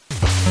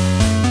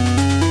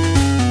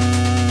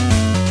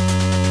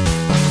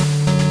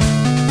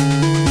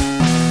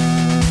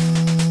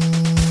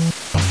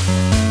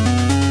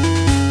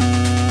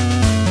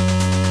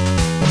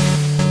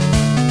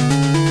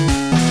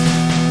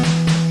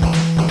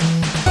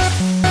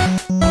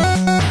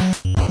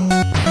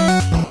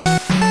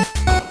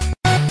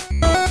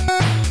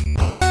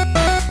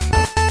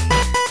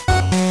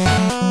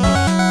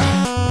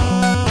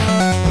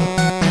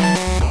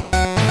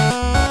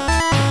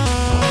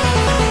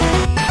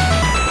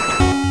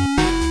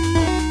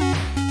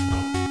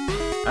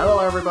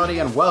everybody,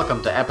 and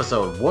welcome to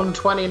episode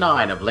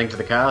 129 of Link to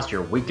the Cast,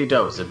 your weekly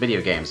dose of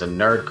video games and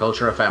nerd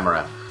culture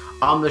ephemera.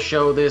 On the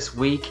show this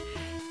week,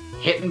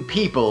 hitting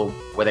people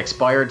with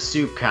expired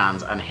soup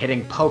cans and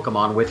hitting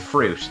Pokemon with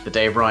fruit, the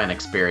Dave Ryan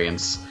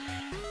experience.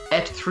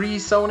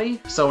 E3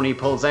 Sony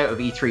pulls out of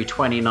E3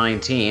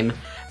 2019.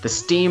 The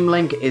Steam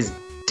Link is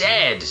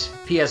dead.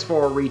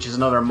 PS4 reaches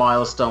another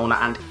milestone,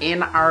 and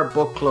in our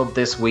book club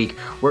this week,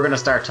 we're going to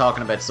start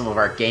talking about some of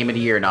our Game of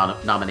the Year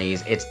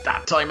nominees. It's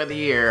that time of the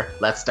year.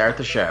 Let's start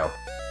the show.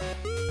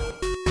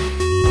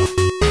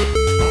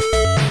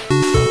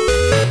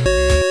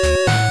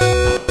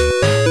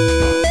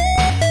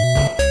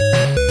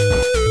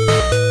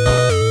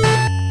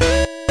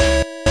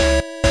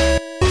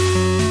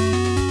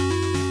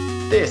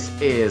 This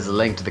is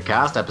Link to the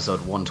Cast,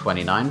 episode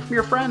 129, from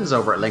your friends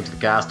over at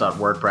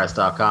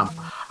linktothecast.wordpress.com.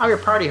 I'm your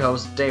party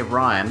host, Dave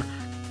Ryan.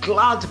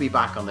 Glad to be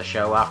back on the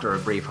show after a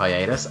brief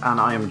hiatus, and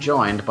I am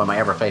joined by my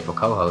ever-faithful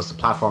co-host, the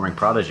platforming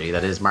prodigy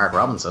that is Mark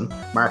Robinson.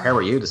 Mark, how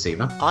are you this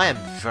evening? I am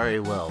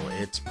very well.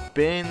 It's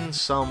been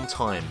some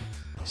time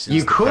since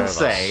You could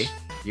say,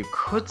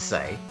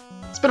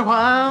 it's been a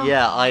while.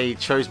 Yeah, I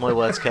chose my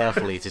words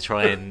carefully to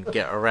try and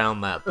get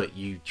around that, but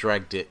you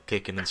dragged it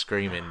kicking and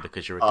screaming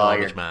because you're a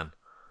garbage man.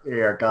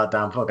 You're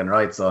goddamn fucking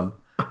right, son.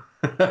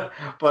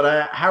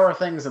 But how are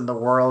things in the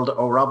world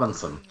o'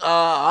 Robinson?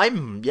 I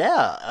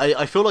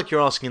feel like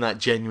you're asking that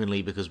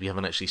genuinely because we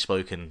haven't actually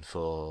spoken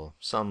for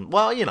some...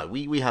 Well, you know,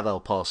 we have our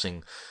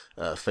passing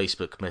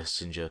Facebook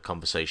Messenger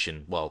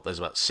conversation. Well, there's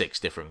about 6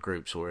 different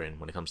groups we're in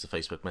when it comes to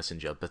Facebook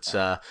Messenger,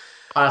 but...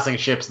 passing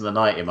ships in the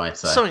night, you might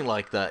say. Something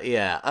like that,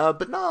 yeah.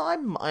 But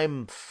no,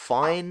 I'm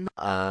fine.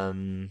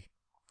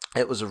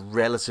 It was a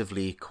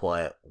relatively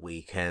quiet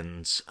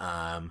weekend.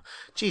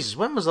 Jesus,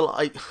 when was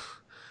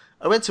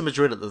I went to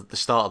Madrid at the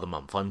start of the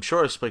month. I'm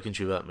sure I've spoken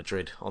to you about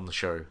Madrid on the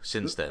show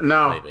since then.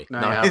 No, maybe. No,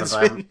 you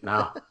haven't.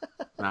 No.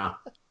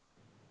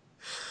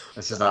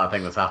 This is not a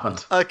thing that's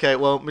happened. Okay,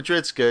 well,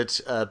 Madrid's good.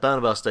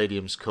 Bernabeu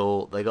Stadium's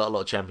cool. They got a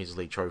lot of Champions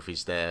League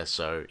trophies there,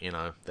 so, you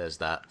know, there's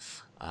that.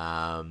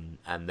 And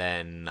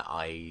then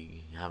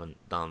I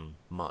haven't done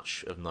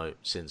much of note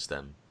since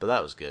then. But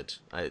that was good.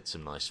 I ate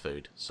some nice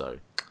food, so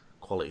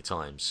quality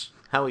times.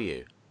 How are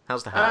you?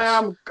 How's the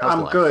house?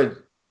 I'm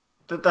good.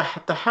 The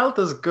health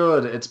is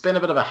good. It's been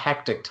a bit of a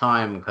hectic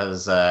time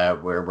because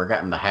we're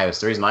getting the house.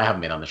 The reason I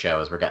haven't been on the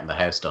show is we're getting the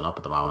house done up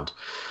at the moment.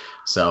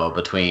 So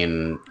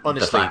between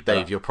honestly,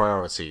 Dave, your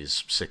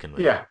priorities sicken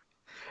me. Yeah,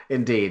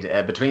 indeed.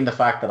 Between the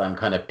fact that I'm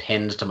kind of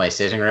pinned to my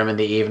sitting room in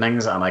the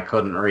evenings and I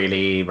couldn't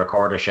really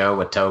record a show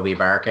with Toby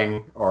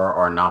barking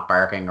or not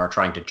barking or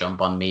trying to jump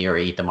on me or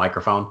eat the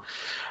microphone.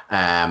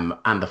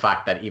 And the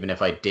fact that even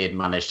if I did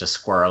manage to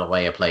squirrel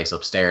away a place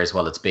upstairs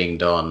while it's being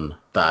done,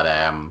 that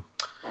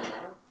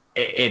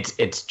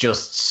it's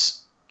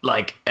just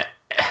like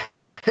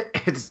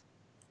it's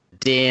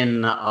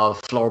din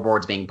of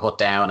floorboards being put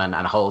down and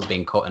holes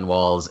being cut in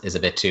walls is a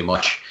bit too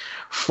much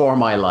for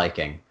my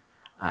liking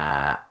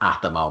at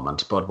the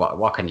moment. But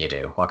what can you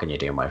do? What can you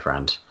do, my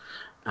friend?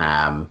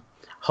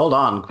 Hold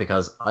on,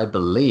 because I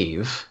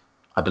believe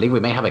we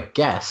may have a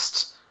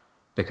guest,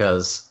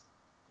 because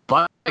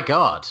by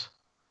God,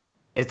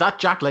 is that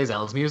Jack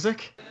Lazelle's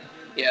music?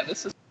 Yeah,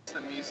 this is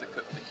the music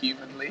of the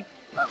Human League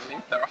family.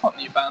 They're a hot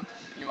new band.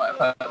 You might have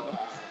heard of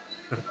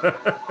them.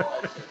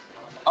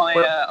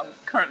 I'm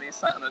currently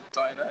sat in a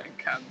diner in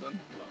Camden,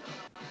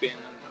 being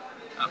an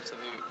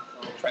absolute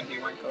trendy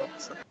wanker.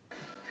 So.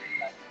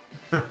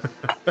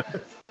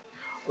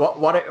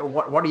 What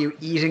are you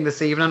eating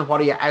this evening?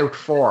 What are you out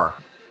for?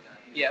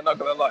 Yeah, not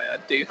gonna lie, I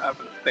do have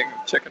a thing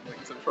of chicken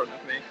wings in front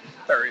of me.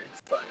 Very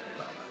excited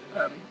about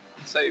that.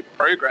 So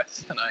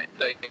progress tonight,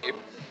 Dave.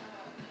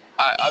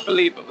 I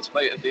believe it was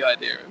floated the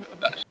idea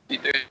of actually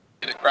doing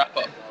a grap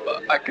up,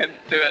 but I couldn't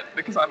do it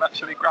because I'm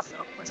actually grapping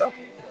up myself.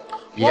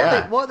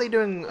 What are they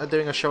doing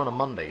a show on a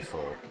Monday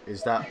for?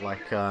 Is that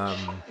like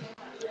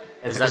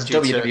is that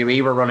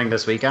WWE we're running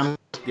this weekend?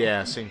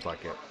 Yeah, seems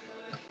like it.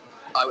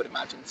 I would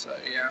imagine so,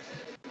 yeah.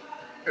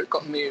 It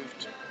got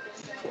moved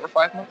 4 or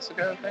 5 months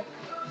ago, I think.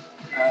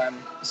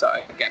 So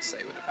I guess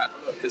they would have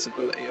had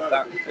visibility of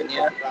that. And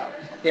yeah,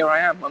 here I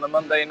am on a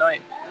Monday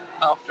night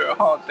after a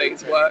hard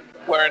day's work,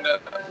 wearing a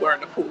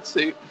full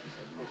suit,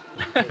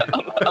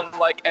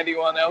 unlike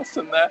anyone else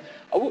in there.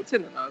 I walked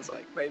in and I was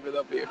like, maybe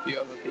there'll be a few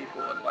other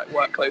people in like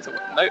work clothes.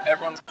 No,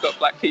 everyone's got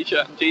black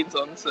t-shirt and jeans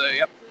on, so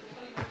yep,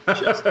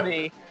 just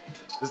me.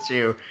 Just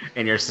you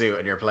in your suit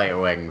and your plate of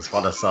wings.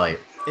 What a sight!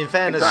 In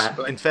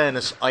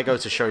fairness, I go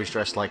to shows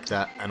dressed like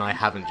that, and I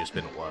haven't just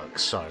been at work,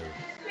 so.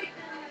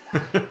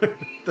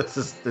 This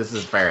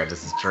is fair.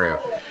 This is true.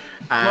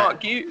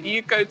 Mark,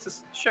 you go to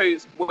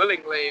shows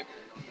willingly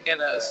in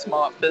a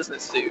smart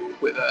business suit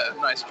with a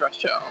nice dress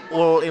shirt on.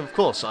 Well, of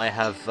course, I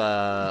have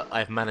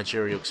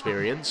managerial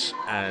experience,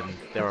 and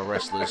there are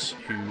wrestlers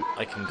who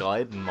I can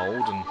guide and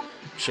mould and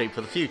shape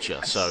for the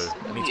future. So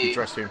I need to be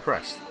dressed to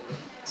impress.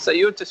 So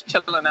you're just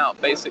chilling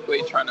out,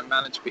 basically trying to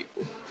manage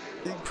people.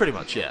 Pretty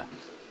much, yeah.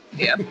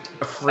 Yeah.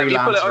 A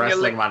freelance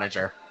wrestling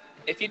manager.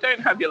 if you don't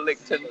have your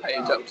LinkedIn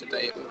page up to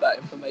date with that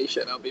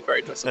information, I'll be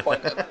very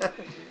disappointed.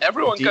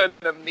 Everyone go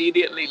to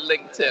immediately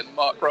LinkedIn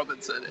Mark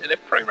Robinson, and if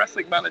Pro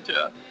Wrestling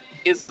Manager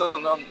isn't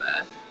on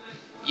there,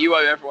 you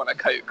owe everyone a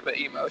Coke that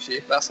emails you.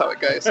 That's how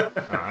it goes. All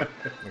right.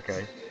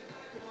 Okay.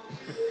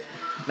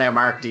 Now,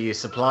 Mark, do you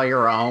supply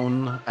your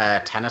own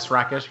tennis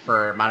racket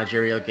for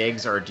managerial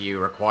gigs, or do you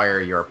require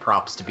your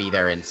props to be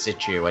there in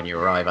situ when you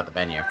arrive at the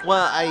venue?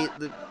 Well,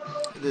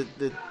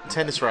 the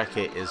tennis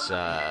racket is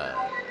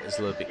a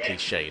little bit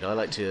cliched. I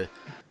like to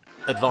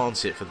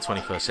advance it for the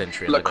 21st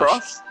century.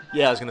 Lacrosse?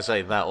 Yeah, I was going to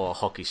say that, or a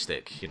hockey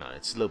stick. You know,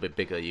 it's a little bit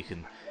bigger. You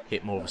can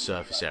hit more of a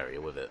surface area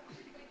with it.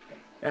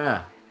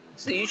 Yeah.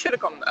 So you should have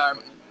gone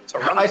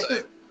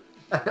Toronto.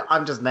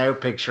 I'm just now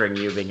picturing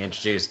you being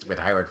introduced with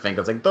Howard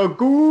Finkel saying, "The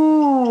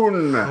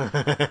Goon!"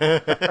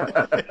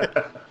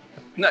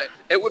 No,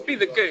 it would be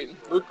the Goon,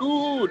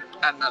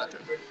 and Manatee.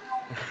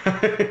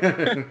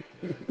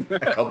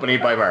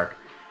 Accompanied by Mark.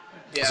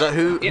 Yeah. So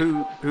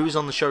who's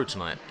on the show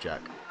tonight,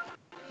 Jack?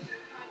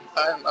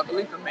 I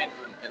believe the main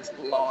event is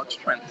Large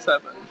Trent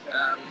 7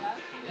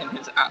 in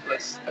his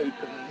Atlas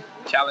Open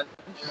Challenge,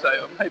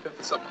 so I'm hoping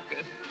for someone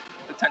good.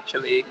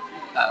 Potentially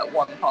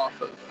one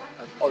half of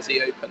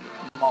Aussie Open,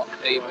 Mark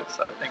Davis.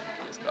 I think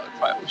he's got a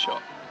title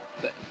shot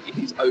that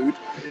he's owed,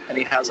 and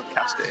he hasn't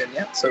cashed it in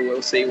yet, so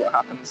we'll see what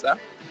happens there.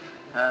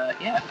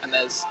 And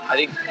there's, I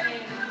think,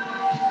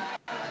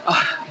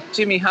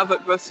 Jimmy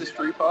Havoc versus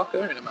Drew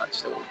Parker in a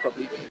match that will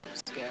probably be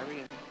scary,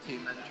 and two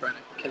men trying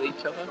to kill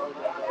each other.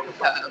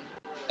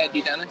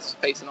 Eddie Dennis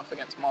facing off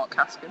against Mark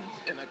Haskins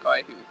in a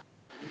guy who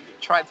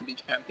tried to be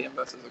champion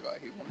versus a guy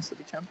who wants to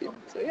be champion.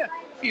 So yeah,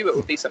 a few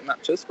little decent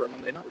matches for a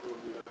Monday night.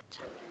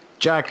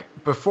 Jack,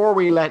 before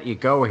we let you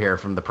go here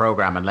from the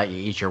program and let you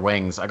eat your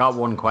wings, I got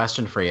one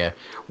question for you.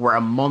 We're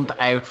a month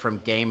out from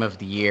Game of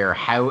the Year.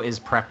 How is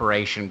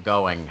preparation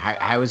going?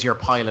 How is your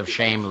pile of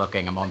shame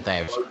looking a month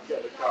out?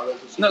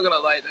 Not gonna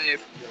lie,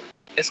 Dave.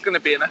 It's gonna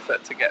be an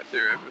effort to get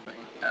through everything.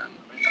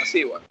 I'll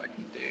see what I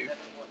can do.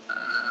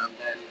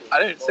 I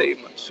don't say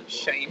much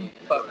shame,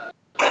 but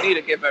I need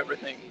to give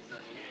everything,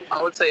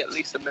 I would say, at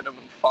least a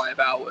minimum 5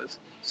 hours.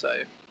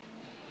 So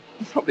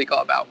I've probably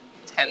got about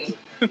 10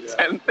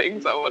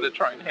 things I want to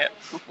try and hit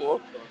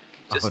before.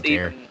 Just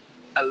even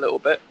a little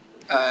bit.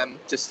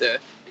 Just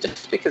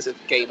because of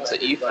games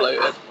that you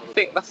floated. I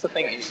think that's the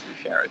thing, you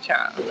share a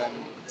chat and then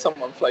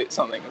someone floats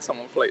something and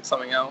someone floats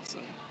something else,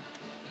 and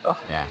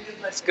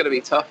it's going to be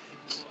tough.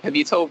 Have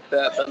you told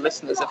the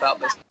listeners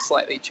about this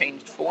slightly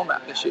changed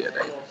format this year,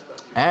 Dave?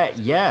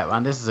 Yeah,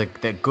 and this is a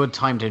good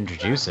time to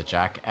introduce it,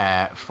 Jack.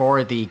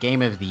 For the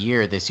Game of the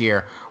Year this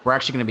year, we're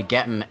actually going to be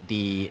getting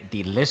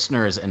the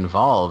listeners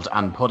involved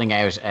and putting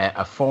out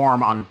a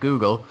form on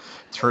Google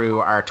through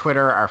our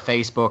Twitter, our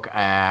Facebook,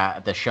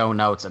 the show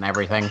notes and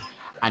everything.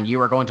 And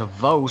you are going to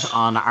vote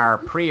on our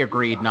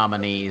pre-agreed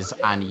nominees,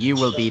 and you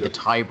will be the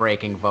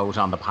tie-breaking vote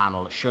on the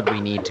panel should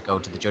we need to go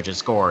to the judges'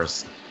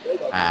 scores.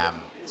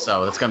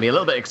 So it's going to be a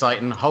little bit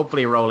exciting,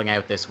 hopefully rolling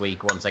out this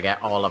week once I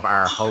get all of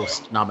our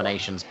host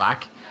nominations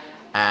back.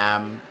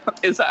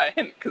 Is that a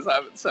hint? Because I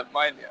haven't sent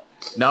mine yet.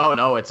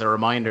 No, it's a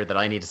reminder that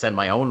I need to send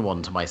my own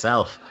one to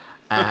myself.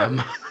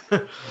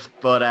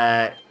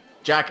 But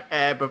Jack,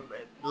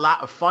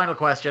 final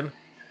question.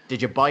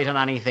 Did you bite on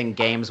anything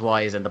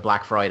games-wise in the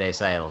Black Friday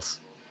sales?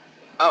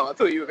 Oh, I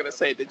thought you were going to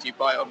say, did you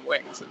buy on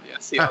Wings? And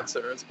yes, the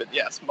answer has been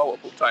yes,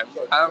 multiple times.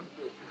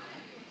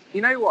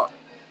 You know what?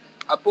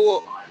 I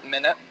bought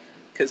Minute,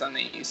 because I know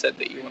you said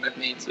that you wanted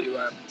me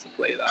to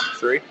play that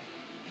through.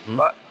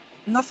 But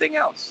nothing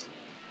else.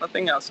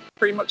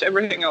 Pretty much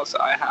everything else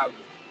that I have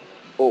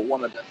or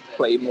wanted to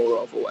play more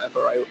of or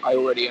whatever, I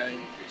already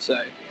own.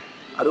 So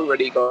I'd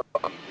already got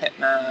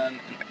Hitman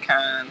in the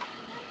can,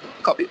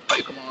 a copy of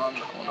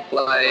Pokemon I want to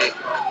play,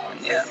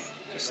 and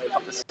just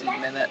obviously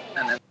Minute,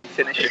 and then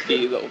finish a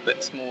few little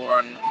bits more,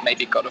 and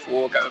maybe God of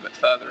War, go a bit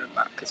further in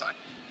that, because I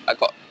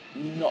got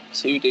not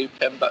too deep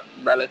in, but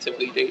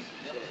relatively deep.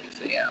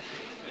 So yeah,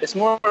 it's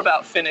more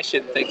about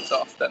finishing things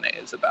off than it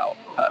is about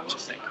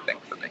purchasing, I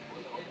think, for me.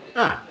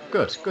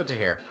 Good to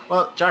hear.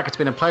 Well, Jack, it's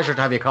been a pleasure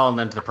to have you calling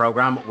into the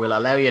program. We'll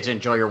allow you to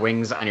enjoy your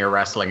wings and your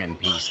wrestling in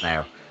peace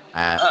now.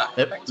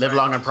 Live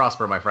long and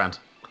prosper, my friend.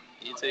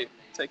 You too.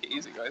 Take it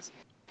easy, guys.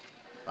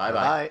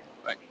 Bye.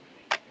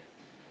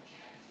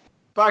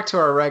 Back to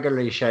our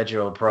regularly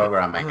scheduled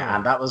programming,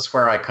 and that was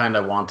where I kind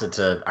of wanted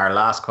to. Our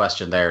last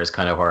question there is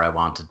kind of where I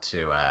wanted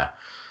to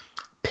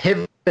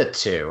pivot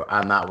to,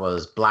 and that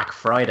was Black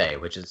Friday,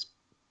 which is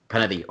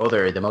kind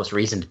of the most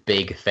recent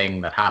big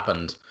thing that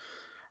happened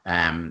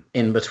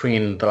in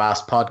between the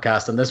last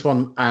podcast and this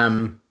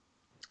one.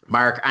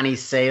 Mark, any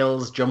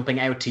sales jumping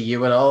out to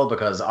you at all?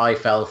 Because I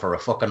fell for a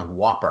fucking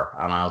whopper,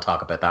 and I'll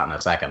talk about that in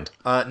a second.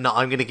 No,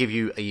 I'm going to give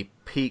you a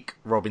peak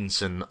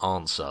Robinson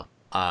answer,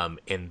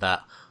 in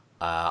that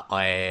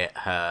I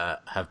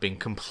have been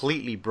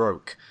completely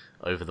broke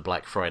over the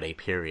Black Friday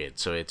period,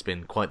 so it's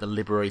been quite the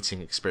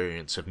liberating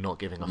experience of not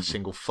giving a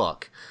single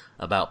fuck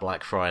about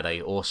Black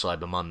Friday or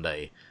Cyber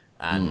Monday,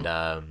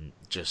 and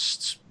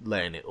just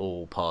letting it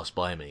all pass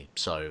by me.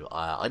 So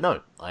I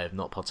know I have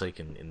not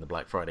partaken in the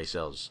Black Friday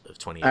sales of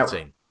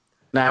 2018.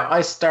 Now,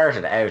 I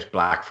started out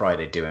Black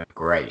Friday doing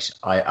great.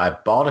 I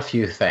bought a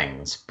few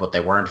things, but they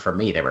weren't for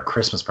me. They were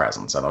Christmas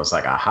presents. And I was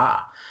like,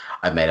 aha,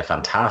 I've made a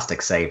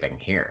fantastic saving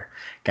here.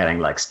 Getting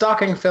like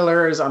stocking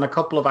fillers and a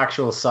couple of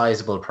actual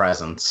sizable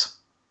presents.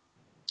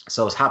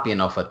 So I was happy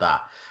enough with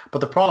that. But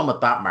the problem with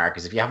that, Mark,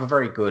 is if you have a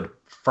very good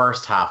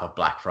first half of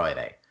Black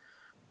Friday,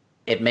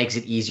 it makes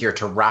it easier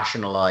to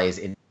rationalize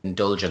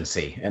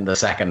indulgency in the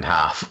second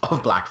half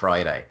of Black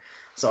Friday.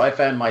 So I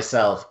found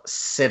myself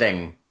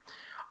sitting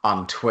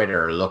on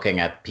Twitter looking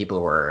at people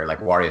were like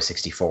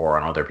Wario64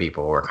 and other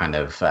people were kind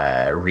of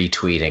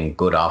retweeting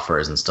good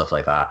offers and stuff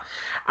like that.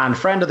 And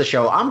friend of the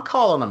show, I'm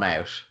calling him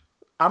out.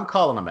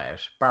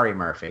 Barry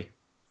Murphy,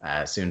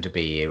 soon to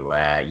be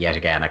yet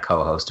again a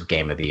co-host of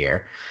Game of the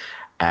Year,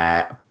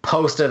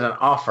 posted an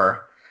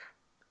offer.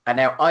 And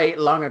now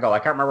long ago, I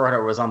can't remember whether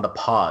it was on the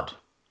pod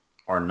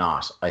or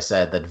not. I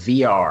said that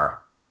VR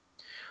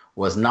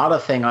was not a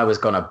thing I was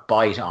going to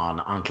bite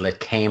on until it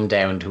came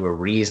down to a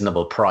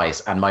reasonable price.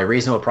 And my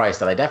reasonable price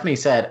that I definitely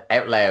said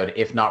out loud,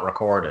 if not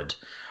recorded,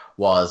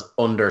 was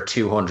under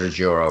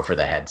 €200 for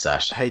the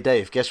headset. Hey,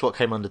 Dave, guess what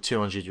came under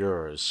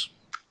 €200?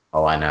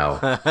 Oh, I know.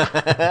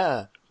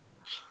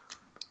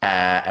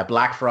 A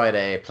Black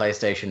Friday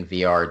PlayStation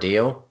VR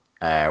deal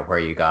where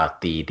you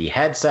got the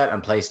headset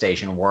and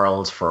PlayStation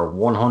Worlds for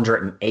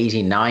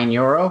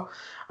 €189.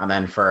 And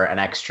then for an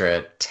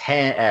extra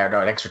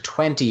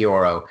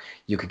 €20,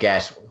 you could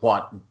get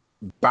what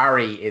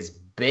Barry is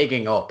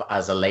bigging up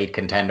as a late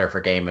contender for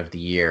Game of the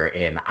Year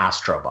in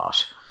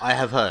Astrobot. I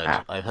have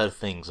heard. I've heard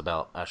things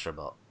about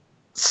Astrobot.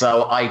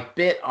 So I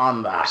bit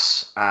on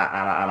that,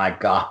 and I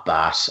got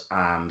that,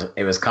 and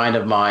it was kind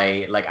of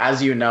my, like,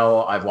 as you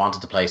know, I've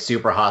wanted to play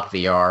Super Hot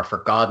VR for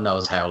God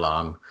knows how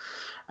long.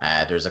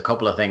 There's a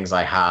couple of things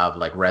I have,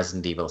 like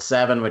Resident Evil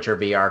 7, which are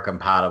VR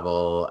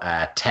compatible.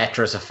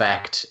 Tetris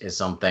Effect is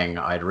something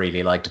I'd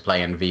really like to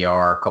play in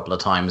VR a couple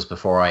of times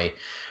before I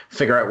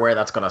figure out where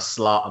that's going to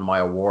slot on my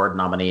award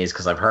nominees,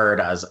 because I've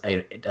heard as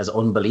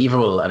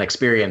unbelievable an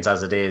experience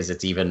as it is,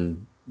 it's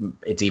even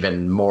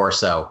more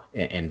so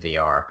in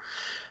VR.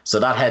 So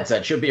that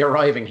headset should be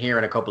arriving here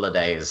in a couple of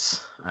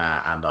days,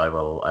 and I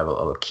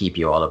will keep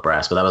you all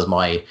abreast. But that was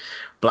my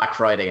Black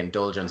Friday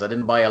indulgence. I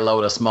didn't buy a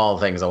load of small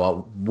things. I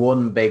want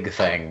one big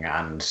thing,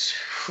 and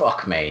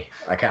fuck me,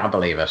 I can't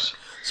believe it.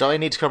 So I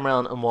need to come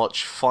around and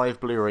watch 5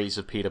 Blu-rays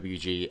of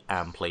PWG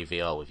and play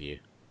VR with you.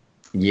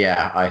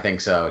 Yeah, I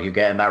think so. You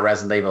getting that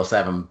Resident Evil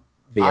 7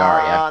 VR?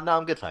 Yeah. No,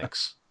 I'm good,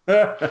 thanks.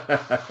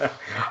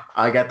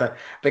 I get that,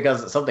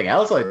 because something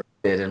else I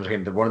did in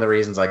between. One of the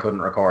reasons I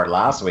couldn't record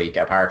last week,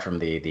 apart from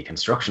the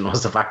construction,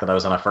 was the fact that I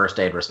was on a first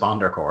aid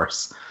responder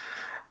course.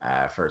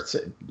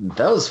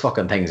 Those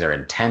fucking things are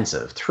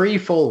intensive. 3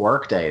 full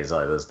work days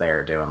I was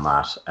there doing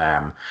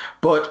that.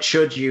 But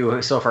should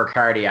you suffer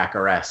cardiac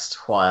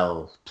arrest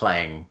while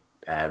playing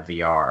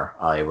VR,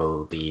 I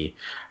will be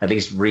at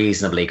least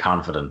reasonably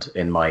confident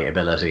in my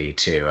ability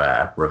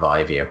to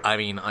revive you. I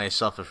mean, I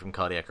suffer from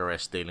cardiac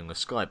arrest dealing with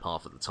Skype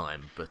half of the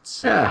time,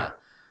 but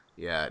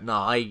yeah, no,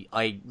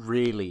 I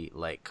really,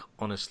 like,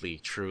 honestly,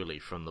 truly,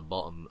 from the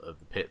bottom of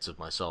the pits of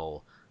my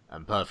soul,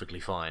 am perfectly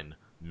fine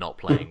not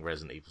playing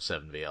Resident Evil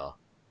 7 VR.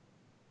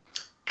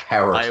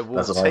 Coward,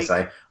 that's what I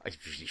say.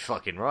 You're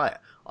fucking right.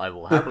 I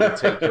will happily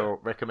take your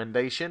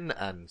recommendation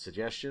and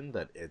suggestion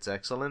that it's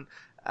excellent,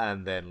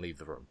 and then leave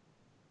the room.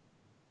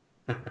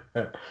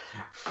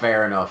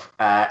 Fair enough.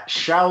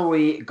 Shall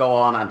we go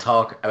on and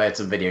talk about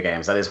some video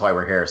games? That is why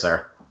we're here,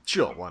 sir.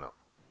 Sure, why not?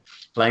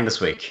 Playing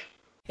this week.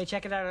 Hey,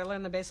 check it out. I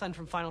learned the baseline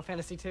from Final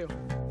Fantasy II.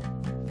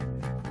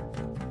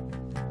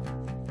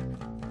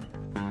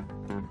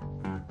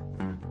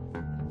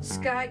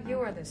 Scott, you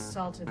are the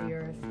salt of the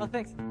earth. Oh,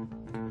 thanks.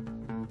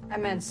 I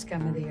meant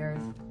scum of the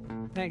earth.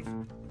 Thanks.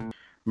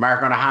 Mark,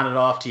 I'm going to hand it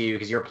off to you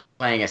because you're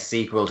playing a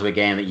sequel to a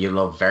game that you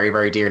love very,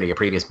 very dearly, a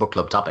previous book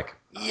club topic.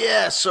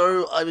 Yeah,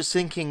 so I was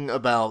thinking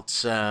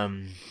about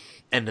end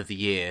of the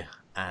year,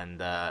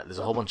 and there's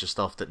a whole bunch of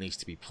stuff that needs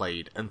to be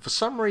played, and for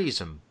some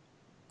reason,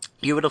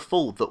 you would have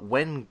thought that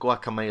when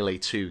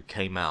Guacamelee 2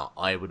 came out,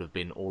 I would have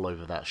been all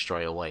over that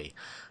straight away.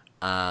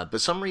 But for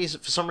some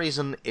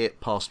reason, it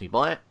passed me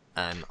by,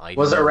 and I...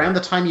 Was it around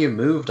the time you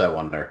moved, I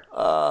wonder?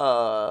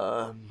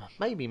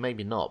 Maybe,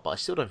 maybe not, but I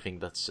still don't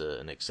think that's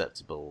an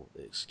acceptable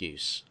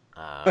excuse.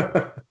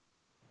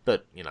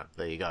 But, you know,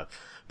 there you go.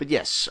 But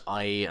yes,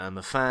 I am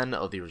a fan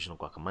of the original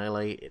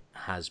Guacamelee. It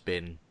has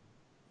been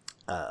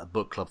a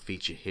book club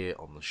feature here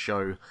on the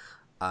show.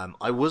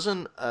 I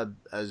wasn't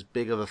as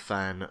big of a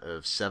fan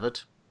of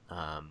Severed.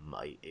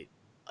 I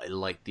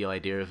liked the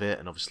idea of it,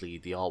 and obviously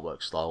the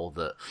artwork style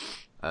that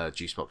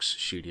Juicebox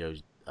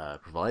Studios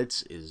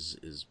provides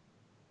is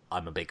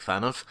I'm a big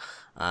fan of.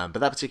 But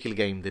that particular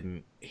game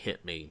didn't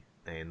hit me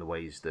in the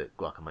ways that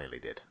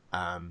Guacamelee did.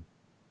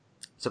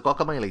 So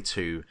Guacamelee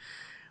 2,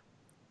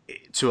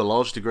 to a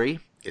large degree,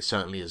 it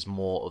certainly is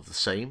more of the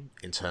same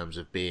in terms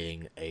of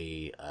being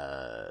a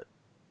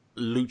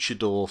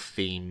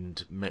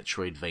luchador-themed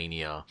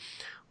Metroidvania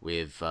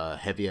with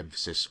heavy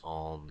emphasis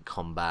on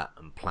combat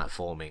and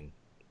platforming,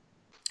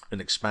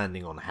 and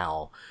expanding on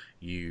how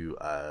you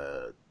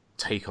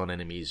take on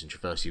enemies and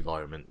traverse the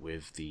environment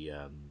with the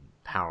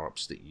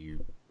power-ups that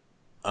you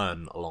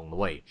earn along the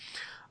way.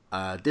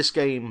 This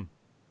game,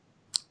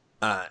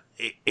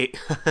 it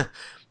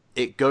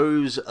it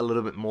goes a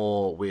little bit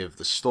more with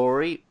the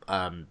story,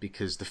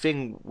 because the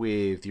thing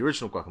with the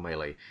original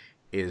Guacamelee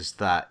is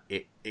that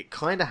it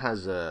kind of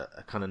has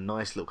a kind of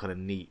nice little kind of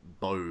neat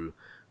bow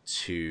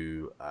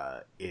to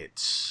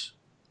its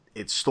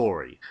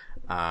story,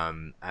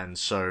 and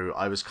so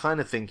I was kind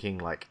of thinking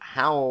like,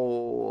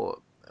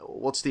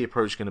 what's the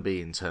approach going to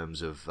be in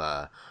terms of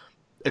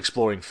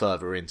exploring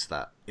further into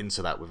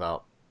that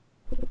without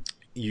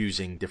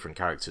using different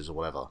characters or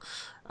whatever,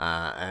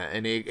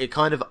 and it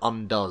kind of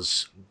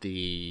undoes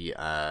the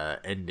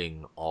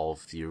ending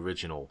of the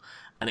original,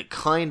 and it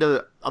kind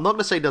of, I'm not going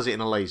to say does it in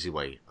a lazy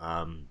way,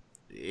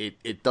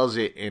 it does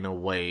it in a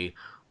way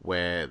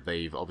where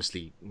they've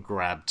obviously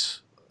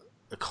grabbed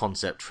a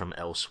concept from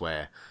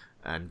elsewhere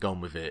and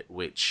gone with it,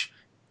 which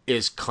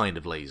is kind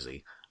of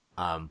lazy,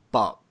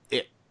 but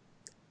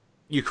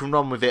you can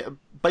run with it.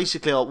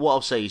 Basically, what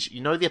I'll say is,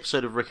 you know the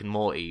episode of Rick and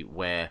Morty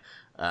where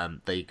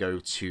they go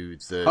to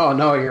the... Oh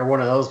no, you're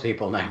one of those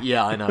people now.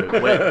 Yeah, I know.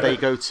 Where they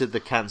go to the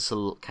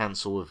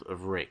cancel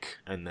of Rick,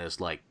 and there's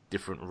like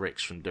different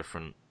Ricks from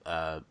different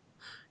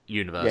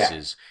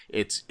universes.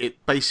 Yeah.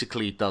 It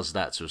basically does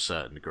that to a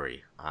certain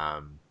degree,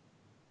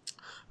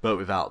 but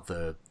without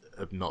the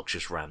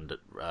obnoxious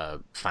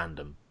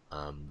fandom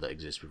that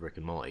exists with Rick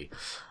and Morty.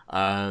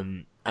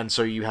 And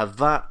so you have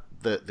that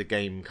the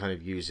game kind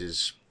of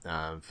uses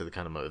for the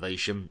kind of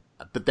motivation,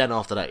 but then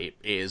after that it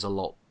is a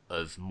lot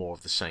of more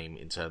of the same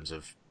in terms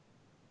of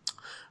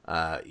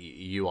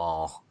you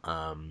are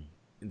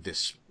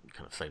this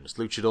kind of famous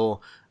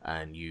luchador,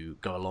 and you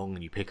go along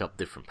and you pick up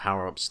different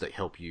power-ups that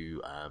help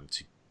you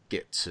to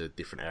get to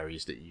different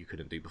areas that you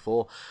couldn't do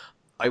before.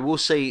 I will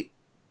say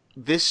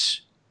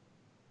this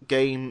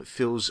game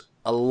feels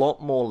a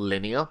lot more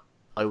linear,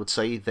 I would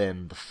say,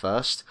 than the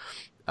first.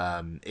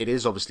 It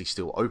is obviously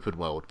still open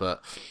world,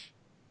 but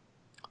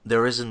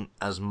there isn't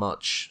as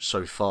much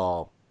so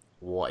far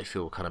what I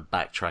feel kind of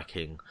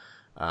backtracking,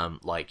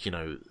 like, you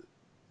know,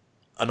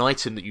 an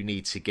item that you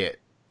need to get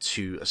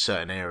to a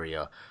certain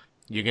area,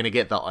 you're going to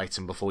get that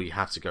item before you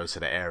have to go to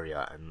the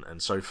area,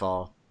 and so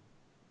far,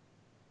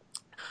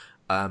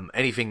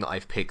 anything that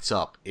I've picked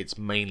up, it's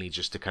mainly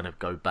just to kind of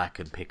go back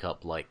and pick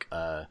up like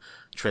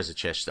treasure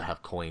chests that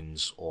have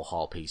coins or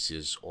heart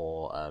pieces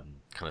or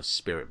kind of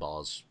spirit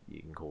bars,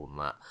 you can call them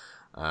that.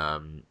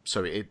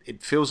 So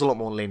it feels a lot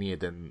more linear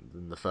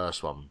than the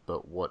first one,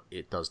 but what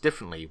it does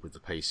differently with the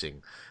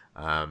pacing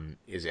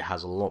is it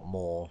has a lot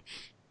more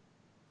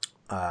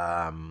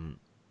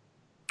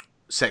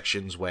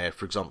sections where,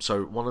 for example,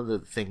 so one of the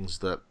things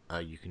that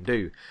you can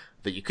do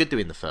that you could do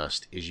in the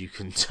first is you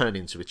can turn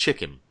into a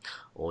chicken,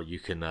 or you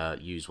can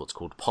use what's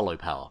called Polo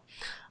Power,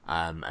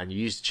 and you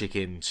use the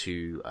chicken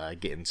to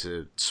get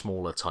into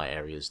smaller tight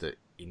areas that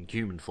in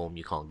human form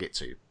you can't get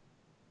to.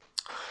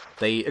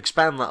 They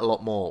expand that a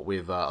lot more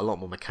with a lot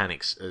more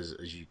mechanics as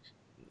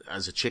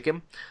a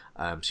chicken.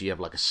 So you have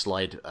like a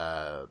slide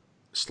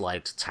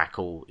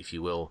tackle, if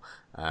you will.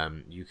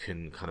 You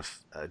can kind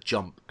of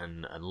jump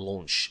and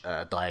launch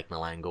a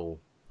diagonal angle,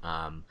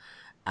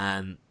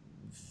 and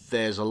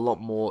there's a lot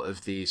more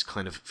of these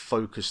kind of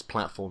focused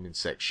platforming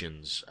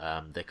sections.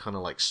 They're kind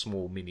of like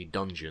small mini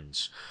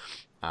dungeons.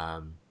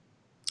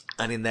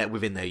 And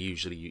within there,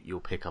 usually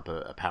you'll pick up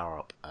a power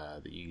up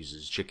that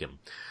uses chicken.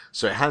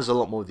 So it has a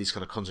lot more of these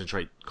kind of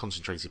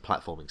concentrated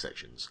platforming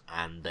sections,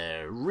 and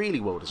they're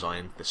really well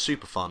designed. They're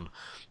super fun.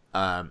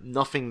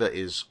 Nothing that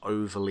is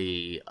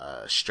overly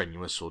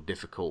strenuous or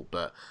difficult,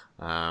 but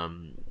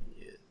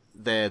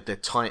they're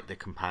tight, they're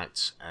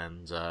compact,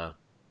 and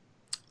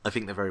I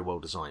think they're very well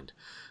designed.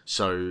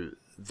 So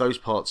those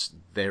parts,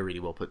 they're really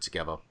well put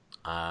together.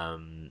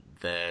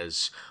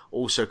 There's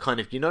also kind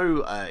of,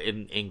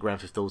 in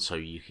Grand Theft Auto,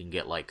 you can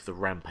get like the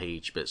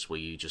rampage bits where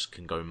you just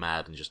can go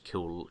mad and just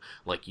kill,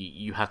 like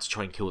you have to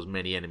try and kill as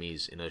many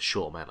enemies in a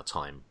short amount of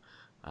time.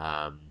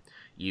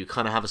 You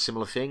kind of have a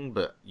similar thing,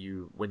 but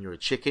when you're a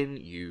chicken,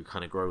 you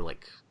kind of grow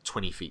like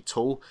 20 feet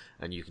tall,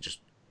 and you can just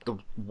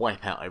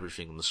wipe out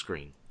everything on the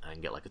screen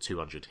and get like a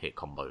 200 hit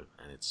combo,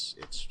 and it's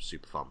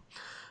super fun.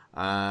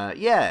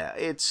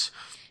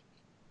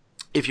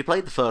 If you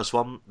played the first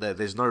one,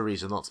 there's no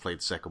reason not to play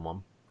the second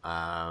one.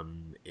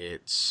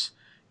 It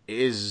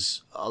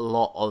is a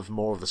lot of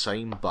more of the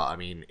same, but I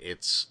mean,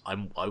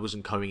 I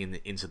wasn't going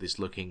into this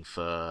looking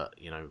for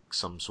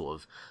some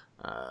sort of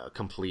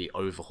complete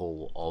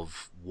overhaul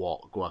of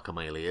what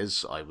Guacamelee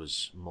is. I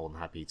was more than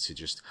happy to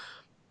just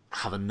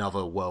have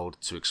another world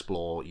to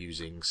explore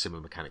using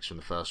similar mechanics from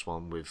the first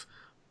one, with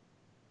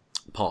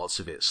parts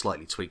of it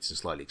slightly tweaked and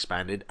slightly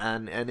expanded,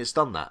 and it's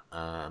done that.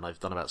 And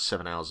I've done about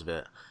 7 hours of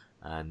it.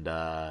 And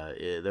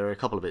there are a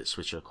couple of bits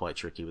which are quite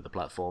tricky with the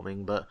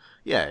platforming, but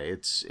yeah,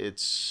 it's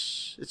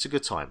a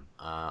good time.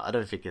 I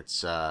don't think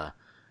it's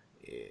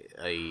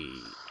a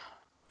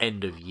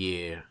end of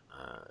year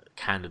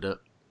candidate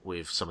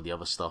with some of the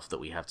other stuff that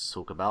we have to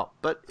talk about.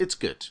 But it's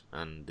good,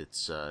 and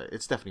it's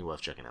definitely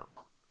worth checking out.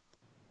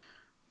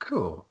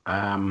 Cool.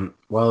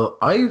 Well,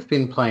 I've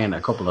been playing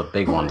a couple of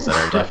big ones that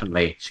are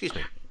definitely. Excuse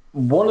me.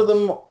 One of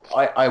them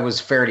I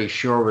was fairly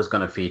sure was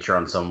going to feature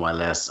on some of my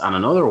lists, and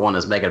another one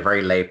is making a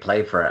very late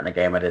play for it in a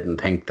game I didn't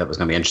think that was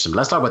going to be interesting. But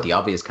let's talk about the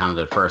obvious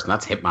candidate first, and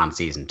that's Hitman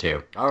Season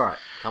 2. All right,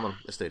 come on,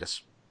 let's do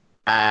this.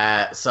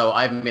 So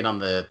I haven't been on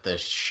the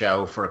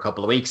show for a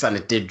couple of weeks, and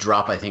it did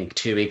drop, I think,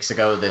 2 weeks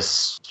ago,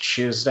 this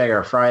Tuesday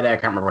or Friday. I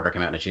can't remember whether it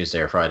came out on a Tuesday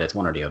or Friday. It's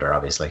one or the other,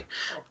 obviously.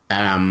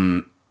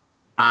 And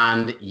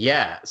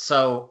yeah,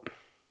 so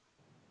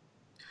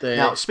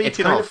now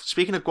speaking of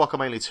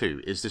Guacamelee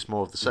 2, is this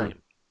more of the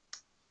same?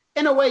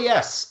 In a way,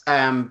 yes.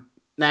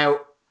 Now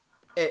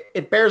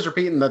it bears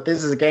repeating that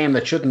this is a game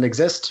that shouldn't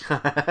exist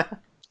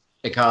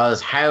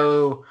because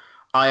how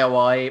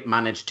IOI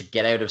managed to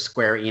get out of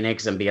Square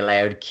Enix and be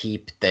allowed to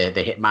keep the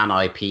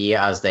Hitman IP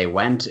as they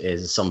went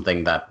is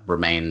something that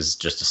remains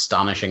just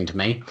astonishing to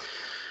me.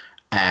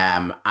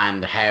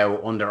 And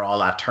how under all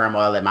that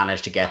turmoil they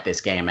managed to get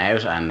this game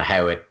out, and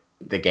how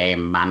the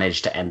game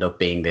managed to end up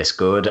being this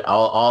good.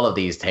 All of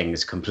these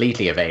things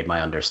completely evade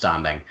my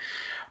understanding.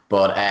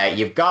 But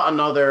you've got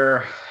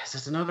another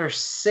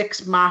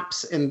 6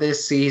 maps in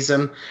this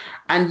season.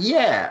 And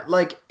yeah,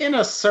 like in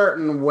a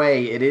certain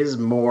way, it is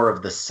more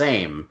of the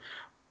same.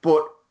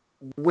 But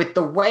with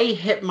the way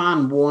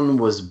Hitman 1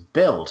 was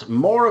built,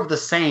 more of the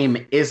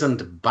same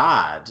isn't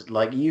bad.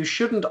 Like, you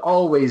shouldn't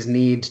always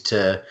need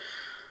to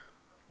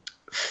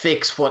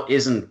fix what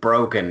isn't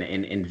broken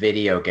in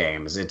video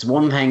games. It's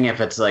one thing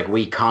if it's like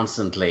we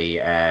constantly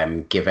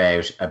give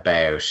out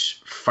about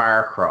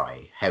Far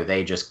Cry, how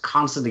they just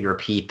constantly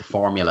repeat the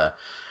formula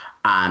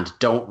and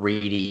don't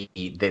really,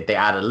 they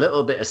add a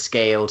little bit of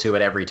scale to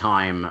it every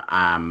time,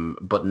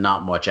 but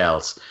not much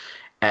else.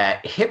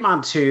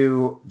 Hitman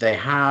 2, they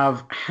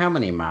have, how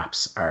many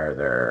maps are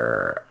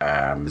there?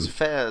 It's a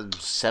fair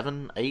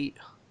 7, 8.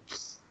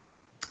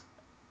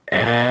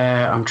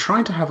 I'm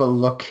trying to have a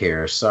look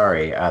here.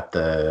 Sorry, at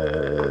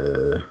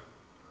the.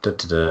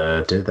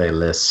 Did they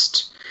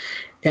list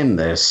in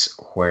this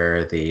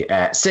where the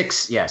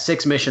 6? Yeah,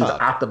 6 missions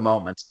at the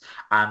moment,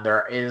 and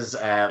there is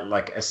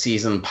like a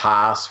season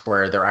pass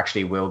where there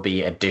actually will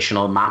be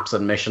additional maps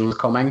and missions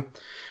coming,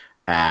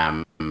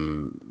 and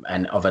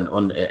of an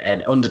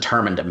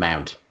undetermined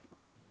amount.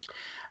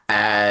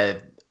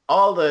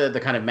 All the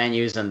kind of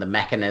menus and the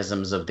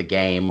mechanisms of the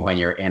game when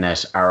you're in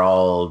it are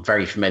all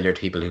very familiar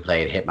to people who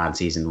played Hitman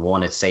Season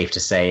 1. It's safe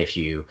to say if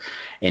you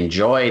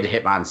enjoyed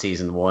Hitman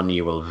Season 1,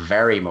 you will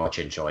very much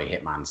enjoy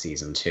Hitman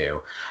Season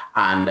 2.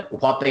 And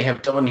what they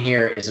have done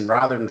here is,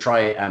 rather than try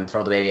and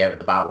throw the baby out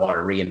with the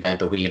bathwater, reinvent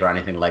the wheel or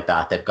anything like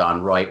that, they've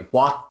gone, right,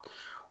 what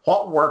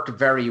worked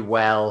very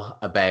well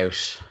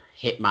about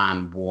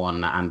Hitman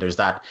 1, and there's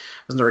that,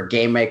 wasn't there a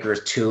Game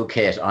Maker's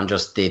toolkit on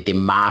just the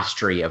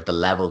mastery of the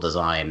level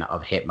design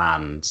of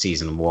Hitman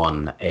Season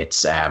 1.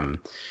 It's an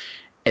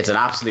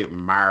absolute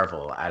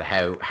marvel at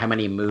how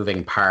many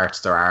moving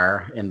parts there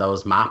are in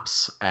those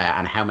maps,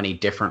 and how many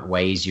different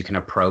ways you can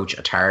approach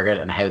a target,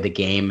 and how the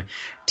game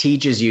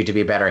teaches you to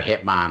be a better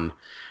Hitman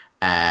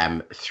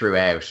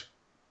throughout.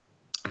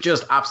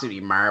 Just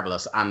absolutely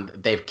marvelous, and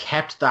they've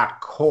kept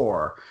that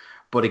core,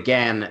 but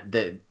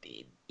again,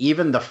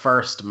 even the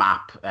first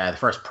map, the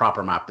first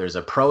proper map, there's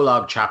a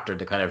prologue chapter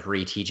that kind of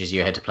reteaches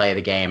you how to play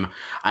the game,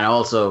 and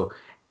also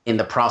in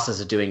the process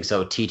of doing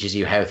so teaches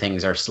you how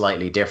things are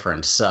slightly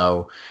different.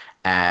 So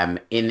in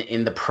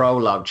the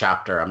prologue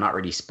chapter, I'm not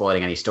really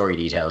spoiling any story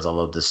details,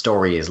 although the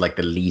story is like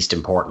the least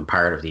important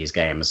part of these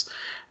games.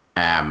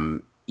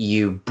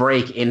 You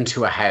break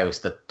into a house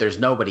that there's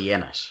nobody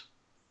in it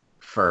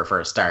for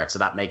a start, so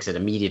that makes it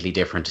immediately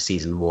different to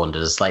Season 1.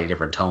 There's a slightly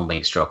different tone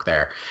being struck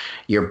there.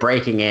 You're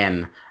breaking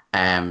in,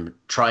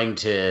 trying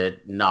to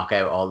knock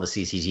out all the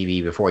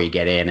CCTV before you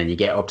get in, and you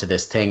get up to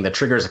this thing that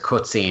triggers a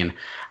cutscene,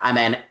 and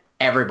then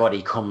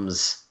everybody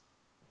comes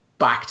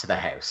back to the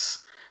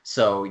house.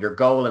 So your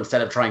goal,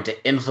 instead of trying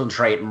to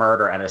infiltrate,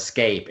 murder, and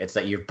escape, it's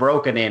that you've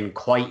broken in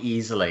quite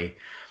easily,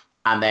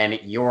 and then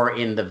you're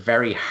in the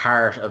very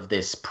heart of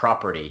this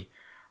property,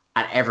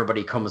 and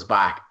everybody comes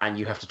back, and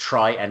you have to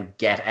try and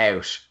get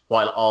out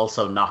while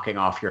also knocking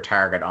off your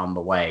target on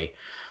the way.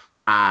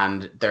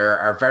 And there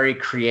are very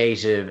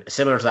creative,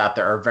 similar to that,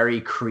 there are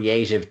very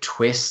creative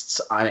twists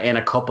in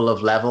a couple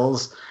of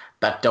levels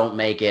that don't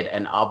make it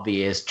an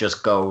obvious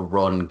just go,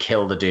 run,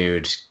 kill the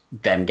dude,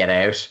 then get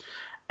out.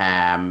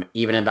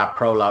 Even in that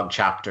prologue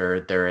chapter,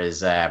 there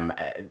is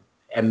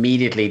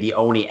immediately the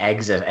only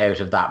exit out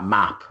of that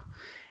map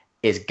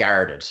is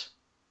guarded.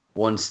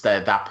 Once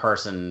that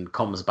person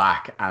comes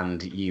back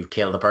and you've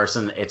killed the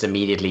person, it's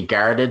immediately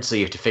guarded. So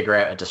you have to figure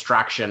out a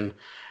distraction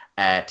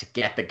to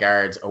get the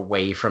guards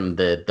away from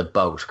the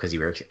boat because you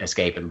were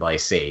escaping by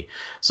sea.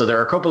 So there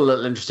are a couple of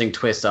little interesting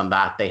twists on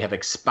that. They have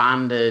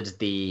expanded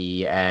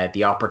the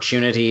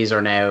opportunities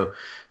are now.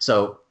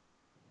 So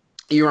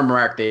You remember,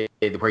 Mark,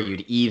 where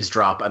you'd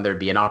eavesdrop and there'd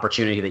be an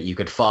opportunity that you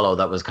could follow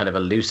that was kind of a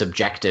loose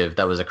objective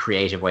that was a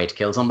creative way to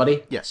kill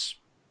somebody? Yes.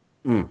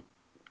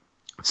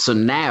 So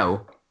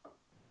now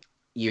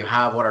you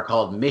have what are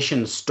called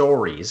mission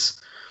stories,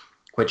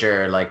 which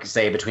are like,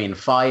 say, between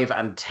 5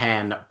 and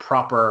 10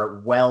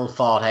 proper, well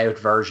thought out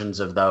versions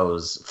of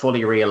those,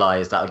 fully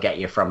realized, that'll get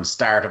you from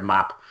start of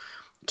map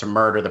to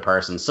murder the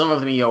person. Some of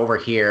them you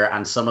overhear,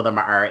 and some of them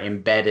are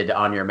embedded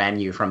on your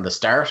menu from the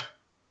start.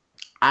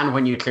 And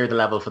when you clear the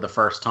level for the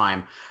first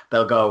time,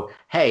 they'll go,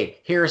 hey,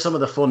 here are some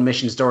of the fun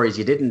mission stories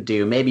you didn't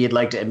do. Maybe you'd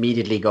like to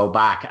immediately go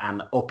back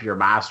and up your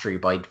mastery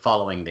by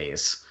following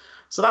these.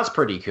 So that's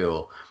pretty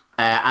cool.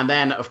 And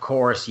then, of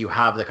course, you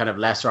have the kind of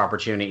lesser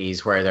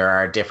opportunities where there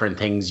are different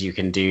things you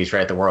can do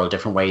throughout the world,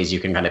 different ways you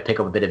can kind of pick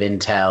up a bit of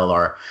intel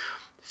or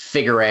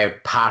figure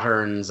out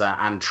patterns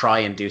and try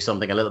and do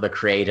something a little bit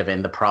creative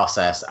in the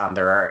process. And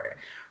there are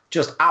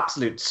just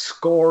absolute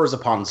scores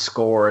upon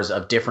scores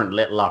of different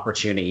little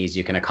opportunities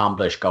you can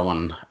accomplish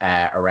going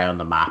around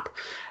the map.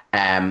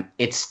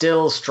 It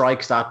still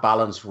strikes that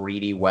balance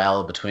really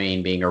well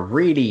between being a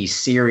really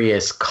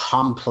serious,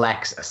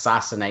 complex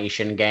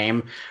assassination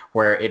game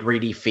where it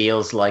really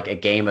feels like a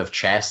game of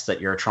chess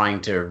that you're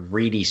trying to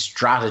really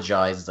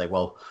strategize. It's like,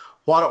 well,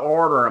 what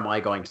order am I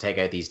going to take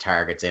out these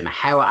targets in?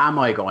 How am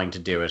I going to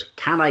do it?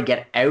 Can I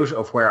get out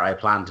of where I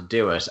plan to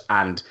do it?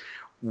 And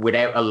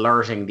without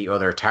alerting the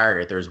other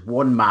target. There's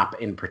one map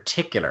in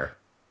particular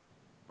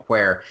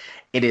where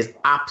it is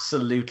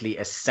absolutely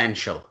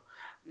essential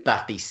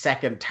that the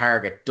second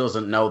target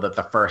doesn't know that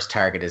the first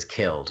target is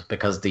killed,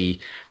 because the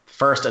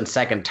first and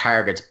second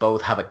targets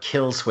both have a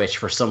kill switch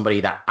for somebody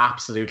that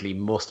absolutely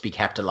must be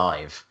kept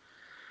alive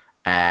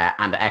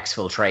and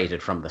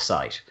exfiltrated from the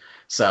site.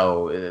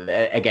 So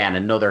again,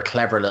 another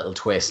clever little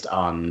twist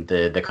on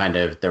the kind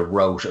of the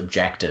rote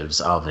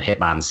objectives of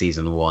Hitman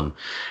Season 1.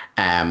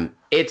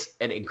 It's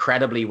an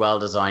incredibly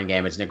well-designed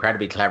game. It's an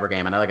incredibly clever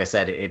game. And like I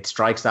said, it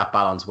strikes that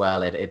balance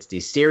well. It's the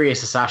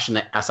serious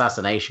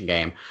assassination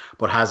game,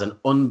 but has an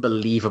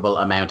unbelievable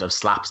amount of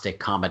slapstick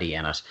comedy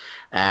in it.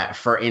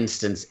 For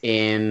instance,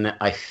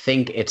 I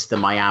think it's the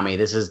Miami.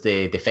 This is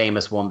the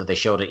famous one that they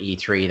showed at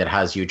E3 that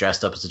has you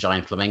dressed up as a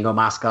giant flamingo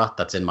mascot.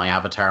 That's in my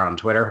avatar on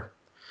Twitter.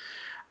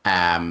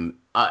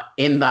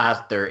 In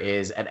that, there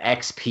is an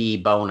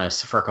XP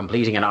bonus for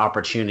completing an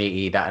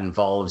opportunity that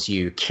involves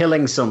you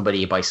killing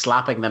somebody by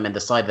slapping them in the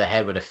side of the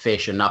head with a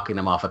fish and knocking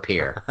them off a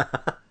pier.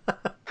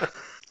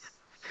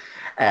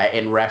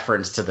 In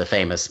reference to the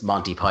famous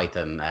Monty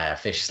Python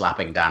fish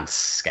slapping dance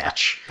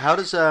sketch. How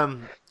do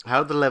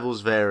the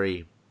levels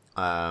vary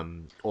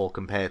or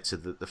compare to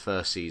the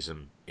first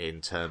season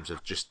in terms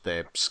of just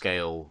their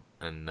scale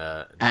and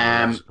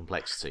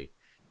complexity?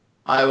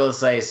 I will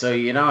say, so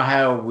you know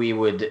how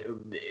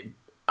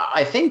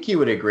I think you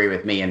would agree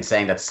with me in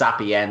saying that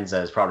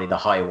Sapienza is probably the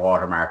high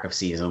watermark of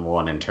Season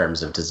 1 in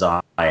terms of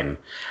design.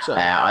 Sure.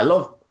 I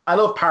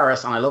love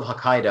Paris and I love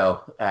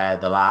Hokkaido,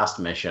 the last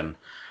mission,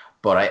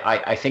 but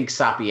I think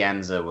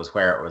Sapienza was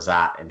where it was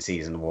at in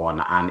Season 1.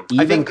 And even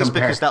I think it's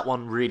because that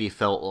one really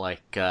felt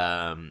like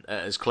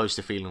as close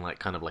to feeling like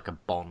kind of like a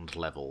Bond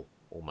level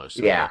almost,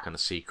 yeah, kind of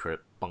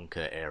secret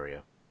bunker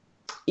area.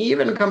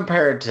 Even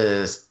compared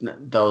to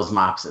those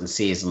maps in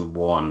Season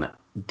 1,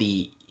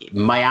 the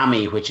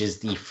Miami, which is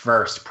the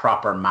first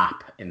proper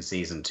map in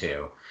Season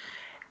 2,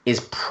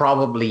 is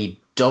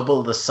probably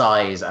double the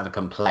size and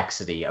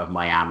complexity of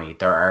Miami.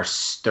 There is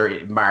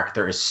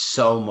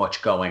so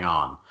much going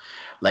on.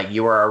 Like,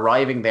 you are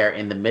arriving there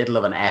in the middle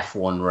of an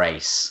F1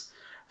 race.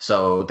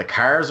 So the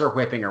cars are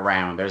whipping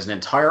around. There's an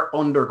entire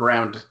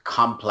underground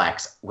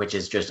complex, which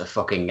is just a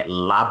fucking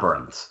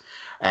labyrinth.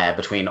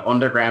 Between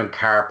underground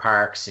car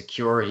parks,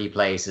 security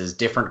places,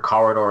 different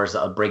corridors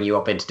that'll bring you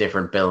up into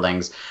different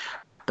buildings.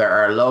 There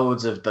are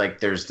loads of,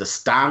 there's the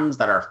stands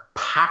that are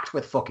packed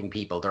with fucking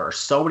people. There are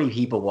so many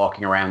people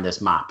walking around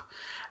this map.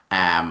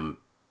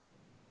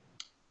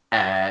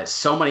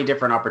 So many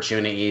different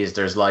opportunities.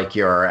 There's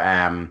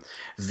your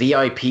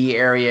VIP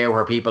area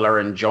where people are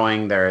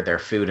enjoying their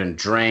food and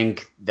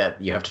drink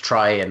that you have to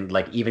try, and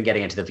even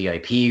getting into the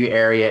VIP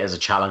area is a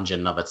challenge in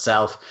and of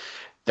itself.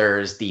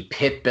 There's the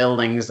pit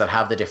buildings that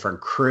have the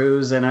different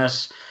crews in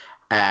it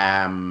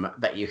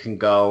that you can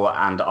go,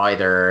 and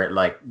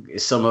either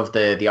some of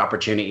the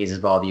opportunities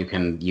involve you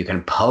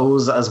can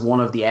pose as one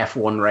of the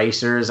F1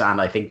 racers,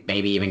 and I think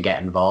maybe even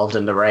get involved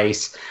in the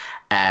race.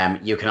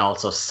 You can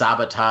also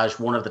sabotage.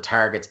 One of the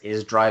targets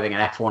is driving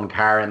an F1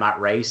 car in that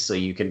race, so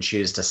you can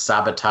choose to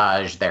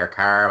sabotage their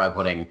car by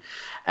putting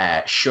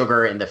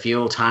sugar in the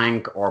fuel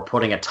tank or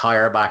putting a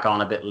tire back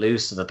on a bit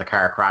loose so that the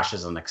car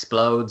crashes and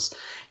explodes.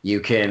 You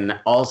can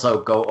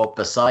also go up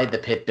beside the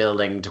pit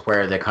building to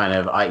where the kind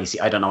of,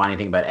 I don't know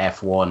anything about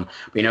F1,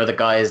 but you know the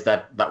guys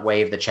that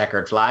wave the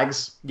checkered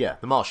flags? Yeah,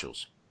 the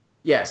marshals.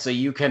 Yeah, so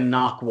you can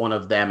knock one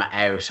of them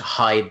out,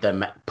 hide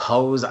them,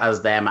 pose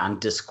as them, and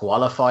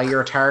disqualify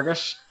your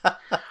target.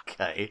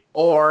 Okay.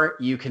 Or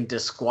you can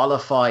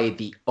disqualify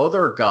the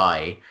other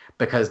guy,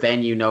 because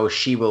then you know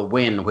she will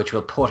win, which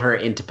will put her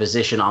into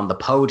position on the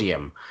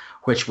podium,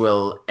 which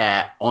will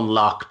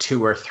unlock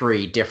 2 or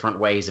 3 different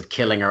ways of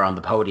killing her on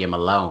the podium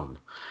alone.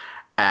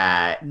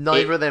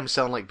 Neither of them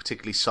sound like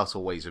particularly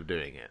subtle ways of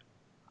doing it.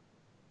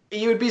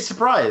 You would be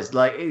surprised.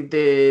 Like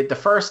the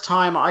first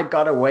time I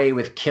got away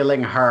with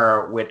killing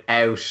her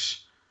without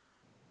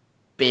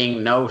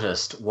being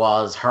noticed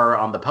was her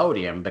on the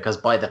podium, because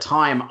by the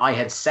time I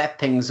had set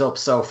things up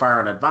so far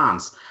in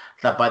advance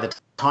that by the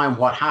time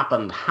what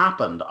happened,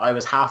 I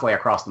was halfway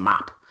across the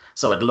map.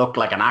 So it looked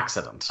like an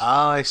accident.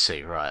 Oh, I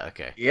see. Right.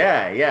 Okay.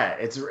 Yeah.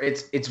 It's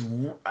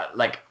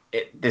like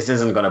this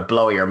isn't going to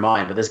blow your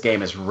mind, but this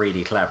game is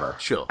really clever.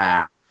 Sure.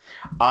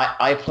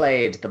 I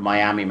played the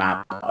Miami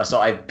map, so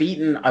I've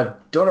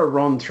done a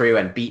run through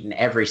and beaten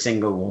every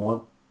single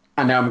one,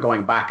 and now I'm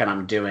going back and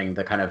I'm doing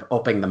the kind of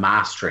upping the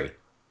mastery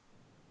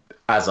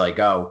as I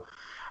go.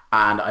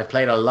 And I've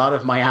played a lot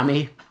of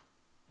Miami,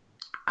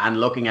 and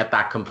looking at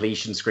that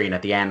completion screen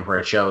at the end where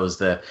it shows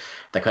the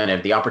kind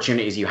of the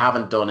opportunities you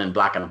haven't done in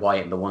black and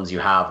white and the ones you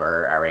have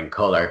are in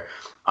color.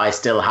 I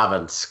still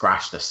haven't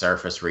scratched the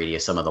surface really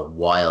of some of the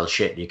wild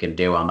shit you can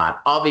do on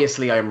that.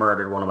 Obviously, I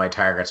murdered one of my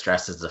targets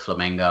dressed as a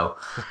flamingo,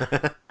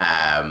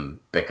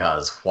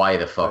 because why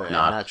the fuck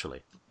not?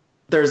 Naturally.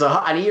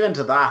 And even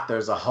to that,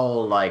 there's a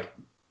whole like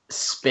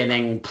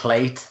spinning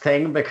plate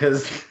thing,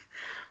 because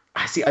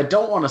I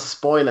don't want to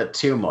spoil it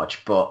too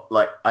much, but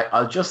like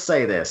I'll just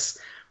say this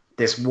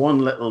one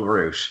little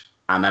route,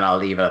 and then I'll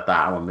leave it at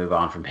that, and we'll move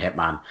on from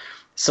Hitman.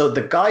 So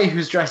the guy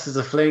who's dressed as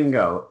a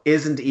flamingo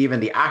isn't even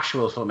the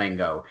actual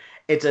flamingo.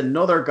 It's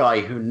another guy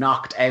who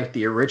knocked out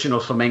the original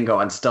flamingo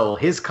and stole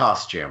his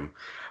costume,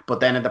 but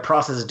then in the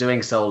process of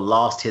doing so,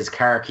 lost his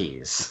car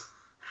keys.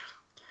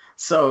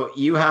 So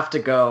you have to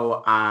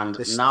go and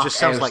This knock just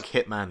sounds out... like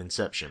Hitman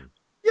Inception.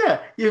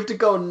 Yeah, you have to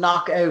go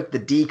knock out the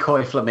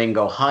decoy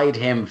flamingo, hide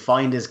him,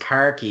 find his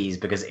car keys,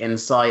 because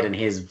inside in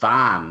his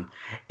van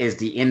is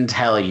the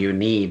intel you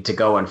need to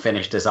go and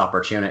finish this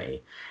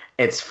opportunity.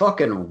 It's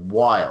fucking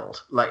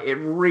wild. Like, it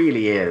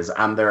really is.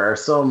 And there are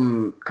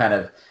some kind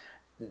of...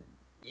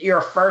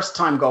 Your first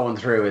time going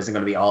through isn't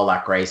going to be all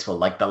that graceful.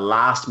 Like, the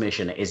last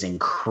mission is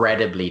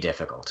incredibly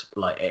difficult.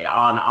 Like,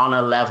 on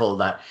a level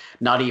that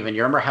not even...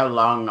 You remember how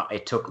long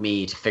it took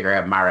me to figure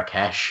out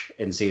Marrakesh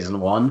in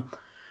Season 1?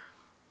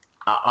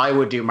 I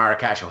would do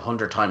Marrakesh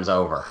 100 times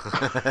over.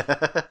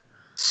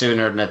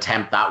 Sooner than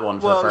attempt that one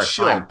for the first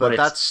time. But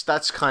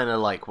that's kind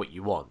of like what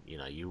you want, you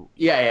know.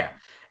 Yeah.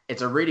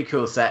 It's a really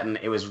cool setting.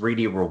 It was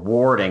really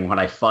rewarding when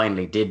I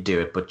finally did do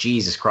it. But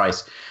Jesus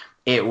Christ,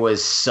 it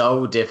was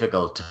so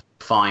difficult to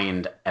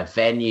find a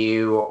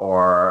venue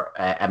or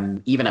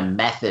even a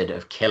method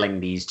of killing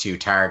these 2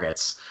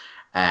 targets,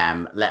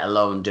 let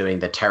alone doing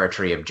the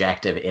territory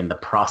objective in the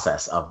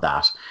process of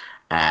that.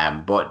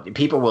 But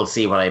people will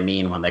see what I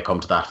mean when they come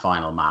to that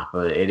final map.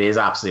 It is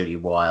absolutely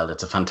wild.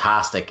 It's a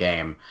fantastic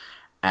game.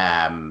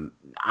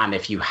 And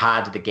if you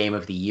had the Game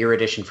of the Year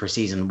edition for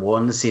Season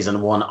 1,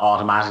 Season 1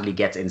 automatically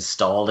gets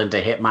installed into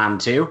Hitman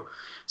 2.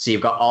 So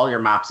you've got all your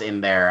maps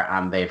in there,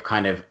 and they've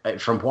kind of,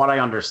 from what I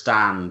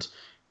understand,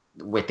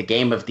 with the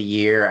Game of the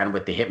Year and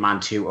with the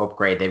Hitman 2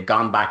 upgrade, they've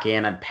gone back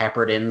in and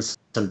peppered in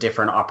some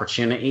different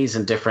opportunities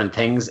and different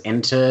things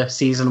into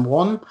Season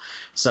 1.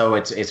 So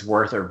it's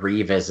worth a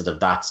revisit of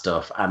that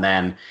stuff. And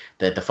then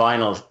the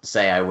final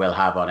say I will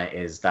have on it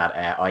is that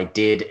I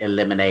did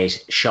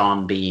eliminate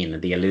Sean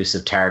Bean, the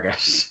elusive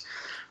target,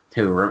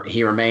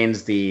 he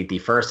remains the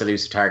first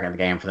elusive target in the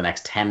game for the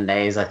next 10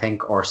 days, I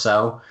think, or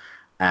so.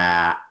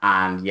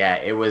 And yeah,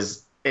 it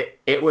was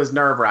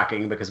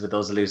nerve-wracking because with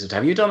those elusive...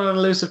 Have you done an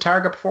elusive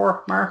target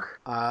before,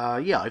 Mark?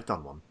 Yeah, I've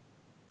done one.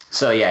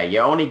 So yeah, you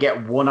only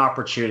get one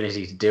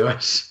opportunity to do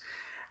it.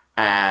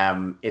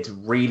 It's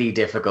really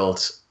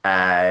difficult.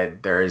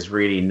 There is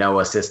really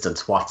no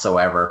assistance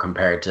whatsoever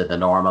compared to the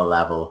normal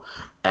level.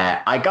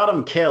 I got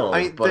him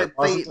killed, but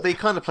they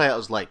kind of play it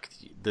as like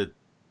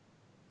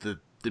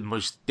the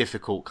most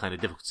difficult kind of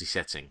difficulty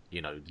setting.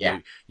 You know,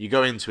 you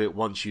go into it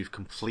once you've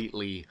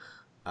completely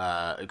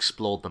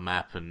explored the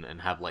map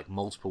and have like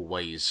multiple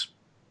ways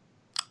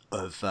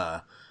of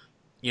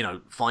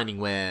finding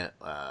where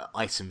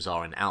items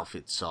are and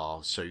outfits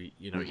are. So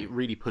it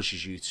really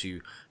pushes you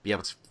to be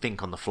able to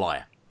think on the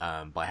fly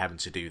by having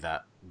to do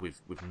that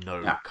with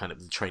no kind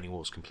of the training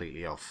wheels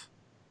completely off.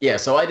 Yeah,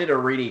 so I did a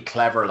really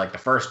clever, like the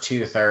first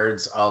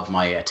 2/3 of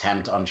my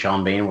attempt on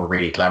Sean Bean were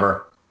really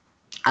clever.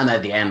 And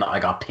at the end, I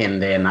got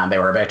pinned in and they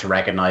were about to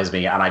recognize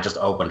me, and I just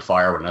opened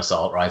fire with an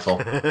assault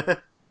rifle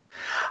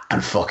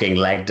and fucking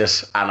legged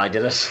it, and I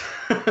did it.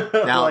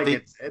 Now,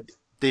 like,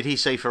 did he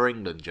say for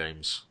England,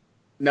 James?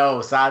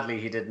 No, sadly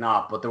he did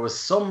not. But there was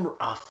some...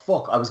 Oh,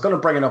 fuck. I was going to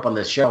bring it up on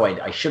this show.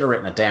 I should have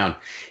written it down.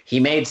 He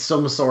made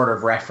some sort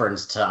of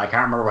reference to... I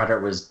can't remember whether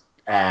it was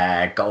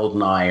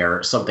GoldenEye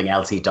or something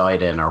else he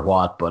died in or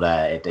what, but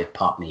it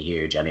popped me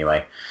huge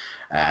anyway.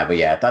 But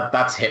yeah,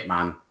 that's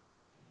Hitman.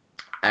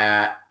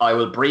 I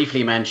will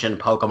briefly mention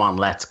Pokemon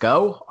Let's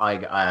Go,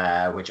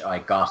 which I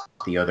got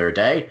the other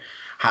day,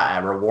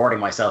 rewarding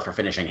myself for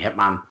finishing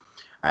Hitman.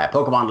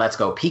 Pokemon Let's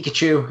Go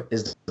Pikachu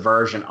is the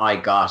version I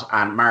got.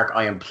 And Mark,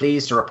 I am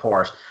pleased to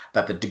report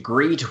that the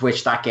degree to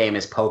which that game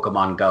is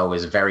Pokemon Go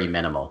is very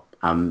minimal.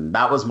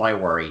 That was my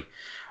worry.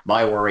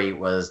 My worry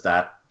was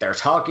that they're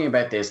talking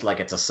about this like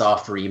it's a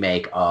soft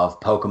remake of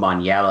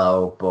Pokemon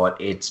Yellow, but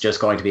it's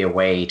just going to be a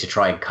way to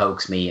try and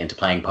coax me into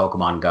playing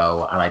Pokemon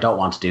Go. And I don't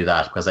want to do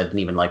that because I didn't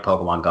even like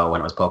Pokemon Go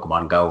when it was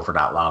Pokemon Go for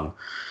that long.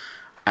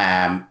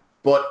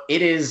 But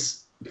it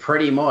is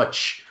pretty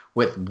much,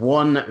 with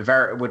one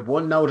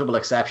notable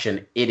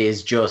exception, it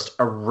is just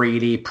a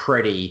really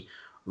pretty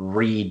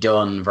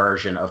redone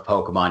version of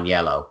Pokemon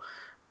Yellow.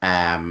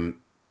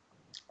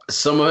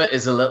 Some of it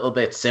is a little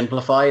bit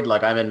simplified.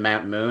 Like, I'm in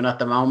Mount Moon at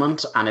the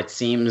moment, and it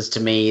seems to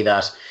me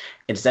that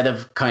instead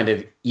of kind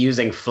of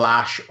using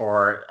Flash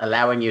or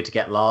allowing you to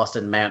get lost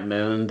in Mount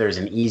Moon, there's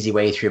an easy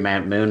way through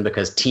Mount Moon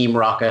because Team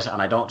Rocket,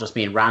 and I don't just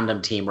mean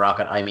random Team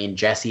Rocket, I mean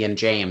Jesse and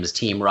James,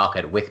 Team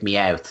Rocket with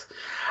Meowth,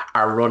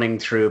 are running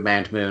through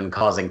Mount Moon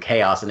causing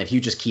chaos. And if you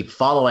just keep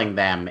following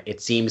them, it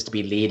seems to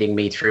be leading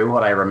me through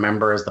what I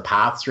remember as the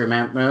path through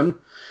Mount Moon.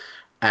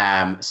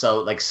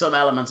 So like some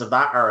elements of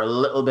that are a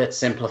little bit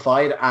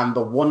simplified, and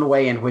the one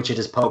way in which it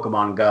is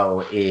Pokemon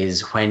Go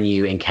is when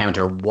you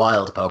encounter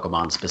wild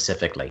Pokemon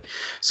specifically.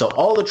 So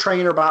all the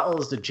trainer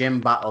battles, the gym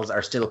battles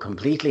are still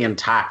completely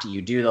intact.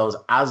 You do those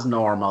as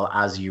normal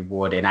as you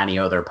would in any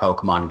other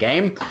Pokemon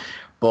game.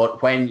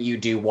 But when you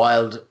do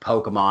wild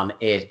Pokemon,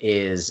 it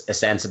is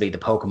essentially the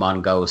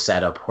Pokemon Go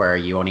setup where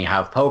you only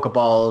have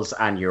Pokeballs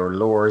and your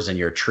lures and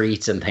your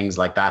treats and things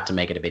like that to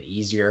make it a bit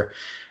easier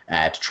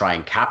to try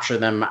and capture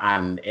them.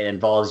 And it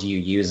involves you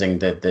using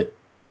the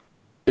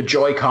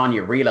Joy-Con.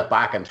 You reel it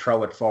back and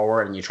throw it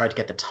forward, and you try to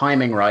get the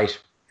timing right.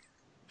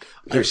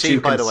 I've seen,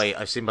 by the way,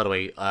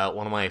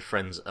 one of my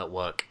friends at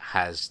work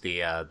has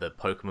the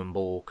Pokemon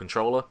Ball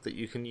controller that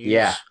you can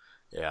use.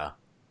 Yeah.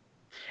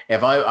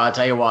 I'll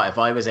tell you what, if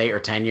I was 8 or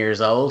 10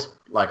 years old,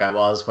 like I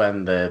was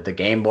when the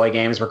Game Boy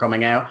games were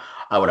coming out,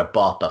 I would have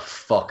bought the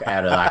fuck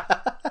out of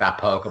that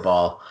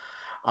Pokeball.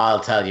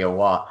 I'll tell you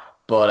what.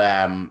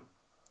 But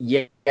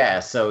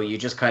yeah, so you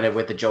just kind of,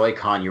 with the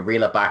Joy-Con, you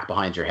reel it back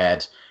behind your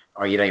head,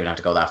 or you don't even have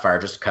to go that far,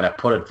 just kind of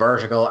put it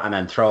vertical and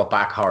then throw it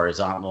back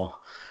horizontal.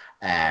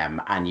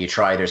 And you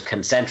try, there's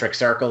concentric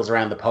circles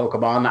around the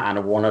Pokemon,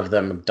 and one of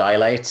them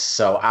dilates.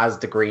 So as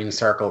the green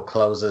circle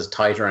closes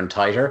tighter and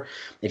tighter,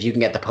 if you can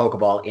get the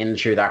Pokeball in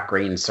through that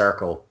green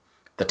circle,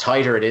 the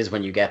tighter it is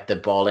when you get the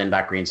ball in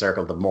that green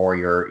circle, the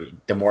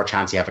more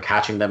chance you have of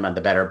catching them, and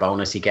the better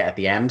bonus you get at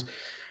the end.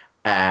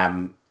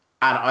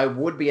 And I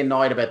would be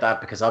annoyed about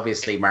that because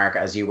obviously, Mark,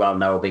 as you well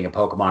know, being a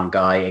Pokemon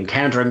guy,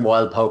 encountering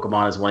wild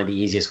Pokemon is one of the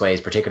easiest ways,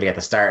 particularly at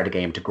the start of the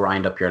game, to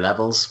grind up your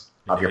levels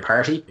of your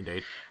party.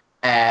 Indeed.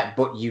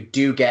 But you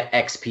do get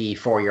XP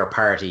for your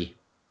party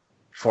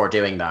for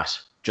doing that,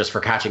 just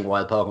for catching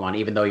wild Pokemon.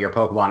 Even though your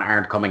Pokemon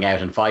aren't coming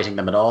out and fighting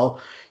them at all,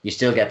 you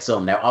still get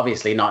some. Now,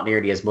 obviously, not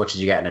nearly as much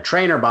as you get in a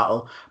trainer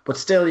battle, but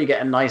still you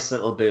get a nice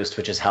little boost,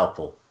 which is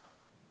helpful.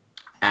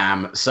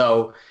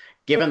 So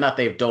given that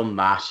they've done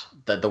that,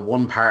 the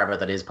one part of it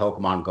that is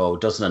Pokemon Go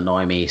doesn't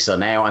annoy me. So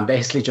now I'm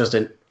basically just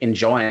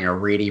enjoying a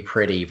really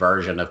pretty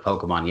version of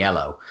Pokemon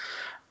Yellow.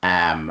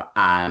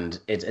 And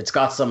it's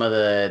got some of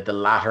the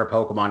latter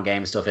Pokemon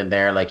game stuff in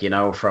there, like,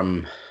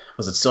 from,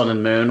 was it Sun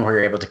and Moon, where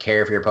you're able to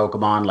care for your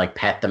Pokemon, like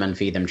pet them and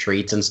feed them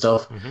treats and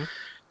stuff. Mm-hmm.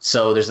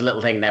 So there's a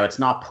little thing now, it's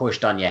not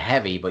pushed on you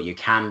heavy, but you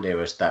can do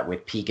it that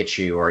with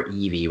Pikachu or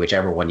Eevee,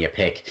 whichever one you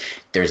pick,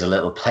 there's a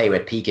little play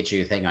with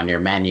Pikachu thing on your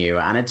menu.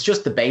 And it's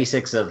just the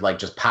basics of like,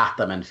 just pat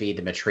them and feed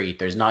them a treat.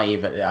 There's not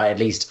even, at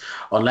least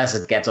unless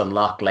it gets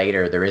unlocked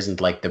later, there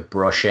isn't like the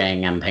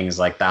brushing and things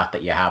like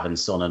that you have in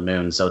Sun and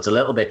Moon. So it's a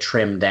little bit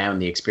trimmed down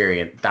the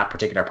experience, that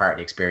particular part of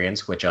the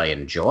experience, which I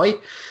enjoy.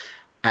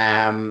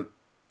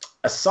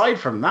 Aside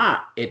from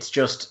that, it's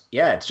just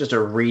a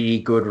really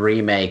good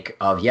remake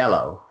of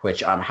Yellow,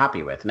 which I'm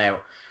happy with.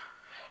 Now,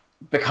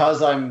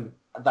 because I'm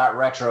that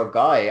retro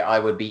guy, I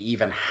would be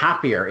even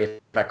happier if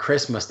at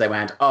Christmas they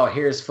went, oh,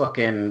 here's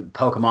fucking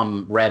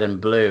Pokemon Red and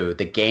Blue,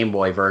 the Game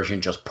Boy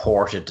version just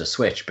ported to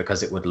Switch,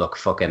 because it would look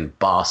fucking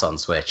boss on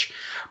Switch.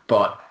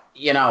 But,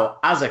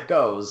 as it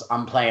goes,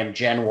 I'm playing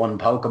Gen 1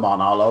 Pokemon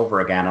all over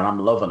again, and I'm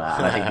loving it.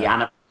 And I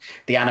think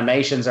the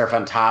animations are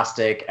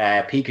fantastic.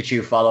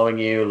 Pikachu following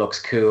you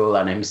looks cool,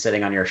 and him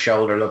sitting on your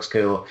shoulder looks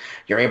cool.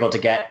 You're able to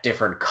get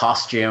different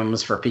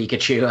costumes for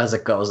Pikachu as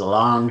it goes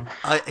along.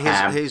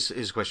 Here's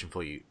a question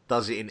for you.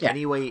 Does it in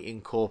any way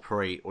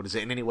incorporate, or does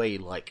it in any way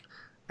like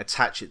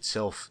attach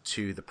itself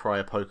to the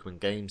prior Pokemon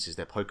games? Is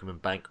there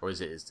Pokemon Bank, or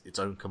is it its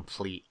own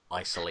complete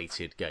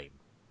isolated game?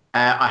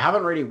 I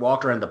haven't really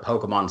walked around the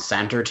Pokemon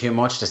Center too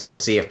much to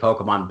see if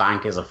Pokemon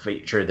Bank is a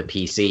feature of the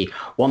PC.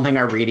 One thing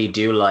I really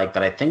do like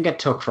that I think it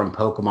took from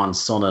Pokemon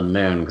Sun and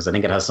Moon, because I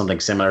think it has something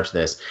similar to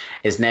this,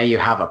 is now you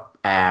have a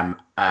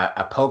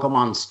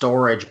Pokemon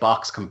storage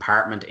box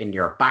compartment in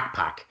your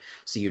backpack.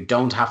 So you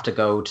don't have to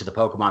go to the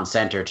Pokemon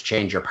Center to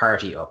change your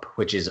party up,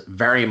 which is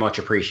very much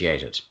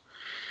appreciated.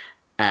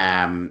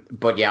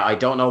 But yeah, I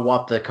don't know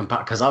what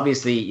because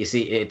obviously you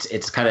see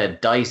it's kind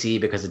of dicey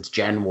because it's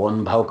Gen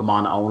 1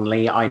 Pokemon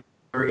only. I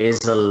is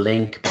a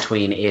link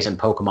between it and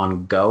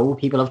Pokemon Go.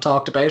 People have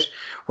talked about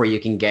where you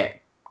can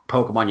get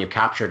Pokemon you've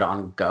captured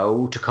on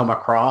Go to come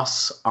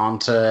across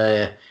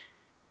onto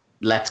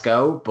Let's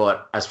Go,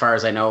 but as far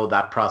as I know,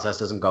 that process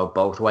doesn't go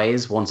both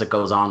ways. Once it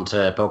goes on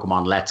to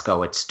Pokemon Let's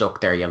Go, it's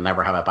stuck there. You'll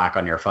never have it back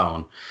on your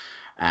phone.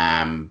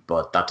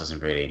 But that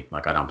doesn't really,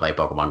 like, I don't play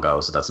Pokemon Go,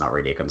 so that's not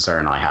really a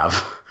concern I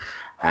have.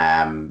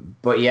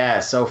 But yeah,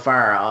 so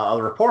far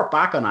I'll report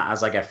back on it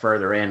as I get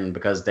further in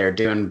because they're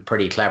doing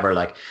pretty clever.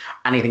 Like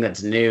anything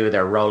that's new,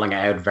 they're rolling it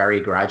out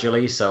very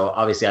gradually. So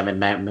obviously I'm in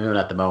Mount Moon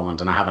at the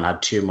moment and I haven't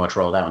had too much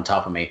rolled out on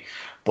top of me.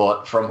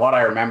 But from what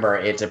I remember,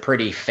 it's a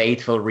pretty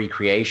faithful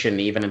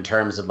recreation, even in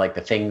terms of like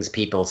the things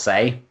people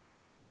say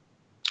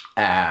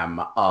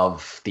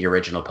of the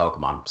original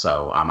Pokemon.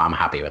 So I'm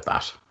happy with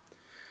that.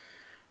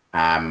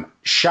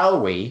 Shall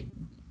we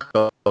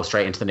go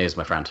straight into the news,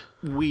 my friend?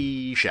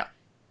 We shall.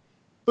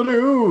 The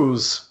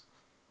news.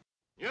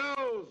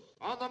 News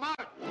on the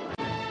mark.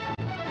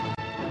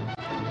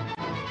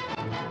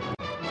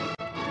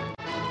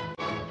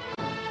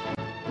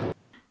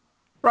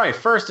 Right,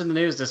 first in the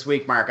news this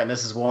week, Mark, and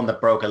this is one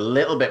that broke a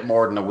little bit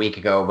more than a week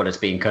ago, but it's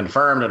been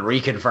confirmed and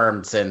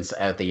reconfirmed since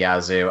out the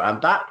yazoo,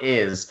 and that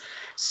is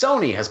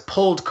Sony has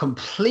pulled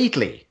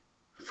completely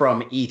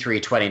from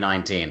E3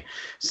 2019.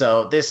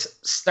 So this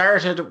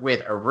started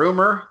with a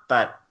rumor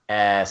that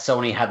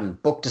Sony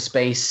hadn't booked a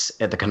space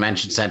at the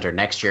convention center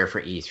next year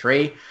for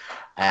E3.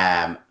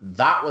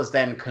 That was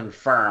then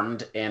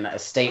confirmed in a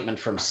statement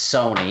from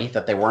Sony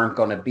that they weren't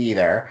going to be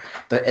there.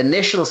 The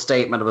initial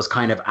statement was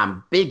kind of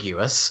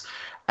ambiguous,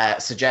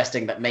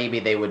 suggesting that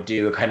maybe they would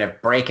do a kind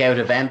of breakout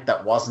event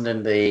that wasn't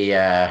in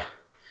the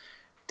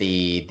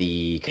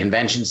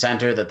convention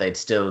center, that they'd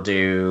still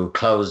do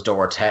closed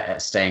door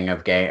testing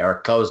of game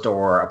or closed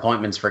door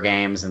appointments for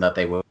games, and that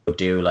they would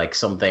do like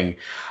something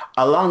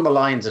along the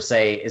lines of,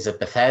 say, is it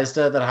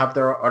Bethesda that have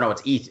their, or no,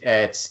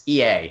 it's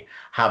EA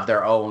have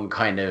their own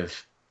kind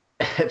of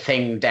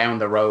thing down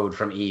the road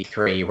from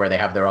E3 where they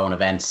have their own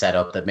events set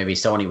up, that maybe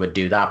Sony would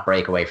do that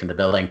break away from the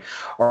building,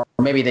 or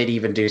maybe they'd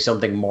even do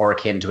something more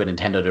akin to a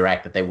Nintendo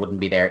Direct, that they wouldn't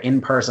be there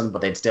in person,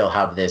 but they'd still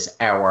have this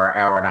hour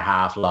and a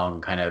half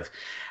long kind of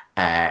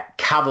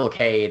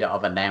cavalcade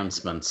of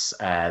announcements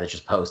that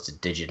just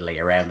posted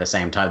digitally around the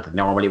same time that they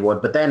normally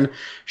would. But then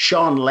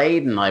Sean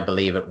Layden, I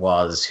believe it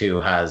was, who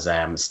has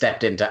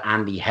stepped into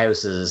Andy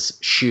House's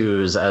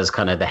shoes as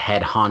kind of the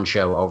head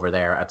honcho over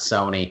there at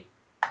Sony,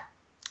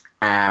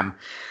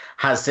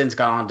 has since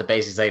gone on to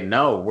basically say,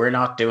 no, we're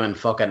not doing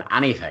fucking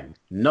anything.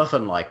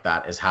 Nothing like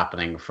that is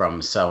happening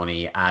from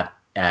Sony at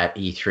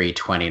E3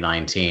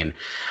 2019.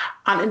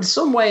 And in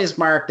some ways,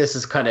 Mark, this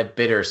is kind of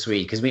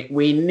bittersweet because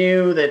we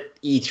knew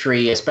that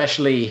E3,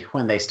 especially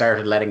when they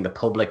started letting the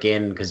public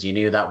in, because you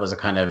knew that was a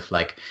kind of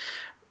like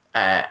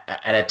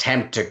an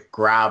attempt to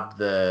grab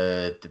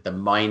the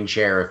mind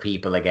share of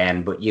people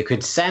again. But you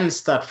could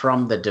sense that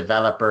from the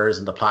developers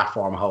and the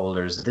platform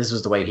holders, this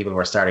was the way people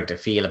were starting to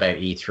feel about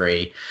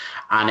E3.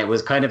 And it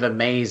was kind of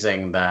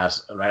amazing that,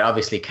 right,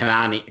 obviously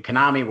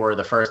Konami were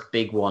the first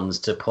big ones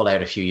to pull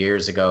out a few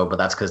years ago, but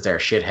that's because they're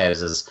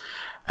shithouses.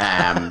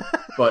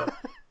 But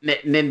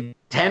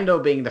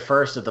Nintendo being the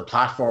first of the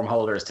platform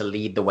holders to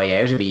lead the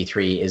way out of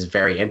E3 is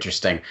very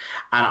interesting.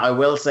 And I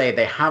will say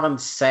they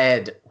haven't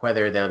said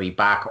whether they'll be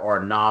back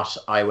or not.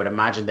 I would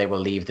imagine they will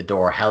leave the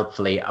door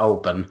helpfully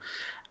open.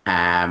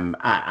 And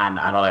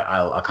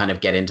I'll kind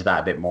of get into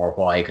that a bit more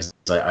why, because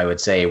I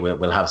would say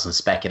we'll have some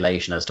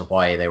speculation as to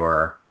why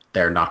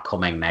they're not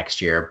coming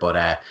next year.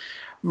 But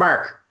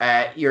Mark,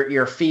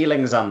 your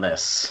feelings on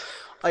this?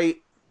 I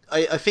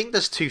think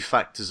there's two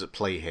factors at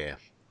play here.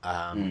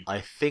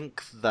 I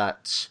think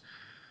that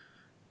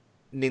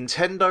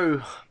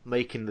Nintendo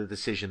making the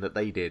decision that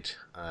they did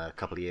a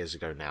couple of years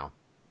ago now,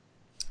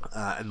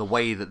 and the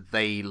way that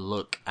they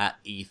look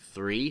at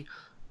E3,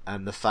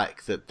 and the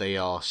fact that they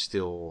are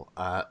still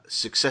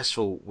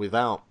successful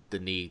without the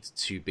need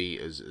to be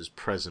as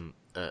present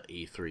at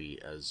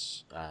E3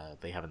 as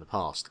they have in the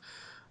past,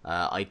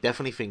 I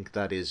definitely think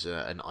that is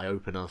an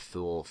eye-opener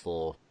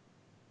for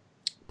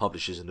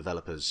publishers and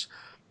developers,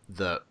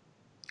 that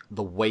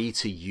the way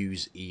to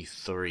use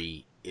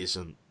E3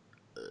 isn't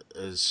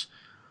as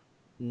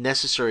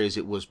necessary as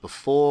it was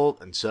before,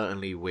 and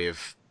certainly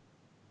with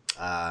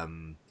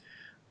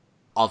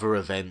other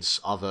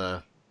events,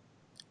 other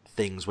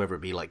things, whether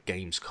it be like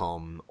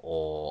Gamescom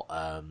or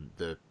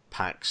the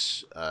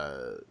PAX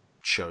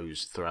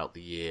shows throughout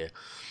the year,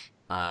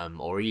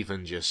 or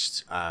even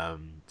just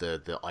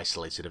the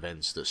isolated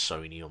events that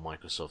Sony or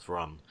Microsoft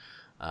run,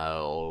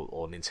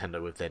 or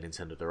Nintendo with their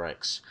Nintendo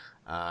Directs.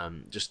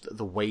 Just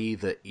the way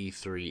that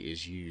E3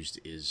 is used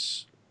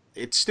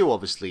it's still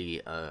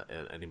obviously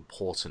an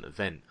important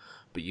event,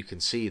 but you can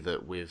see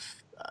that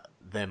with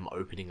them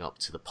opening up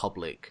to the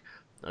public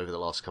over the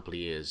last couple of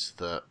years,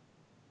 that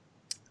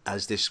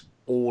as this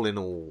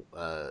all-in-all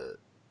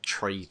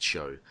trade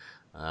show,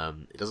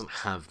 it doesn't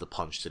have the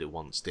punch that it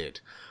once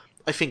did.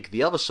 I think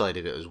the other side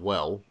of it as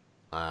well,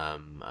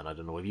 and I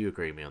don't know if you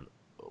agree with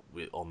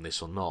me on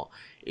this or not,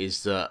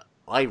 is that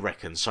I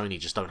reckon Sony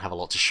just don't have a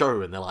lot to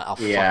show, and they're like, oh,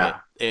 Yeah.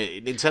 fuck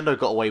it. Nintendo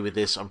got away with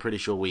this, I'm pretty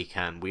sure we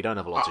can. We don't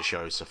have a lot to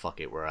show, so fuck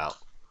it, we're out.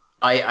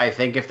 I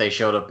think if they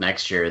showed up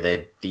next year,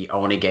 the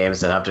only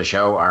games that have to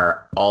show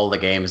are all the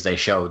games they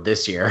showed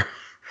this year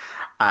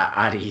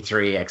at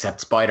E3,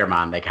 except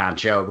Spider-Man. They can't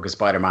show because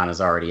Spider-Man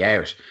is already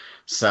out.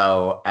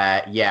 So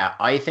yeah,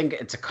 I think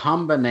it's a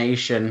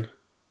combination.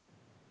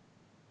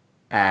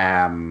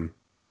 Um,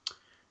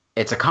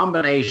 it's a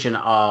combination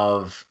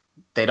of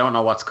they don't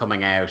know what's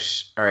coming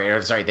out,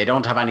 or sorry, they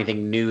don't have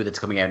anything new that's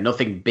coming out,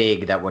 nothing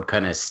big that would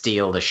kind of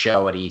steal the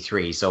show at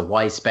E3. So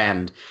why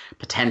spend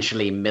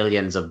potentially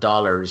millions of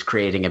dollars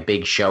creating a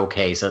big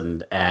showcase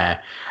and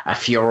a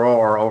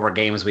furore over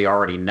games we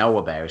already know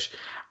about?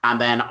 And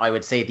then I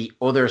would say the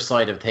other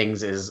side of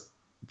things is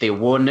the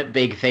one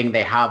big thing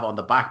they have on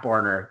the back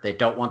burner they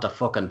don't want to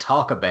fucking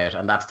talk about,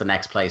 and that's the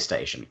next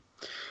PlayStation. Sure.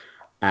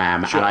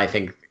 And I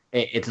think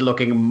it's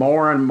looking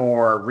more and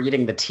more,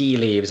 reading the tea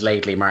leaves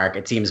lately, Mark,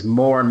 it seems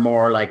more and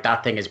more like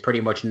that thing is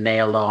pretty much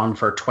nailed on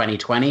for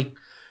 2020.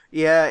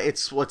 Yeah,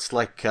 it's what's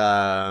like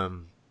a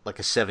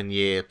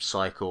 7-year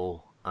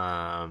cycle,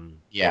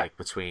 Yeah. like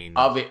between.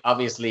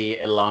 Obviously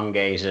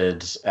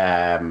elongated.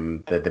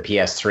 The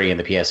PS3 and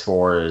the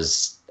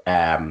PS4's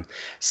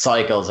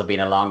cycles have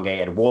been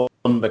elongated. One,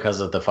 because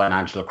of the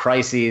financial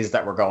crises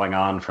that were going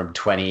on from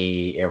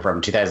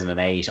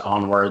 2008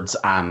 onwards,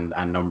 and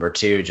number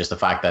two, just the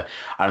fact that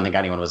I don't think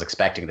anyone was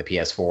expecting the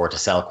PS4 to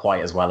sell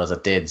quite as well as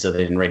it did, so they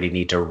didn't really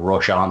need to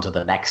rush on to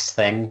the next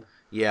thing.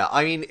 Yeah,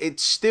 I mean,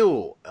 it's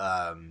still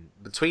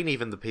between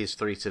even the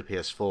PS3 to the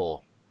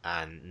PS4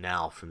 and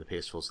now from the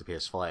PS4 to the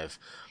PS5,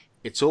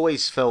 it's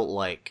always felt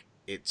like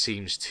it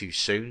seems too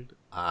soon.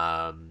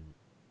 And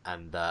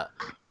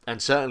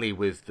certainly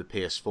with the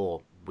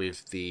PS4,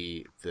 with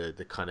the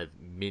kind of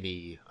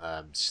mini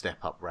step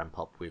up, ramp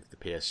up with the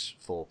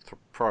PS4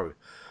 Pro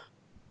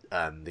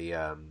and the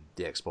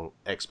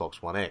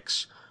Xbox One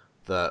X,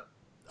 that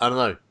I don't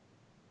know.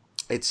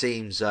 It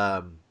seems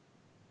early,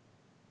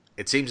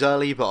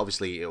 but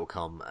obviously it'll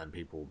come and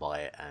people will buy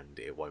it and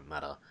it won't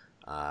matter.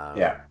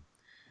 Yeah.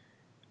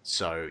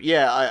 So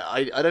yeah,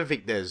 I don't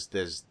think there's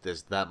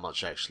that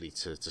much actually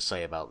to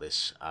say about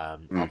this.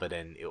 Other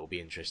than it will be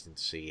interesting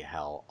to see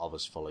how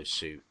others follow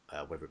suit,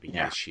 whether it be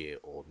this year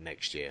or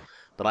next year.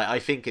 But I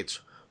think it's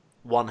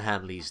one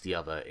hand leads the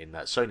other in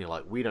that Sony,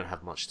 like, we don't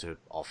have much to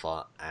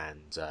offer,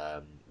 and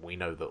we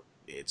know that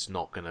it's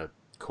not going to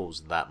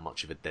cause that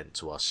much of a dent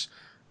to us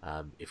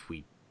if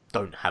we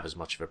don't have as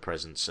much of a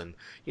presence. And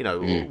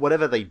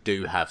whatever they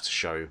do have to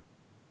show,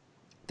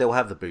 they'll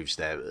have the booths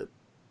there.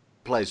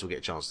 Players will get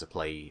a chance to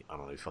play, I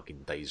don't know,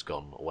 fucking Days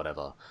Gone or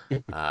whatever,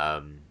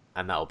 and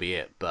that'll be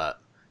it.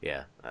 But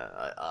yeah,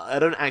 I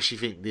don't actually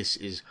think this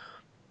is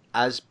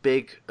as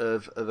big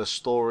of a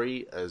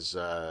story as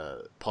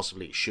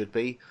possibly it should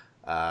be,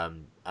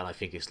 and I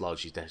think it's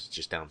largely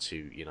just down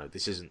to,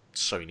 this isn't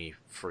Sony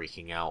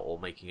freaking out or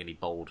making any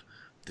bold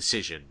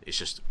decision. It's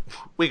just,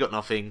 we got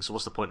nothing, so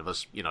what's the point of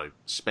us,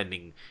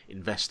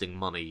 investing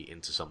money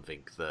into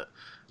something that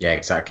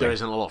exactly, there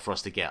isn't a lot for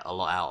us to get a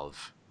lot out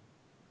of.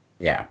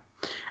 Yeah.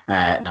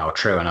 No,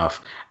 true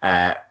enough.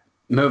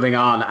 Moving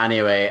on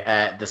anyway,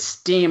 the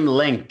Steam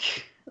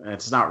Link.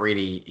 It's not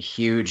really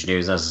huge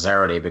news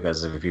necessarily,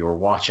 because if you were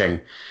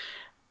watching,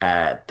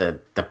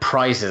 the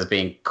price is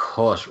being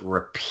cut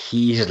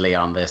repeatedly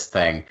on this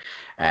thing.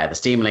 The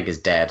Steam Link is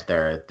dead.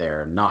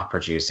 They're not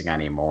producing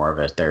any more of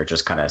it. They're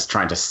just kind of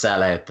trying to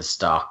sell out the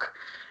stock.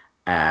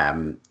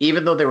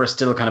 Even though they were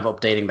still kind of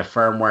updating the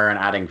firmware and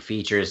adding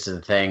features to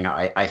the thing,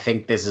 I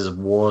think this is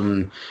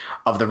one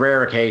of the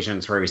rare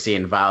occasions where we've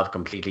seen Valve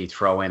completely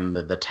throw in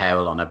the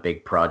towel on a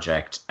big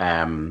project.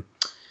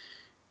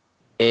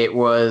 It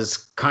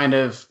was kind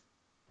of,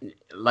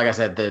 like I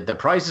said, the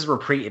prices were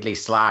repeatedly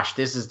slashed.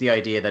 This is the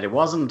idea that it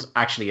wasn't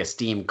actually a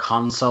Steam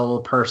console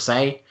per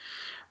se,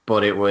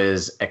 but it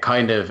was a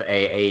kind of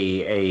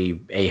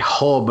a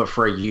hub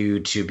for you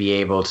to be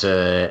able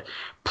to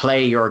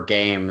play your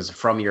games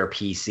from your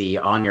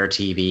PC on your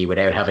TV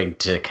without having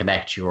to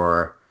connect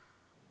your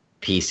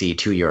PC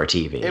to your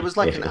TV. It was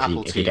like an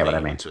Apple if you get what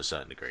I mean. To a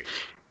certain degree.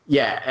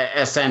 Yeah,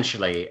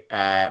 essentially.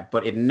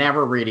 But it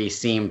never really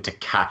seemed to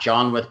catch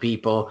on with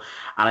people.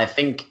 And I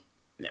think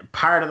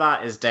part of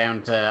that is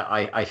down to,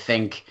 I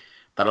think,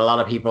 that a lot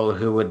of people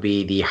who would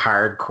be the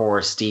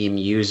hardcore Steam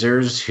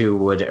users who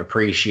would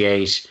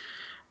appreciate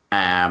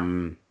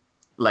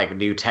like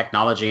new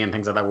technology and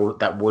things like that,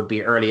 that would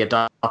be early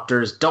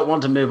adopters, don't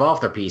want to move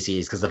off their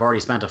PCs because they've already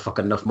spent a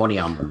fucking enough money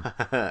on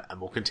them. And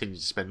will continue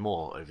to spend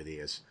more over the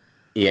years.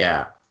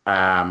 Yeah.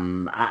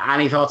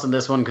 Any thoughts on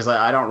this one? Because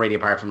I don't really,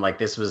 apart from like,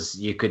 this was,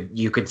 you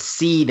could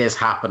see this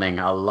happening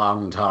a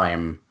long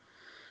time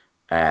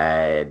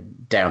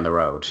down the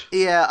road.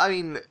 Yeah, I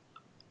mean,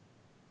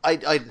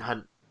 I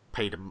hadn't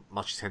paid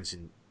much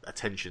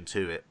attention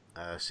to it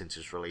since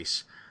its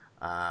release.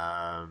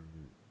 I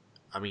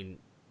mean,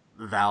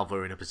 Valve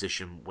are in a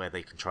position where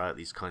they can try out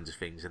these kinds of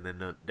things, and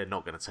then they're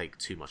not going to take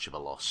too much of a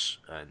loss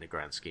in the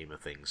grand scheme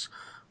of things,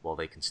 while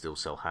they can still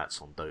sell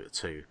hats on Dota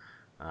 2.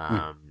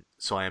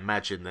 So I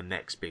imagine the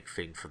next big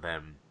thing for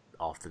them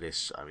after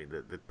this, I mean,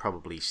 they're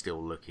probably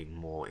still looking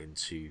more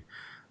into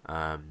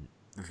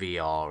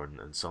VR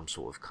and some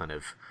sort of kind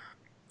of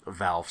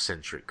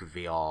Valve-centric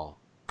VR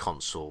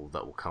console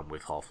that will come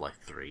with Half-Life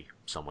 3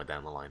 somewhere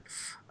down the line,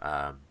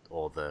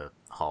 or the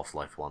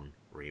Half-Life 1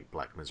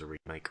 Black Mesa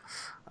remake.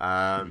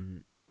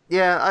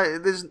 Yeah,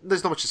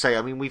 there's not much to say.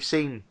 I mean, we've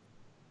seen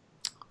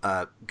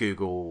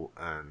Google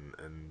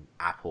and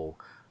Apple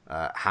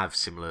have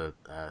similar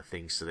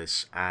things to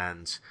this,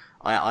 and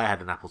I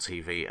had an Apple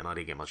TV and I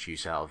didn't get much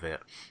use out of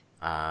it,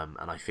 and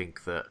I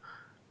think that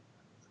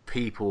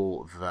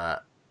people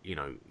that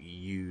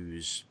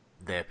use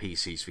their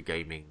PCs for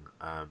gaming,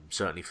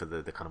 certainly for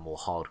the kind of more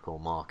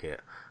hardcore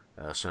market,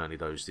 certainly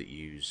those that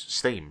use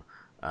Steam,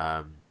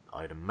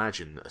 I'd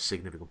imagine a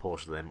significant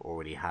portion of them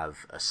already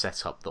have a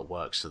setup that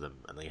works for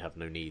them, and they have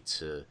no need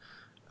to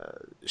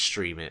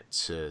stream it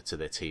to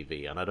their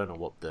TV. And I don't know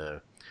what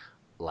the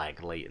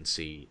lag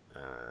latency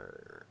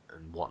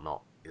and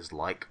whatnot is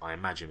like. I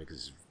imagine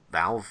because it's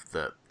Valve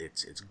that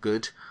it's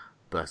good,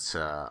 but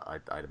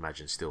I'd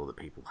imagine still that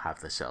people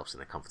have their setups and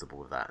they're comfortable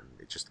with that, and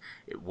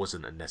it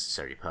wasn't a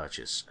necessary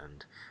purchase.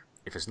 And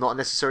if it's not a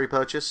necessary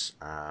purchase,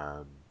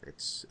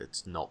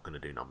 it's not going to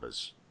do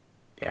numbers.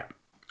 Yeah,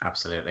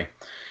 absolutely.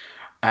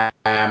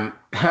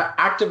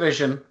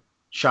 Activision,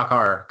 shock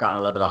horror, got in a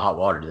little bit of hot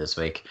water this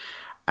week.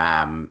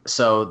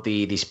 So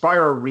the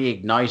Spyro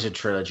Reignited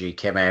trilogy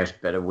came out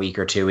about a week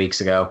or 2 weeks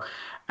ago.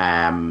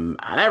 And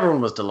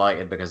everyone was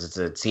delighted because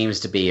it seems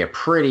to be a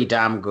pretty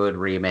damn good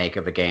remake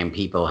of a game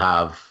people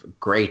have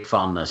great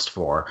fondness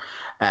for.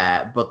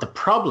 But the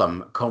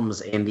problem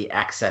comes in the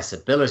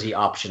accessibility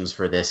options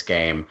for this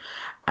game.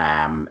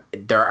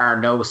 There are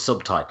no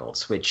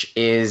subtitles, which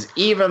is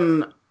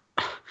even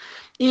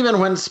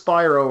when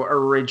Spyro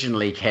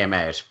originally came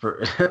out,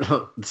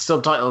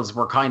 subtitles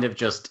were kind of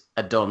just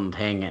a done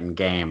thing in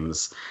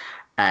games.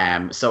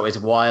 So it's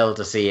wild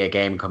to see a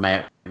game come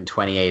out in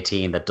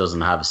 2018 that doesn't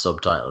have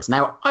subtitles.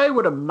 Now, I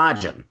would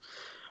imagine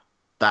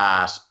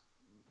that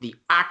the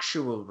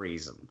actual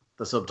reason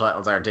the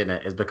subtitles aren't in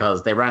it is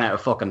because they ran out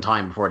of fucking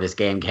time before this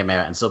game came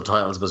out, and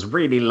subtitles was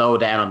really low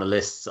down on the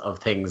lists of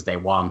things they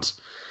want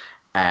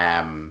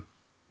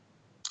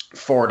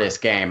for this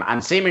game.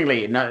 And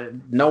seemingly,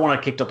 no one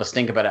had kicked up a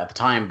stink about it at the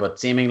time, but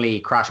seemingly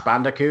Crash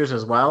Bandicoot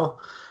as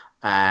well,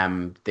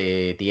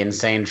 the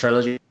Insane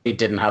trilogy,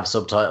 didn't have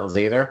subtitles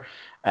either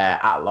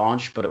at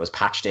launch, but it was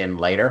patched in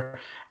later.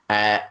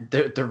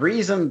 The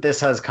reason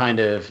this has kind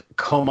of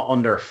come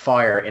under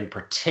fire in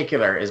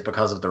particular is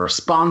because of the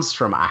response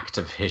from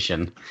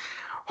Activision,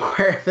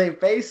 where they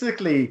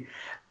basically,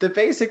 the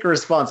basic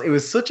response, it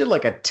was such a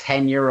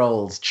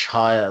 10-year-old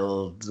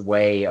child's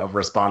way of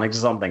responding to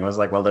something. It was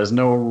like, well, there's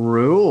no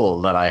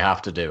rule that I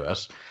have to do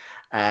it.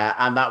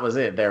 And that was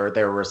it.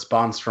 Their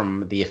response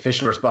from the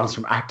official response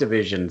from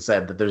Activision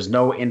said that there's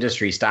no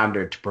industry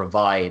standard to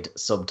provide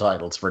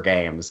subtitles for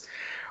games,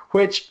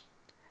 which,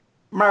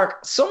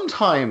 Mark,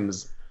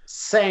 sometimes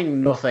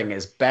saying nothing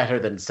is better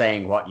than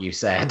saying what you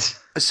said.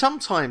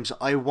 Sometimes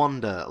I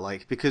wonder,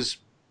 because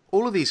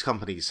all of these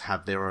companies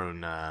have their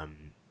own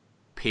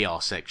PR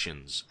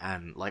sections,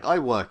 and I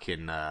work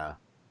in the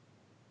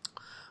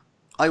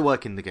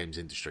games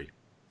industry,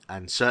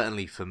 and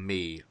certainly for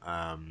me,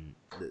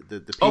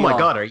 the PR... Oh my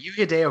god, are you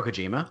Hideo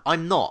Kojima?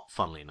 I'm not,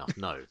 funnily enough,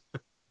 no.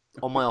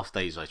 On my off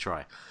days, I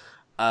try.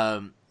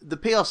 The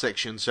PR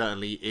section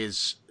certainly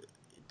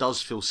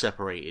does feel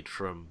separated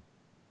from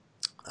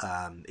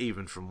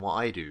even from what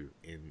I do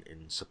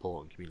in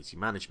support and community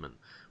management,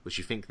 which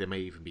you think there may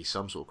even be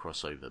some sort of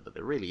crossover, but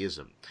there really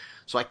isn't.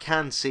 So I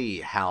can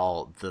see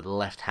how the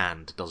left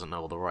hand doesn't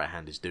know what the right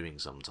hand is doing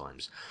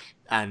sometimes.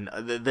 And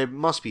there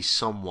must be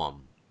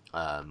someone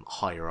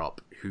higher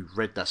up who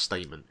read that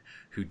statement,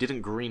 who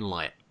didn't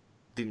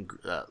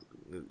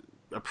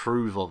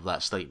approve of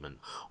that statement,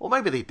 or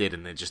maybe they did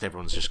and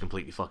everyone's just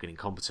completely fucking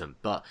incompetent.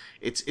 But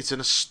it's an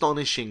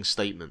astonishing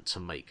statement to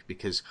make,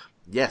 because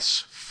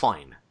yes,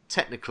 fine,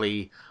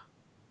 technically,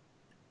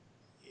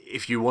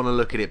 if you want to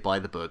look at it by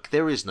the book,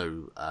 there is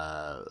no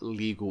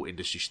legal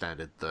industry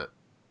standard that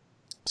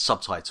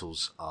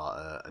subtitles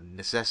are a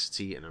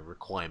necessity and a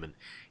requirement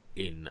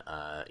in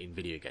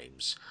video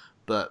games.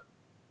 But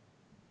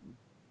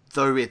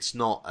though it's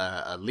not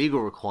a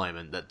legal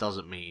requirement, that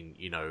doesn't mean,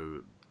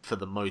 for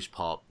the most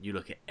part, you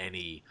look at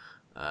any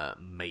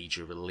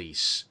major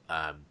release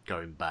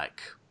going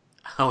back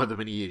however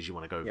many years you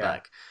want to go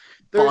back,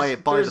 by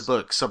the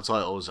book,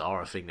 subtitles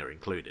are a thing that are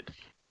included.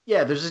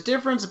 Yeah, there's a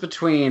difference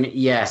between,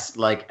 yes,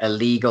 a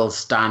legal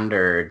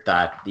standard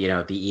that, the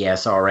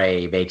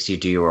ESRA makes you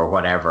do or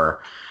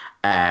whatever,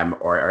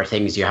 or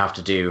things you have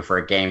to do for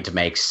a game to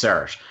make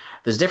cert.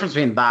 There's a difference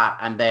between that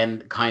and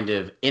then kind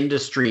of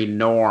industry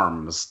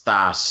norms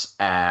that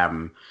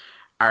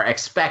are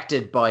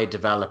expected by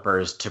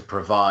developers to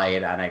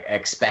provide and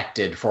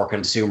expected for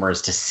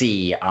consumers to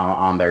see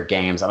on their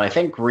games. And I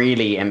think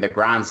really, in the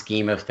grand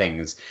scheme of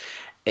things,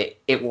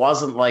 it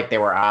wasn't like they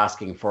were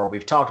asking for.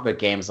 We've talked about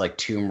games like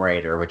Tomb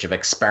Raider, which have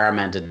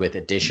experimented with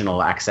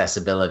additional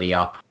accessibility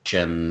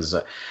options.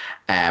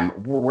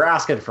 We're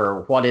asking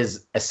for what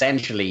is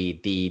essentially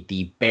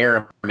the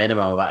bare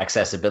minimum of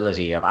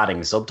accessibility of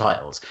adding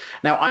subtitles.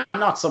 Now, I'm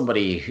not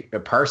somebody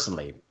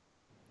personally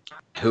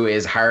who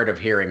is hard of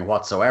hearing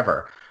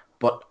whatsoever,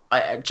 but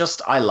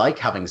I like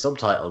having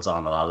subtitles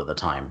on a lot of the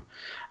time.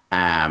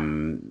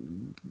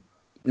 Um,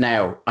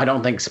 Now, I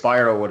don't think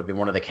Spyro would have been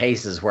one of the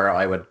cases where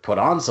I would put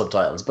on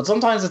subtitles, but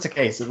sometimes it's a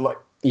case of like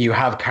you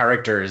have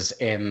characters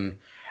in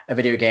a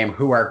video game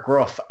who are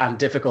gruff and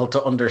difficult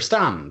to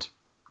understand.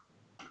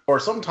 Or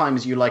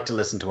sometimes you like to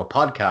listen to a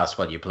podcast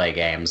while you play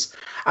games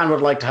and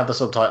would like to have the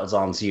subtitles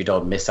on so you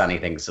don't miss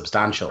anything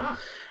substantial.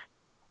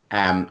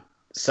 Um,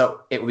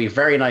 so it would be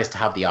very nice to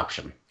have the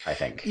option, I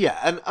think. Yeah,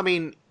 and I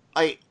mean,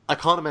 I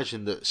can't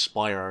imagine that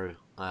Spyro,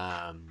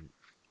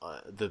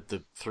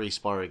 the three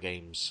Spyro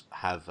games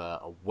have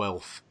a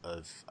wealth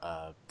of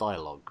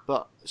dialogue,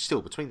 but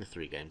still between the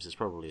three games, there's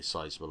probably a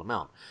sizable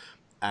amount.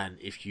 And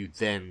if you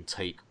then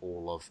take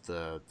all of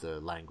the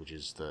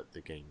languages that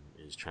the game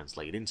is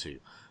translated into,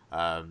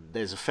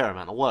 there's a fair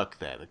amount of work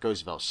there that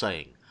goes without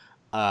saying.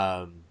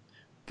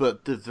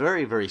 But the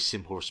very, very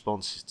simple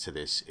response to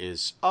this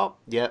is, oh,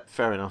 yeah,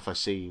 fair enough, I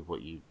see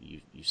what you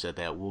said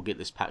there. We'll get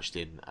this patched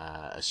in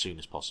as soon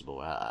as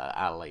possible,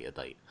 at a later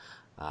date.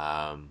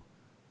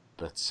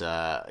 But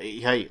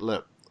hey,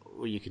 look,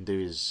 what you can do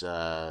is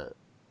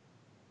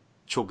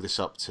chalk this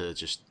up to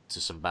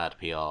some bad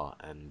PR,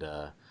 and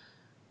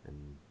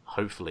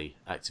hopefully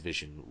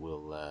Activision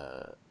will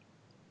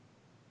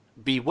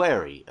be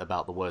wary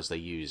about the words they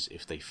use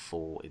if they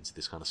fall into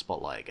this kind of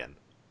spotlight again.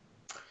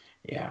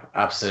 Yeah,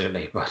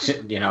 absolutely. But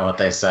you know what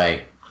they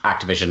say,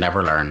 Activision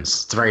never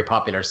learns. It's a very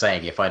popular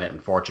saying. You find it in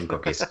fortune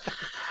cookies.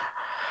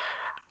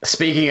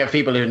 Speaking of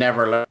people who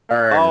never learn,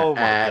 Oh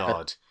my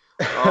god.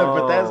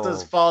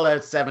 Bethesda's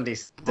Fallout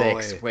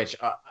 76, boy. which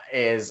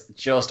is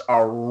just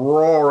a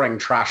roaring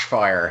trash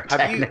fire,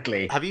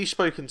 technically. Have you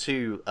spoken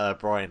to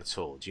Brian at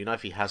all? Do you know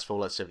if he has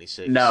Fallout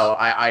 76? No,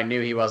 I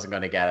knew he wasn't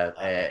going to get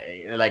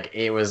it. Like,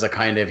 it was a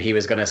kind of, he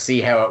was going to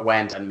see how it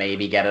went and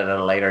maybe get it at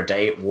a later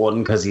date.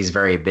 One, because he's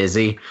very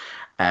busy,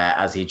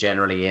 as he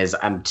generally is.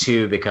 And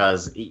two,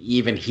 because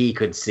even he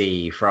could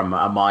see from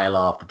a mile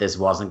off that this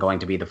wasn't going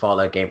to be the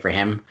Fallout game for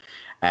him.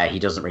 He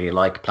doesn't really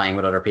like playing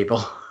with other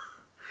people.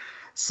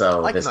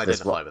 So I can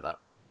identify with that.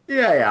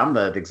 Yeah, I'm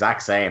the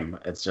exact same.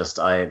 It's just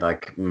I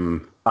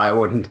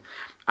wouldn't,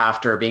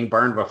 after being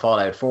burned with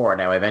Fallout 4.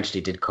 Now I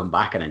eventually did come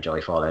back and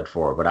enjoy Fallout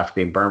 4, but after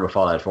being burned with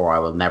Fallout 4, I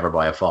will never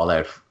buy a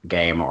Fallout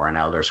game or an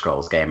Elder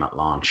Scrolls game at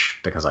launch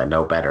because I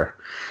know better.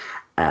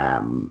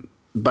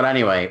 But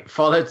anyway,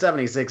 Fallout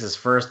 76's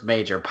first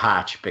major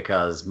patch,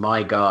 because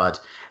my God,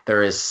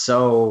 there is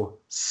so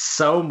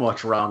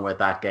much wrong with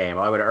that game.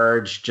 I would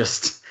urge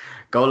just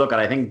go look at,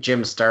 I think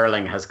Jim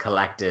Sterling has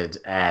collected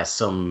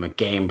some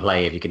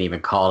gameplay, if you can even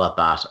call it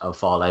that, of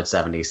Fallout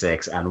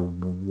 76,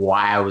 and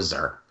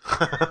wowzer.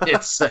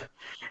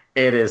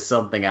 It is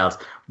something else.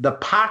 The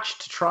patch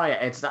to try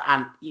it,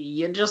 and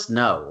you just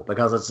know,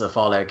 because it's a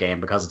Fallout game,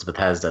 because it's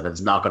Bethesda, that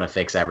it's not going to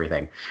fix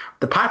everything.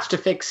 The patch to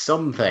fix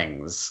some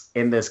things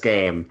in this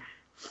game,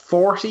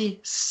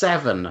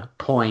 47.25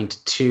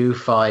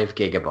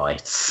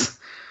 gigabytes.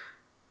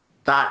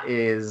 That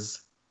is...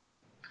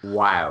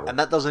 wow. And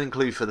that doesn't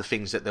include for the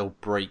things that they'll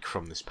break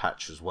from this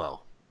patch as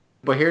well.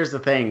 But here's the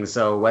thing.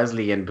 So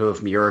Wesley and Pool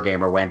from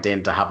Eurogamer went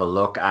in to have a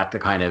look at the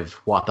kind of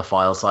what the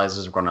file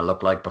sizes were going to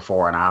look like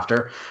before and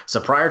after.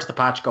 So prior to the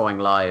patch going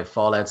live,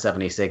 Fallout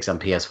 76 on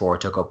PS4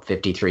 took up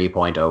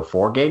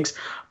 53.04 gigs.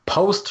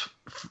 Post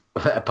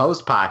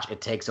patch,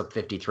 it takes up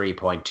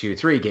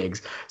 53.23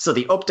 gigs. So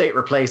the update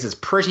replaces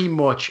pretty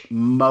much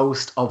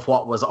most of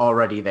what was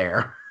already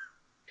there.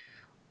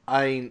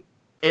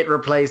 It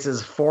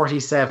replaces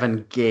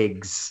 47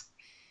 gigs,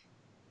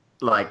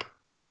 like,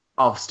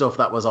 of stuff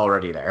that was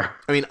already there.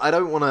 I mean, I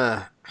don't want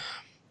to...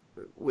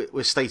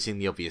 We're stating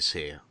the obvious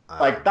here.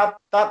 Like,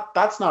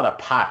 that's not a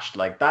patch.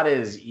 Like, that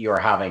is, you're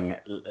having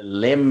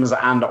limbs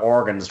and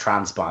organs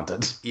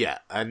transplanted. Yeah,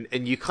 and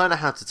you kind of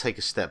have to take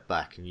a step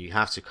back, and you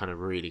have to kind of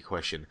really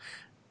question,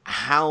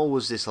 how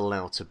was this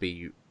allowed to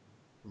be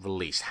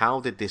released?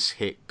 How did this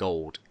hit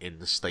gold in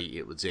the state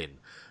it was in?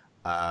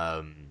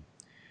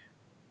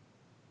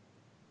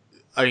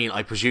 I mean,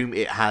 I presume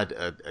it had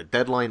a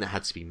deadline that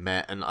had to be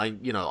met, and I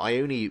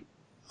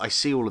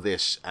see all of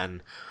this,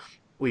 and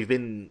we've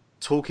been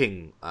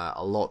talking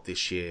a lot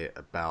this year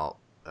about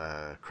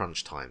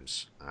crunch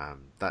times.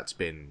 That's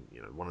been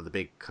one of the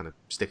big kind of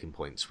sticking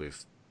points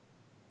with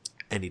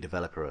any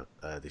developer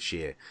this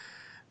year,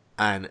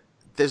 and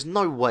there's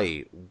no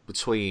way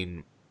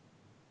between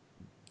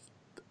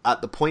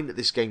at the point that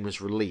this game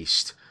was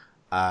released.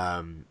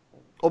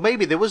 Or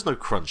maybe there was no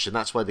crunch, and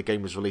that's why the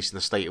game was released in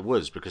the state it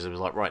was, because it was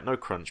like, right, no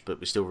crunch,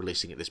 but we're still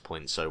releasing at this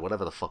point, so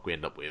whatever the fuck we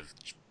end up with,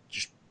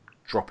 just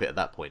drop it at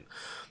that point.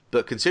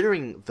 But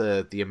considering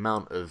the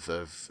amount of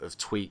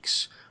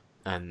tweaks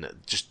and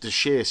just the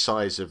sheer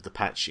size of the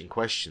patch in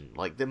question,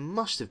 like, there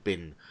must have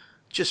been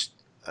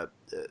just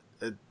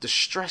a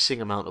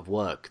distressing amount of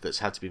work that's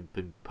had to be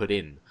been put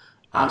in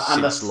And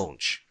since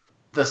launch.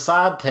 the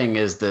sad thing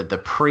is that the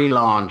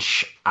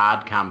pre-launch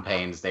ad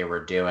campaigns they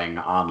were doing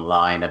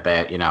online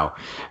about,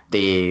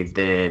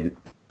 the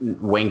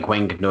wink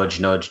wink nudge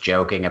nudge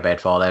joking about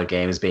Fallout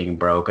games being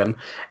broken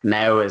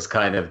now is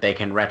kind of they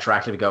can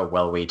retroactively go,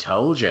 well, we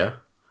told you. I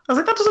was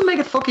like, that doesn't make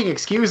it fucking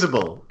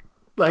excusable.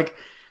 Like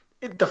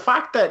the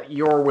fact that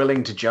you're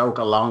willing to joke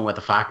along with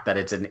the fact that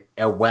it's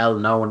a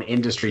well-known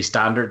industry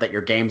standard that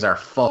your games are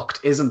fucked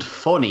isn't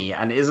funny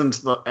and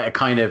isn't a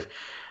kind of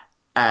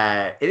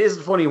it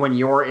isn't funny when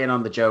you're in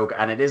on the joke,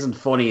 and it isn't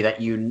funny that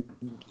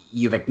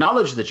you've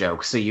acknowledged the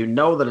joke, so you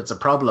know that it's a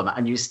problem,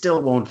 and you still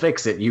won't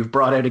fix it. You've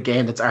brought out a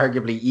game that's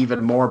arguably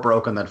even more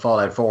broken than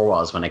Fallout 4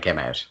 was when it came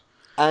out,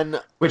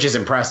 And which is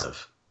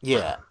impressive.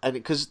 yeah, and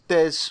because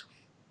there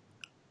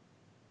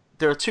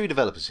are two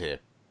developers here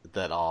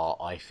that are,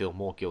 I feel,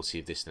 more guilty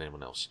of this than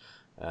anyone else.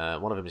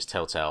 One of them is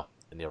Telltale,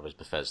 and the other is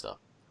Bethesda.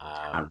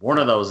 And one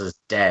of those is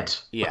dead.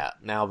 Yeah,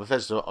 now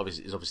Bethesda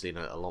is obviously in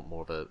a lot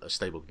more of a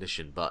stable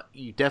condition, but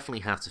you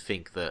definitely have to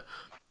think that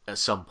at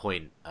some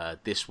point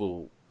this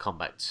will come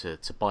back to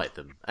bite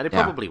them, and it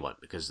probably won't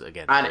because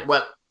again,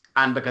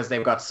 and because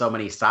they've got so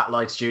many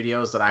satellite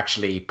studios that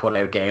actually put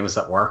out games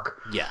that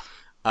work. Yeah,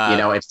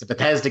 it's the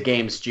Bethesda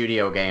game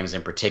studio games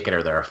in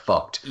particular that are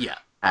fucked. Yeah.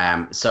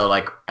 So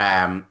like,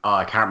 I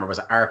can't remember, was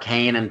it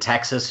Arcane in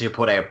Texas who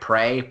put out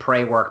Prey?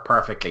 Prey worked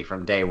perfectly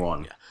from day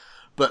one. Yeah.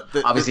 But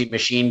obviously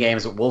Machine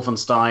Games with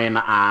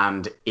Wolfenstein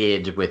and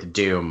id with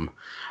Doom.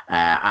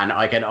 And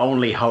I can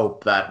only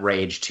hope that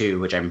Rage 2,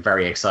 which I'm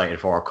very excited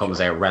for,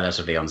 comes out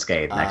relatively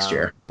unscathed next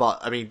year. But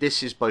I mean,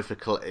 this is both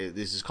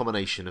this is a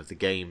combination of the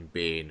game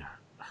being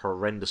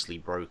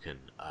horrendously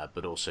broken,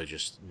 but also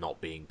just not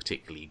being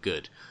particularly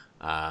good,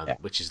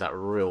 which is that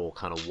real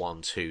kind of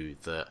 1-2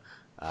 that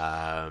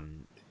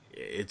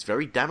it's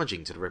very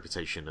damaging to the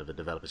reputation of a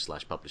developer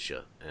 /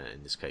 publisher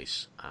in this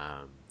case.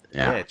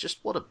 Just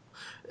what a.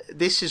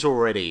 This is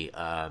already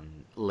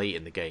late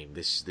in the game.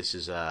 This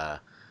is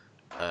a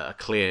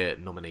clear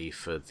nominee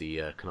for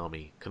the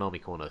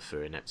Konami Corner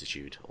for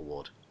Ineptitude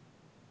Award.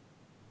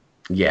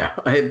 Yeah,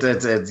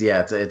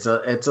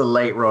 it's a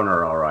late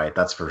runner, all right,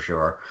 that's for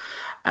sure.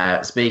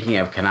 Speaking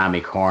of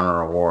Konami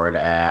Corner Award,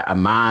 a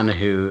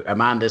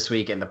man this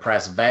week in the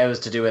press vows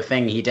to do a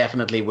thing he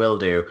definitely will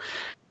do.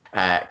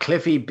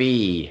 Cliff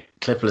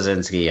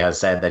Bleszinski has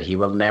said that he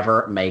will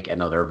never make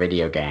another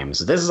video game.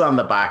 So this is on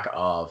the back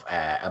of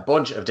a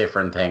bunch of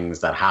different things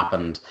that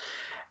happened.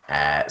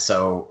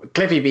 So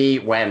Cliffy B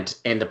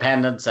went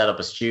independent, set up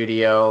a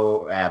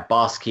studio,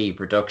 Boss Key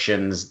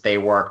Productions. They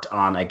worked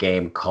on a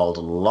game called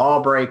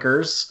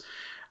Lawbreakers,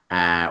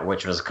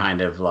 which was kind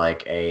of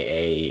like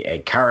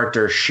a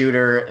character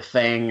shooter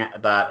thing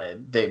that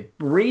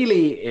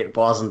it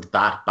wasn't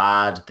that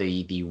bad.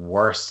 The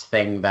worst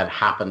thing that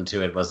happened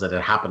to it was that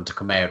it happened to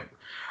come out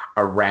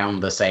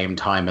around the same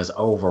time as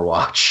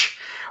Overwatch,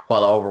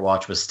 while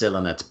Overwatch was still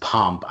in its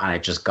pomp, and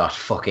it just got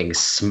fucking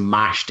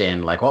smashed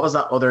in. Like, what was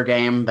that other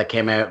game that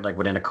came out like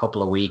within a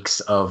couple of weeks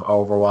of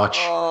Overwatch?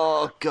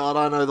 Oh god,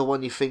 I know the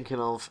one you're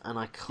thinking of, and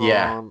I can't.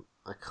 Yeah.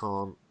 I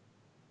can't.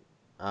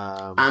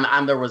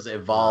 And there was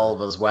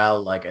Evolve as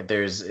well. Like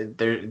there's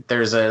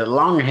a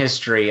long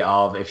history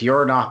of, if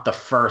you're not the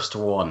first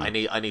one, I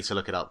need to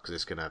look it up because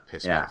it's gonna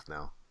piss me off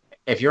now.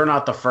 If you're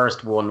not the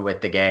first one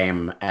with the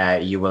game,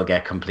 you will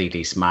get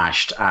completely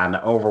smashed. And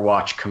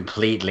Overwatch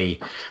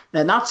completely,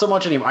 not so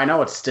much anymore. I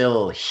know it's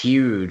still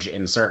huge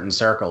in certain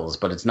circles,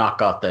 but it's not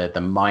got the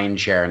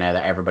mind share now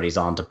that everybody's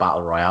on to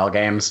Battle Royale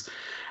games.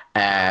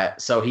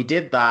 So he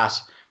did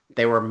that.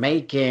 They were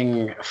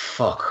making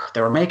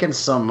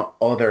some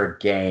other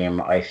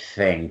game, I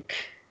think.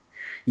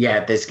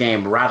 Yeah, this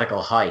game,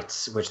 Radical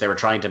Heights, which they were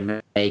trying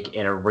to make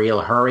in a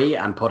real hurry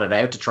and put it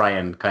out to try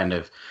and kind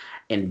of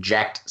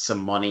inject some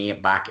money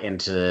back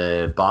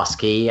into Boss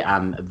Key,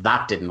 and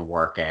that didn't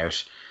work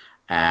out.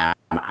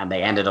 And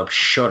they ended up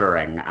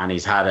shuttering, and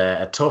he's had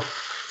a tough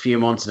few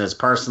months in his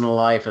personal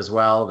life as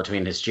well,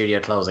 between his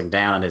studio closing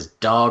down and his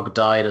dog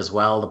died as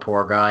well, the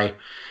poor guy.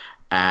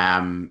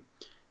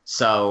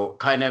 So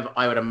kind of,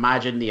 I would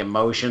imagine the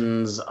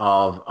emotions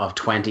of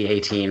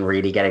 2018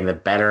 really getting the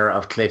better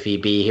of Cliffy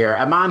B here.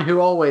 A man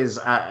who always,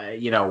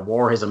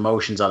 wore his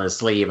emotions on his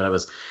sleeve, and it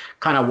was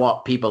kind of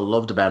what people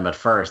loved about him at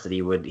first, that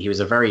he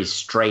was a very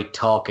straight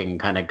talking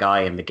kind of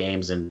guy in the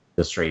games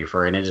industry,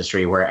 for an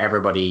industry where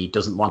everybody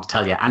doesn't want to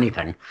tell you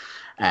anything.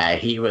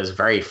 He was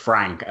very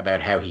frank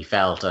about how he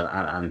felt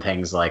and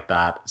things like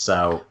that.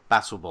 So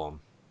Battleborn,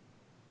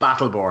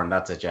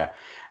 that's it, yeah.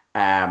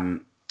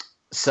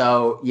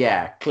 So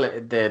yeah,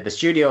 the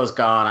studio's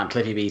gone, and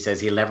Cliffy B says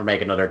he'll never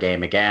make another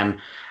game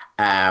again.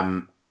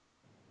 I'm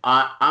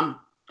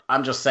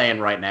just saying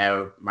right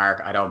now,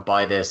 Mark, I don't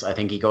buy this. I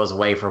think he goes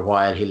away for a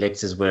while. He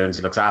licks his wounds.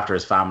 He looks after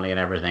his family and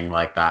everything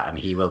like that, and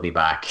he will be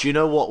back. Do you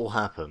know what will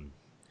happen?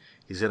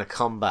 He's going to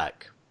come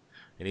back,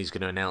 and he's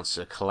going to announce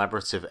a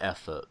collaborative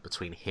effort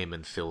between him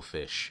and Phil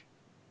Fish.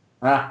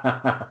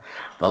 The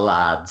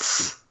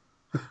lads.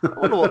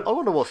 I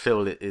wonder what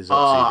Phil is up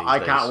to Oh, these I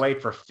days. can't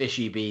wait for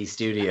Fishy Bee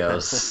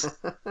Studios.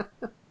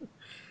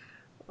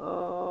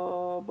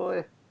 Oh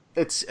boy.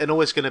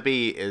 All it's going to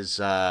be is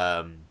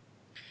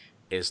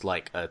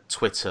like a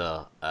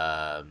Twitter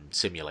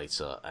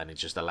simulator, and it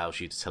just allows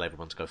you to tell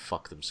everyone to go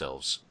fuck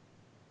themselves.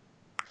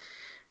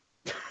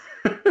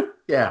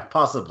 Yeah,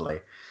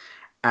 possibly.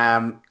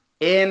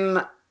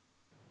 In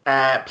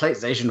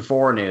PlayStation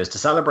 4 news, to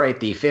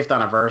celebrate the fifth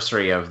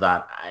anniversary of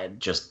that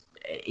just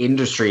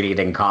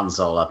industry-leading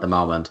console at the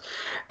moment,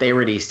 they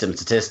released some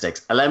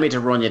statistics. Allow me to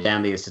run you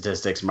down these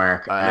statistics,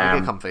 Mark. Let me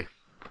get comfy.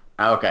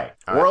 Okay.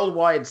 All right.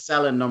 Worldwide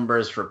selling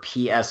numbers for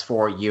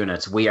PS4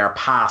 units. We are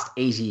past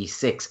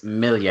 86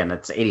 million.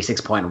 It's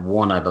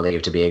 86.1, I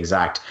believe, to be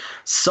exact.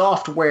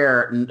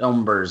 Software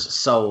numbers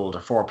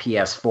sold for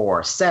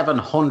PS4,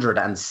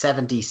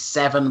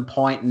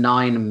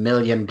 777.9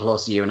 million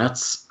plus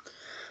units.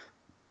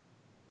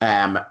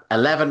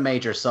 11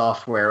 major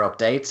software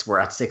updates. We're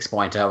at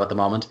 6.0 at the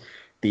moment.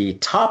 The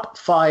top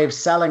 5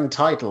 selling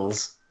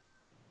titles: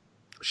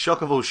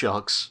 Shock of all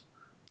shocks.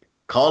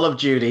 Call of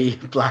Duty,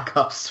 Black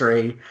Ops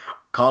 3,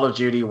 Call of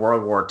Duty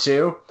World War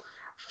II,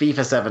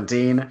 FIFA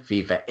 17,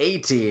 FIFA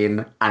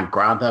 18, and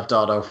Grand Theft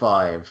Auto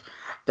 5.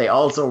 They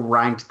also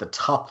ranked the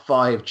top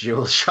 5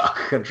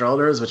 DualShock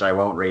controllers, which I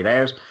won't read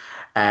out.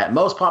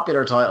 Most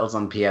popular titles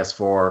on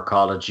PS4: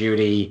 Call of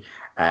Duty,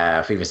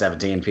 FIFA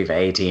 17, FIFA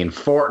 18,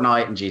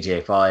 Fortnite, and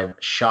GTA 5.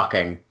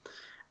 Shocking.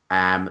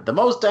 The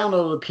most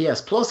downloaded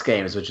PS Plus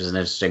games, which is an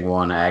interesting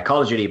one: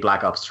 Call of Duty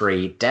Black Ops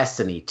 3,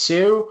 Destiny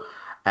 2,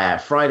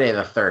 Friday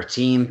the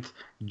 13th,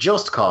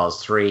 Just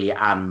Cause 3,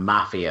 and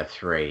Mafia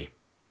 3.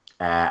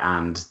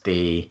 And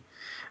the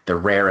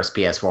rarest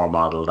PS4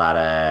 model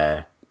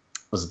that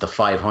was the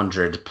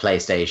 500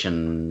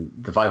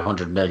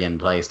 million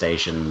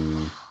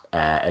PlayStation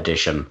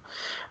edition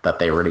that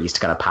they released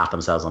to kind of pat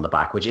themselves on the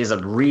back, which is a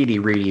really,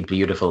 really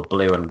beautiful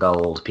blue and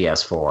gold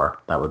PS4.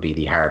 That would be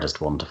the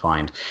hardest one to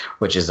find,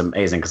 which is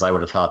amazing because I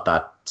would have thought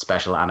that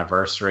special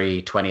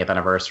anniversary, 20th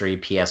anniversary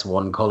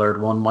PS1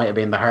 colored one might have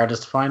been the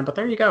hardest to find, but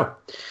there you go.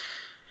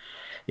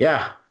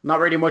 Yeah, not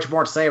really much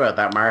more to say about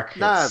that, Mark.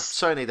 No,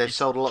 Sony, they've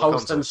sold a lot of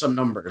posting consoles. some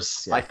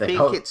numbers. Yeah, I think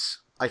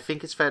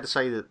it's fair to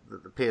say that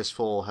the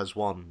PS4 has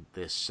won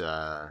this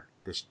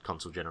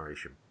console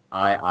generation.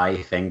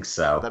 I think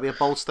so. Would that be a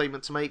bold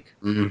statement to make?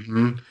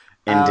 Mm-hmm.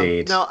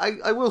 Indeed. Now,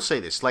 I will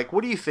say this. Like,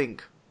 what do you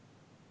think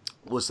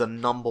was the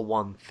number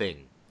one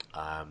thing?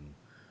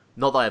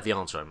 Not that I have the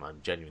answer,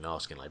 I'm genuinely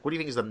asking. Like, what do you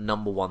think is the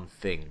number one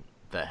thing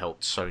that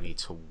helped Sony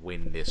to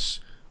win this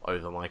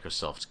over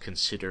Microsoft,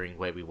 considering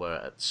where we were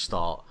at the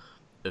start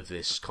of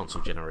this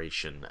console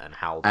generation and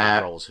how the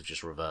roles have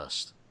just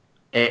reversed?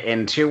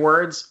 In 2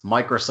 words,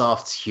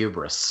 Microsoft's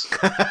hubris.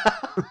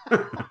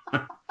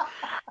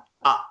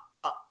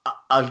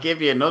 I'll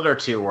give you another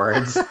 2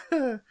 words.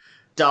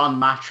 Don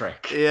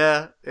Matrick.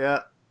 Yeah.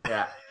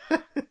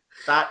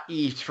 That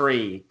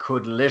E3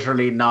 could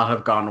literally not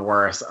have gone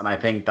worse, and I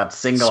think that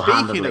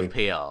single-handedly...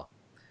 Speaking of PR...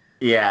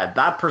 Yeah,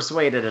 that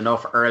persuaded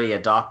enough early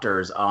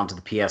adopters onto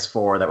the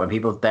PS4 that when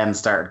people then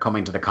started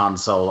coming to the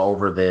console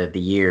over the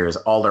years,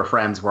 all their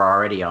friends were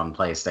already on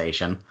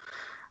PlayStation.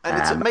 And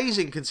it's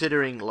amazing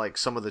considering like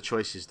some of the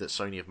choices that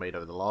Sony have made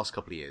over the last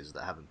couple of years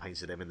that haven't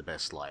painted them in the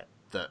best light.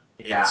 That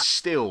it's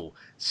still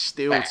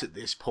to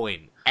this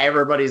point.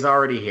 Everybody's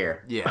already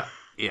here. Yeah.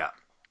 You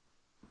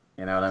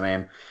know what I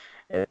mean?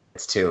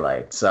 It's too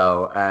late.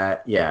 So,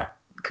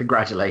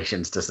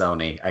 congratulations to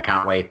Sony. I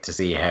can't wait to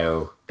see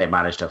how they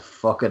managed to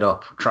fuck it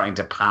up trying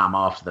to palm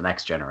off to the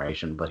next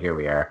generation, but here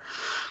we are.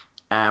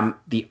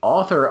 The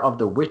author of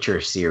the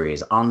Witcher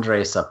series,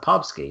 Andrzej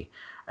Sapkowski,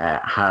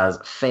 has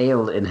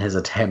failed in his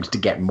attempt to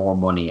get more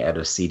money out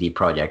of CD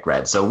Projekt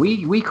Red. So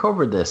we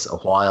covered this a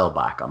while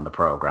back on the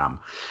program,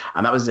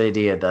 and that was the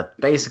idea that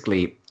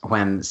basically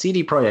when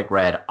CD Projekt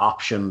Red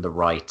optioned the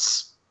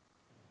rights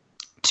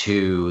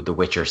to the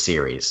Witcher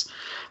series,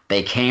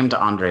 they came to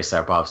Andrzej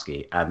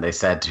Sapkowski and they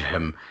said to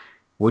him,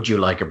 would you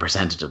like a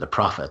percentage of the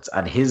profits?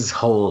 And his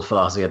whole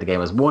philosophy of the game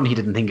was, 1, he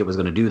didn't think it was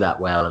going to do that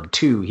well, and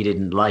 2, he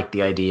didn't like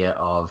the idea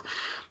of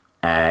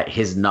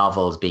his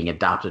novels being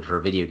adapted for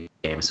a video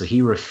game. So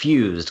he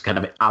refused, kind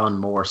of Alan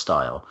Moore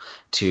style,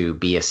 to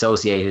be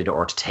associated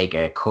or to take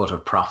a cut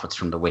of profits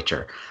from The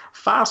Witcher.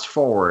 Fast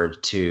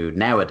forward to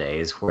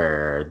nowadays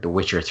where The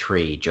Witcher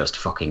 3 just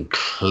fucking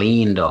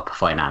cleaned up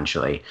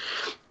financially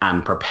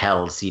and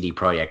propelled CD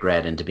Projekt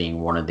Red into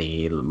being one of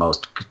the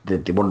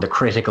one of the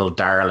critical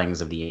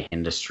darlings of the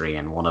industry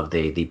and one of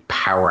the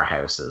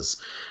powerhouses.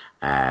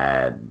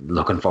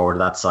 Looking forward to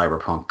that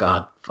Cyberpunk.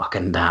 God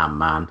fucking damn,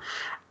 man.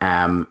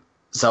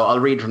 So I'll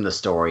read from the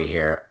story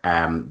here.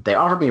 They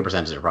offered me a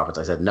percentage of profits.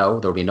 I said, no,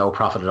 there'll be no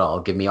profit at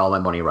all. Give me all my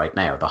money right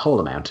now. The whole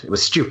amount. It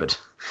was stupid.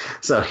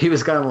 So he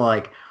was kind of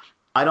like,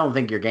 I don't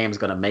think your game's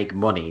going to make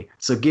money.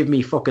 So give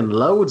me fucking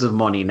loads of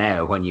money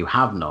now when you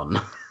have none.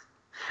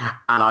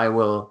 And I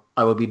will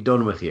be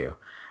done with you.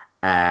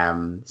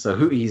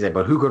 He said,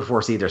 but who could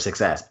foresee their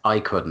success? I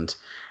couldn't.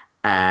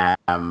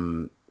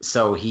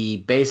 So he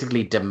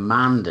basically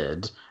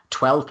demanded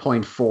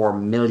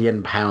 £12.4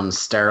 million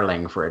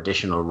sterling for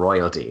additional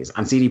royalties,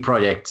 and CD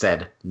Projekt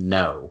said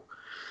no.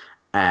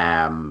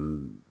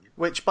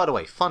 Which, by the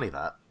way, funny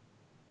that.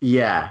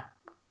 Yeah,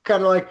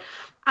 kind of like,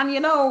 and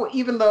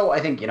even though I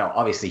think,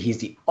 obviously he's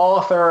the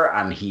author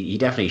and he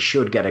definitely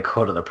should get a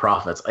cut of the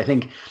profits, I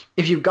think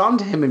if you've gone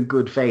to him in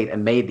good faith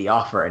and made the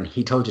offer and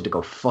he told you to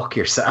go fuck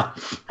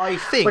yourself. I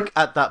think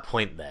at that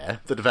point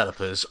there, the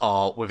developers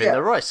are within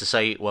their rights to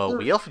say, well,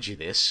 we offered you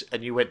this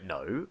and you went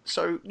no,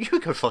 so you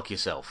go fuck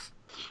yourself.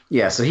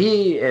 Yeah, so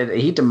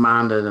he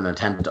demanded and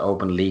attempted to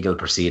open legal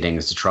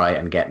proceedings to try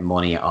and get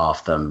money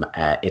off them.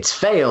 It's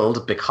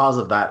failed because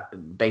of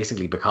that,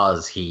 basically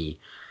because he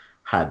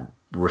had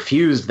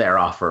refused their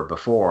offer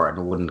before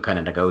and wouldn't kind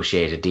of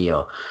negotiate a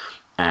deal.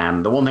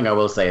 The one thing I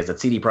will say is that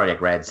CD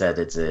Projekt Red said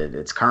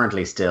it's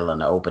currently still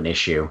an open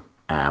issue.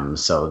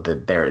 So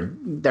that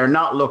they're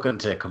not looking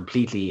to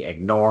completely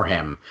ignore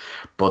him,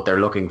 but they're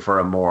looking for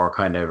a more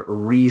kind of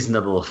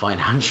reasonable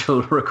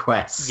financial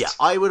request. Yeah,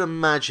 I would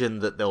imagine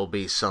that there will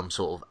be some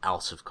sort of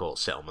out-of-court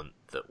settlement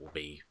that will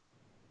be,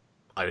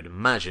 I would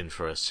imagine,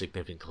 for a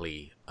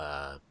significantly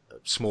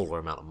smaller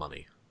amount of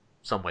money,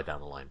 some way down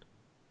the line.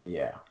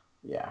 Yeah,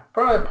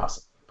 probably,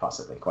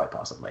 possibly, quite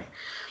possibly.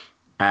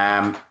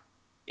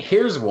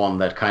 Here's one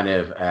that kind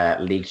of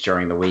leaked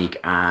during the week,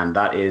 and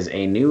that is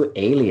a new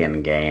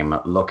Alien game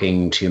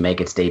looking to make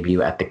its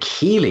debut at the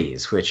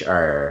Keeleys, which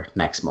are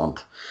next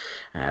month,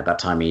 that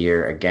time of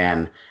year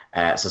again.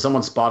 So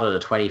someone spotted a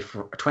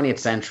 20th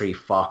Century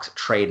Fox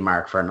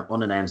trademark for an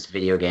unannounced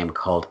video game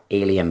called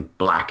Alien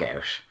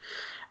Blackout.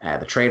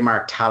 The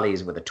trademark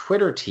tallies with a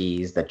Twitter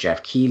tease that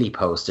Jeff Keighley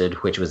posted,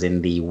 which was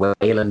in the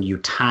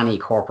Weyland-Yutani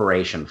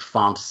Corporation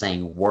font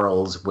saying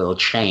 "Worlds will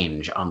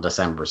change" on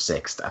December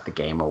 6th at the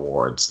Game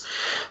Awards.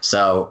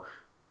 So,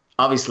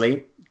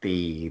 obviously,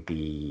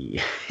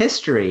 the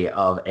history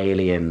of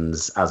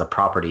Aliens as a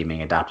property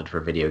being adapted for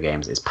video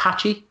games is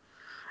patchy.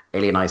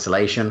 Alien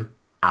Isolation,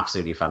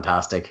 absolutely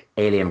fantastic.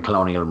 Alien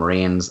Colonial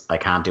Marines, I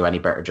can't do any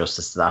better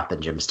justice to that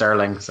than Jim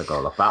Sterling, so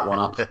go look that one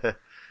up.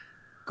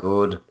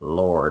 Good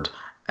Lord.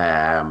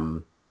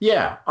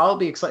 Yeah, I'll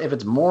be excited. If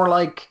it's more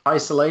like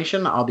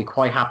Isolation, I'll be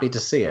quite happy to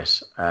see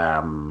it.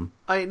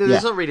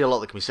 There's not really a lot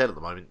that can be said at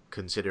the moment,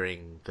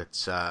 considering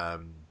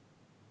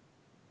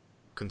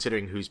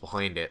who's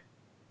behind it.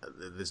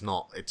 There's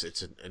not.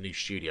 It's a new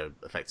studio,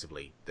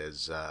 effectively.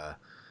 There's not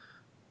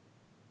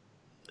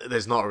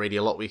really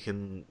a lot we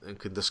can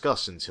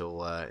discuss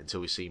until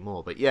we see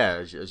more. But yeah,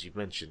 as you've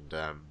mentioned,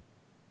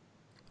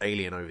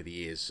 Alien over the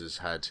years has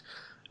had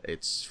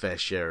its fair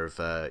share of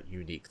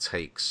unique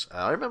takes.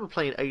 I remember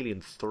playing Alien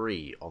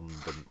 3 on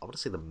I want to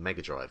say the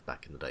Mega Drive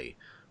back in the day,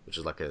 which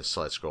is like a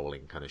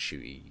side-scrolling kind of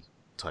shooty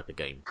type of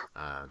game.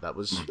 That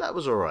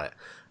was alright.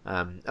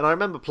 And I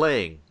remember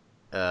playing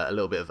a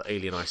little bit of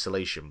Alien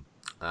Isolation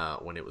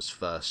when it was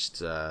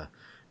first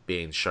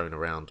being shown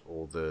around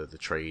all the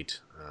trade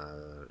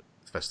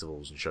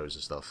festivals and shows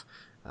and stuff.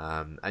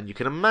 And you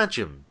can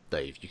imagine,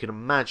 Dave,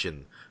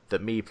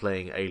 that me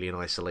playing Alien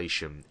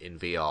Isolation in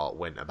VR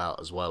went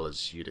about as well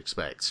as you'd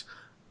expect,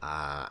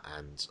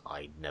 and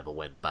I never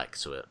went back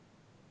to it.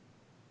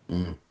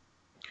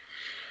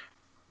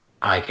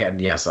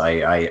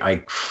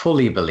 I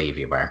fully believe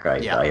you, Mark.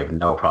 I have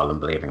no problem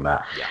believing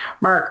that. Yeah.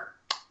 Mark,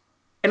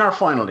 in our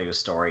final news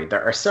story,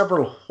 there are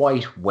several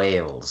white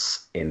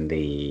whales in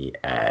the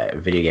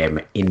video game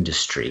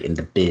industry, in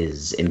the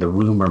biz, in the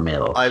rumor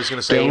mill. I was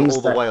going to say,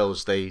 all the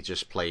whales, they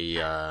just play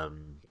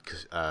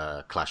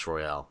Clash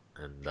Royale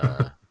and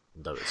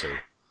Dota 2.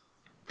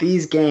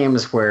 These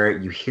games where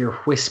you hear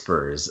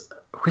whispers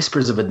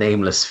of a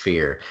nameless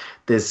fear.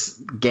 This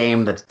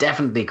game that's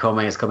definitely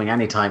coming, is coming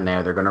anytime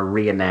now. They're going to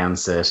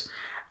re-announce it.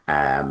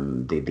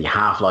 The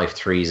Half-Life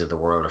 3s of the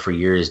world. For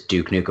years,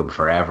 Duke Nukem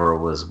Forever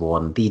was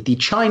one. The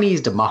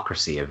Chinese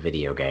democracy of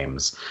video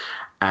games.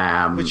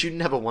 Which you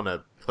never want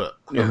to put.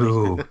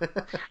 No.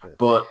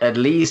 But at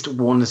least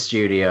one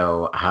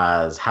studio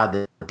has had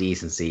the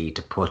decency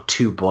to put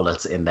 2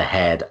 bullets in the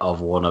head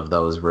of one of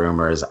those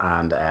rumors,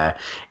 and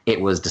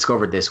it was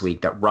discovered this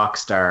week that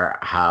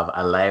Rockstar have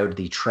allowed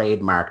the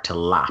trademark to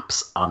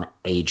lapse on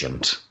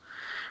Agent,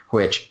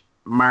 which,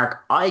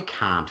 Mark, I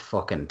can't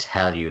fucking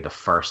tell you the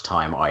first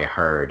time I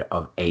heard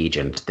of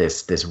Agent,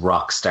 this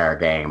Rockstar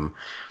game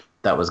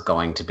that was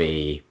going to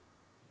be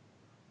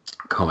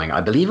coming.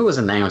 I believe it was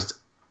announced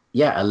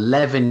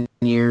 11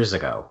 years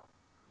ago,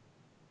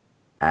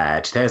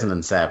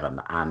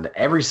 2007, and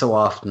every so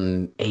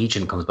often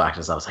Agent comes back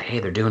to us. I was like, hey,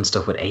 they're doing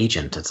stuff with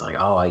Agent. It's like,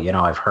 oh,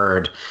 I've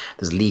heard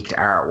there's leaked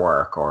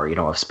artwork,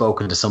 or I've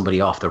spoken to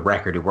somebody off the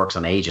record who works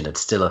on Agent. It's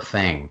still a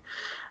thing.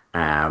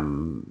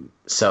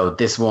 So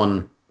this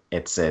one,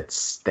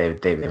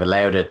 they've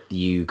allowed it.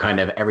 You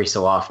kind of every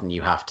so often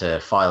you have to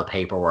file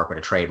paperwork with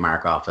a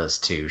trademark office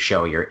to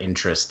show your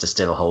interest to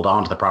still hold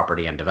on to the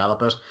property and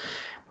develop it.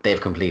 They've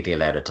completely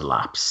allowed it to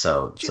lapse,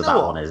 so that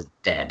one is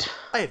dead.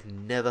 I have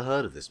never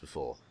heard of this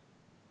before.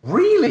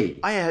 Really?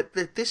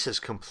 This has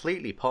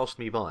completely passed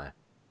me by.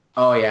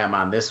 Oh yeah,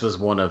 man, this was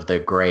one of the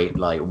great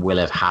like will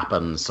it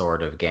happen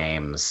sort of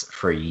games.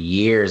 For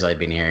years I'd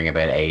been hearing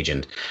about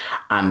Agent.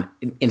 And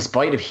in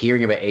spite of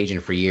hearing about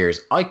Agent for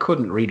years, I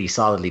couldn't really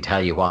solidly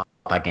tell you what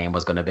that game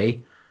was going to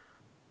be.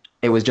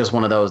 It was just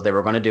one of those, they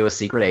were going to do a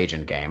secret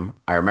agent game.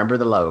 I remember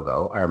the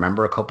logo. I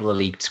remember a couple of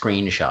leaked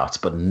screenshots,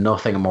 but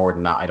nothing more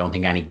than that. I don't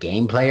think any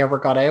gameplay ever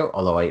got out,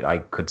 although I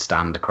could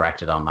stand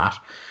corrected on that.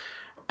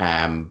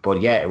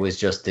 But yeah, it was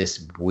just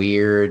this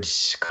weird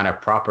kind of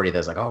property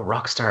that's like, oh,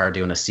 Rockstar are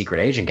doing a secret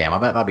agent game. I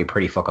bet that'd be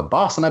pretty fucking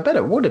boss, and I bet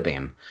it would have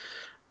been.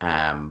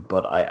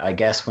 But I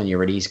guess when you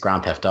release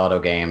Grand Theft Auto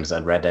games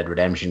and Red Dead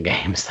Redemption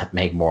games that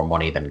make more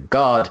money than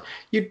God,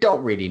 you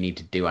don't really need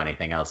to do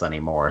anything else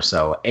anymore.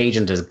 So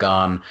Agent is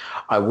gone.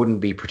 I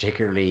wouldn't be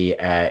particularly,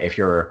 if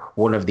you're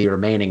one of the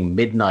remaining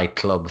Midnight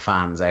Club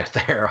fans out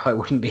there, I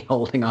wouldn't be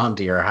holding on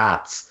to your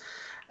hats.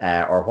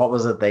 Or what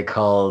was it they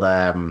called?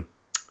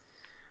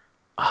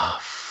 Oh,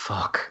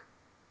 fuck.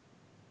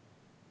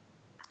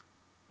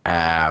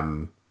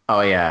 Oh,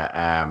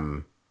 yeah.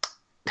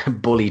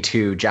 Bully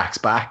 2 Jack's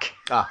Back.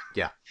 Ah,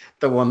 yeah.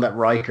 The one that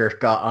Riker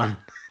got on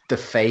the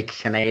fake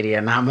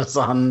Canadian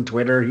Amazon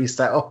Twitter he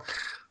set up.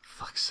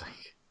 Fuck's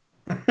sake.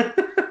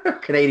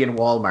 Canadian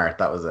Walmart,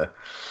 that was it.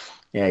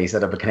 Yeah, he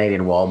set up a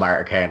Canadian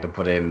Walmart account and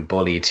put in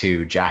Bully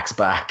 2 Jack's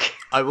Back.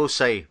 I will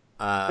say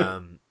that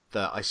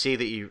I see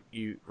that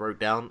you wrote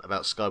down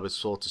about Skyward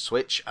Sword to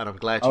Switch, and I'm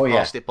glad you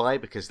passed it by,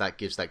 because that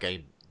gives that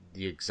game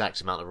the exact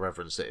amount of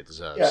reverence that it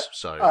deserves. Yeah,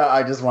 so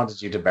I just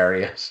wanted you to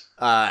bury it.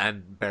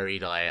 And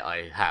buried,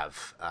 I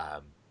have.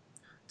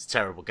 It's a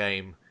terrible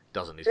game.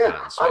 Doesn't need to be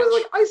on Switch. I was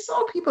like, I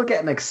saw people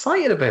getting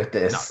excited about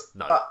this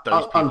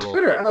those on people,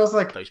 Twitter, and I was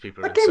like, those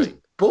people are that game's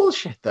insane.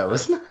 bullshit, though,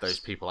 isn't it? Those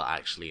people are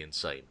actually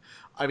insane.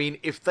 I mean,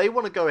 if they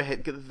want to go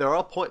ahead, there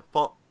are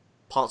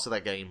parts of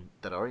that game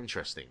that are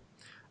interesting.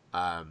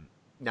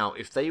 Now,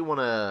 if they want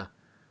to,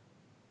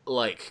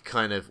 like,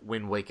 kind of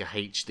Wind Waker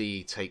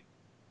HD take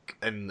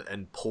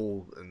and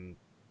pull and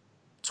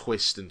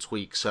twist and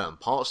tweak certain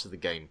parts of the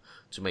game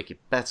to make it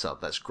better,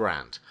 that's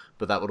grand.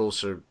 But that would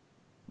also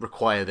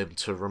require them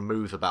to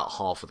remove about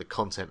half of the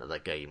content of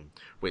that game,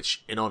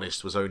 which, in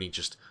honest, was only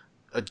just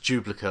a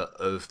duplicate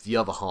of the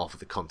other half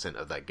of the content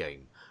of that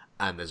game.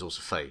 And there's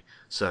also Faye.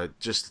 So,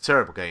 just a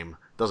terrible game,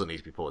 doesn't need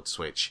to be ported to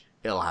Switch.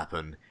 It'll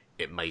happen.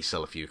 It may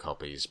sell a few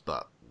copies,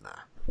 but nah.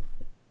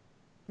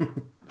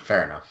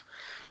 Fair enough.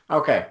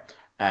 Okay,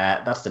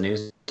 that's the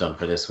news done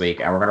for this week,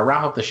 and we're going to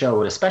wrap up the show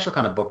with a special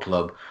kind of book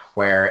club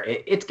where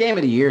it's Game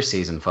of the Year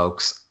season,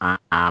 folks.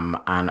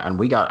 And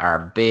we got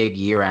our big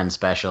year-end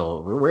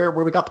special where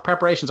we got the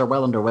preparations are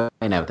well underway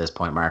now at this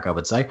point, Mark, I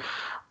would say.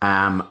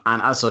 And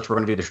as such, we're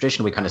going to do the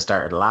tradition we kind of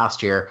started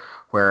last year,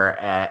 where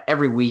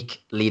every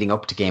week leading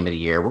up to Game of the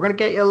Year, we're going to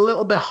get you a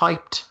little bit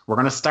hyped. We're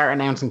going to start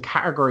announcing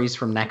categories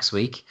from next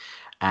week.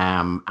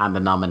 And the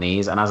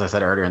nominees. And as I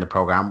said earlier in the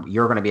program,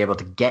 you're going to be able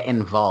to get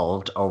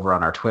involved over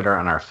on our Twitter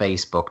and our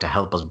Facebook to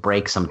help us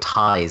break some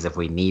ties if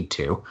we need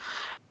to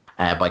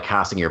by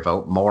casting your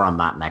vote. More on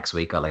that next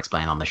week. I'll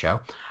explain on the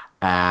show.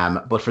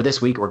 But for this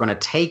week, we're going to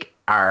take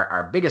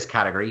our biggest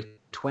category,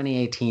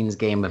 2018's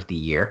Game of the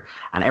Year.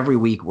 And every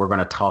week, we're going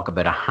to talk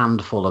about a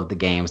handful of the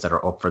games that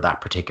are up for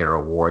that particular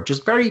award.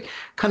 Just very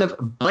kind of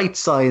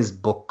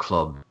bite-sized book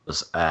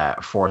clubs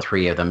for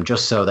three of them,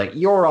 just so that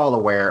you're all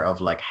aware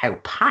of like how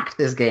packed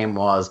this game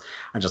was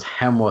and just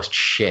how much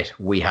shit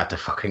we had to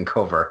fucking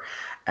cover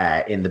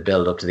in the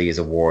build-up to these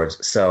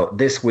awards. So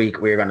this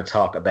week, we're going to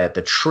talk about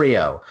the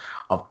trio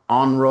of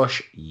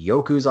OnRush,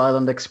 Yoku's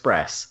Island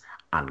Express,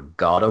 and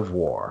God of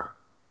War.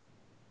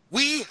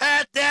 We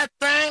had that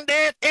thing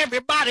that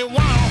everybody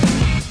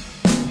wants.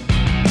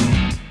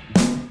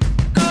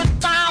 Good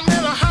time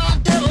in a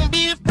hot devil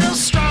beef real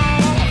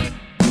strong.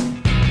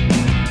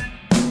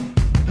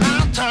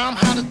 Now time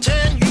how to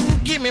tell you,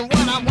 give me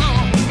what I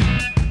want.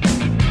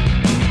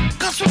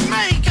 'Cause we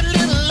make a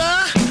little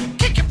love,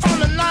 kick it from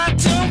the night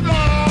till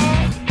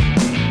morn.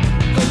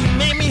 'Cause you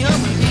made me a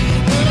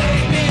believer,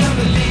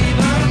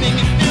 made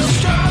me feel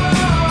strong.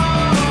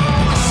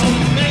 So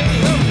you made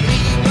me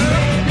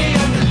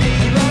a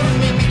believer,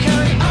 made me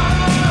carry on.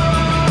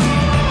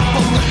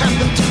 But what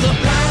happened to the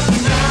love,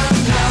 love,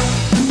 love?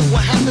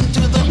 What happened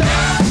to the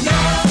love,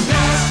 love,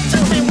 love?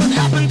 Tell me what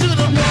happened to the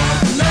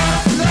love,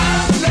 love,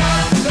 love,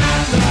 love,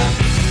 love, love?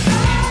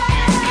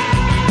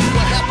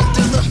 What happened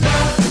to the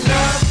love,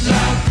 love,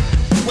 love?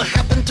 What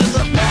happened to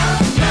the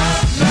love,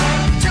 love,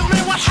 love? Tell me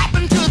what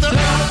happened to the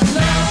love,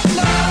 love,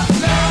 love,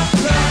 love,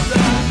 love,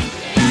 love?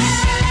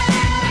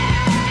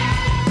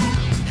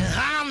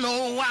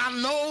 I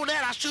know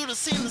that I should have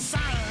seen the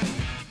sign.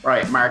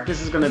 Right, Mark,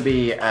 this is going to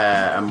be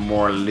a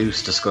more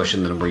loose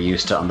discussion than we're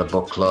used to on the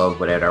book club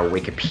without our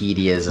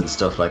Wikipedias and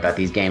stuff like that.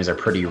 These games are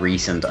pretty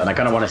recent, and I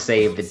kind of want to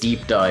save the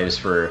deep dives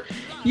for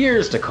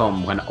years to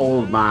come when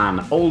older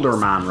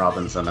man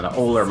Robinson and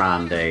older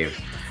man Dave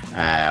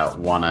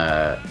want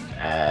to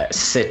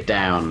sit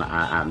down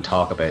and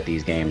talk about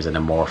these games in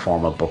a more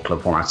formal book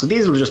club format. So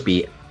these will just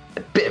be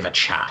a bit of a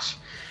chat.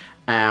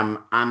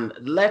 And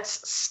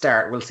let's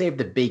start. We'll save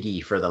the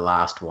biggie for the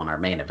last one, our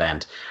main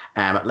event.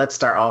 Let's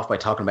start off by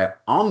talking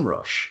about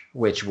OnRush,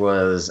 which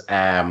was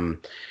a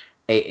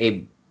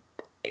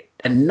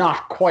a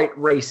not quite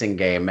racing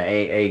game,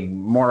 a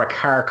more a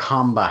car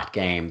combat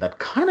game that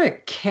kind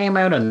of came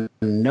out of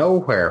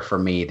nowhere for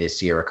me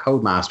this year, a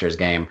Codemasters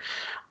game.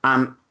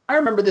 I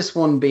remember this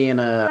one being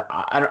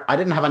I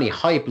didn't have any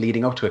hype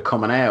leading up to it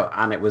coming out,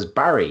 and it was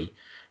Barry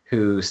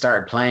who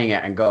started playing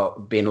it and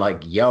being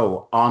like,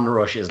 "Yo,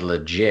 OnRush is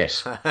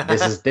legit.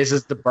 This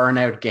is the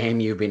Burnout game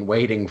you've been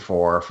waiting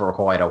for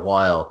quite a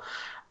while."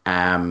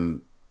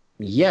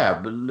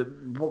 Yeah,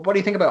 what do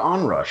you think about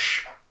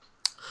OnRush?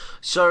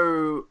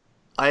 So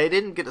I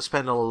didn't get to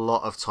spend a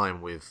lot of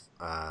time with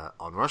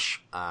OnRush.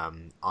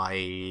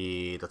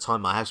 The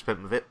time I have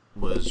spent with it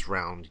was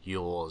round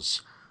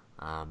yours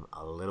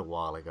a little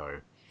while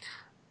ago,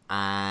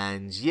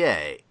 and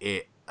yeah,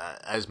 it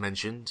as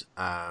mentioned,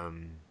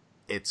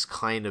 it's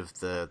kind of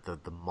the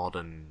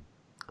modern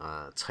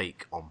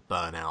take on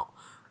Burnout,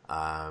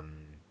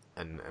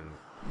 and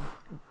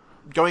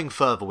going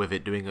further with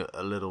it, doing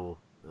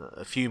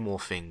a few more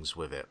things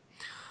with it.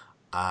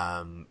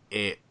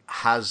 It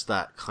has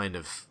that kind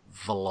of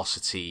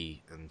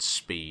velocity and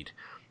speed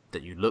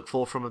that you look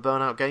for from a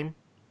Burnout game,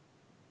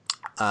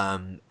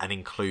 and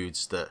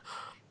includes the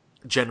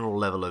general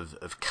level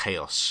of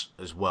chaos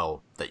as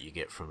well that you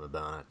get from a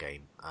Burnout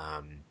game,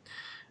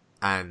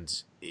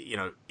 and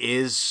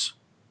is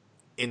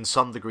in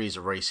some degrees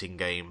a racing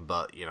game,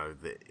 but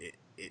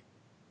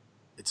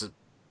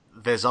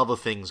there's other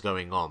things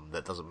going on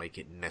that doesn't make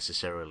it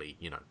necessarily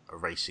a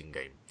racing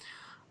game.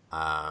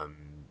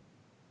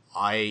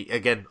 I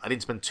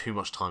didn't spend too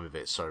much time with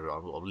it, so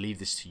I'll leave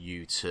this to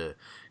you to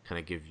kind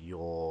of give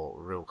your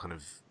real kind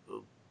of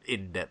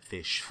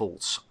in-depth-ish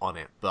thoughts on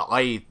it. But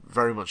I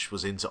very much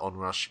was into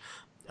OnRush.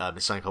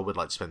 It's something I would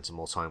like to spend some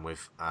more time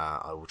with.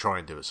 I will try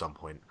and do at some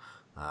point,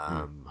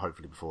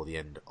 hopefully before the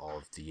end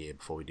of the year,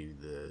 before we do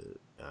the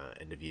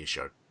end of year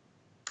show.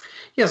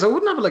 Yeah, so I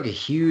wouldn't have like a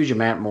huge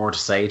amount more to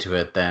say to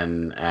it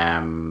than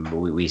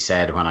we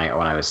said when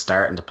I was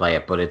starting to play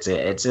it. But it's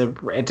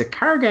a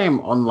car game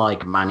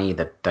unlike many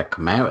that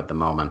come out at the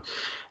moment.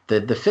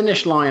 The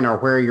finish line or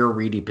where you're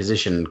really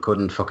positioned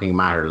couldn't fucking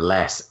matter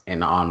less in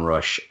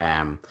OnRush.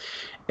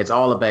 It's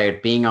all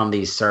about being on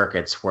these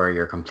circuits where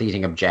you're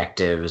completing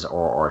objectives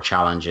or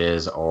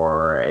challenges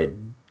or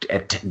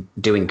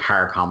doing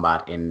car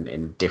combat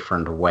in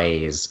different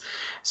ways.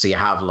 So you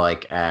have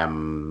like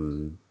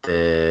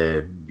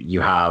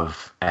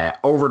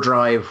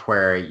overdrive,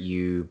 where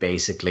you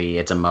basically,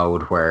 it's a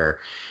mode where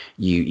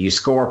you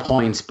score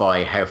points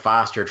by how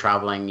fast you're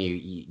traveling.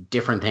 You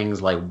different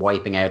things like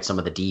wiping out some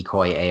of the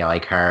decoy AI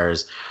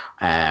cars,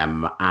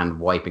 and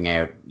wiping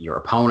out your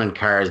opponent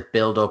cars.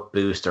 Build up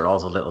boost. There are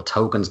also little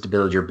tokens to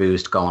build your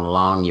boost going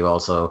along. You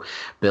also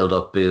build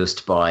up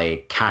boost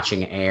by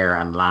catching air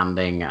and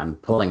landing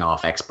and pulling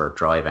off expert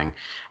driving.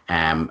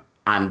 And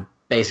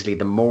basically,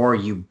 the more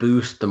you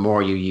boost, the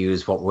more you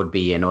use what would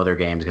be in other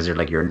games, because you're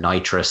like your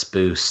nitrous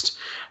boost.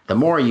 The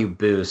more you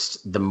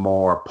boost, the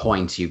more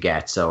points you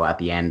get. So at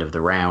the end of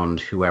the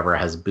round, whoever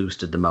has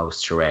boosted the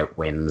most throughout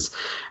wins.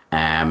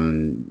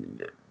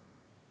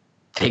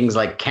 Things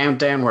like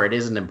countdown, where it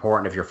isn't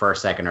important if you're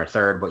first, second, or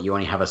third, but you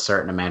only have a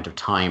certain amount of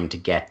time to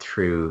get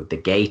through the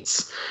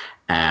gates.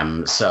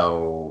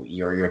 So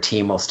your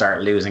team will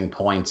start losing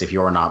points if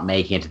you're not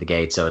making it to the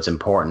gate. So it's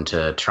important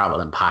to travel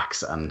in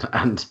packs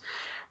and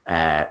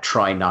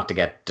try not to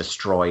get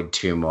destroyed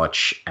too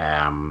much.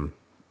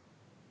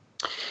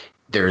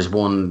 There's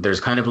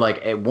kind of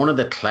like one of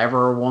the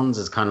cleverer ones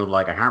is kind of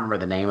like, I can't remember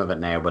the name of it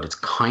now, but it's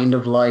kind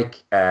of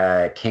like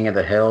King of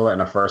the Hill in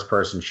a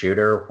first-person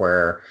shooter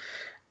where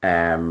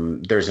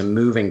there's a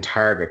moving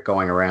target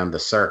going around the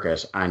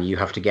circuit, and you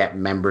have to get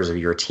members of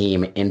your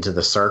team into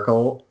the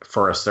circle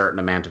for a certain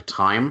amount of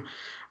time.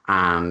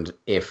 And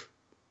if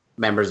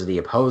members of the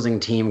opposing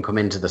team come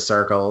into the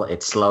circle,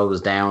 it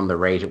slows down the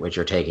rate at which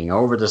you're taking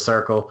over the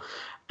circle.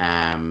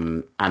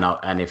 And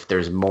if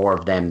there's more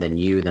of them than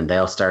you, then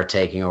they'll start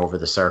taking over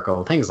the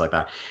circle. Things like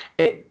that.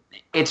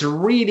 It's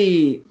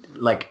really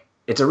like,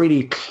 it's a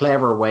really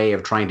clever way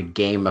of trying to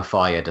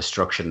gamify a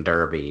destruction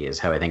derby, is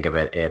how I think of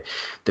it.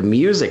 The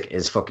music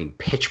is fucking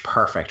pitch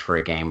perfect for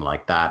a game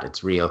like that.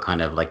 It's real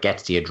kind of like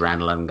gets the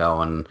adrenaline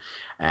going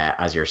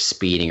as you're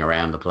speeding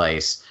around the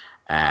place.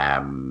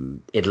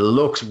 It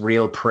looks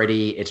real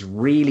pretty. It's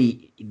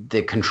really,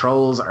 the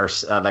controls are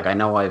like, I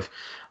know I've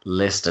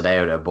listed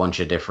out a bunch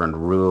of different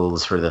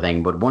rules for the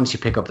thing, but once you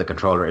pick up the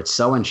controller, it's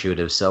so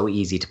intuitive, so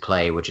easy to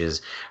play, which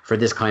is, for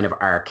this kind of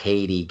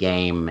arcadey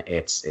game,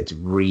 it's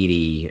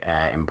really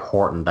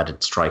important that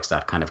it strikes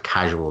that kind of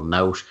casual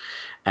note.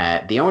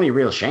 The only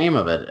real shame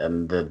of it,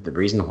 and the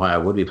reason why I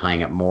would be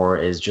playing it more,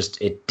 is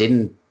just it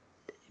didn't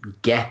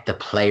get the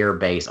player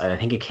base. I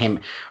think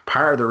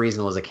part of the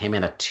reason was it came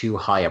in at too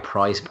high a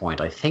price point.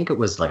 I think it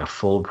was like a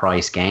full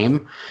price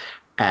game.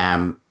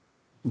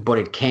 But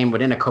it came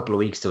within a couple of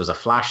weeks. There was a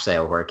flash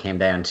sale where it came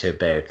down to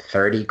about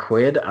 30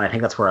 quid. And I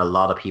think that's where a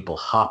lot of people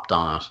hopped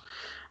on it.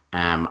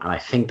 And I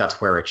think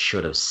that's where it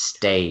should have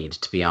stayed,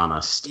 to be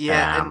honest.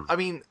 Yeah, and I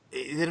mean,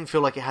 it didn't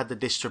feel like it had the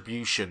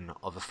distribution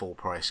of a full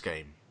price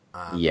game.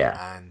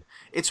 Yeah. And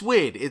it's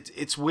weird.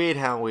 It's weird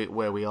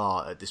where we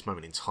are at this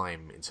moment in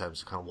time in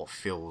terms of kind of what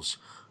feels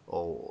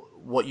or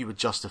what you would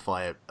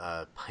justify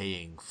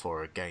paying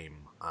for a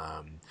game.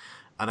 And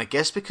I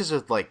guess because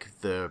of like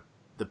the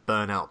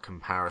Burnout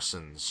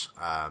comparisons,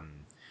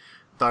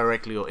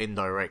 directly or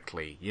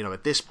indirectly,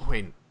 at this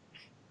point,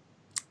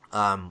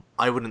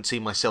 I wouldn't see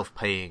myself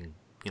paying,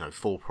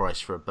 full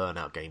price for a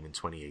Burnout game in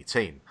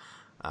 2018.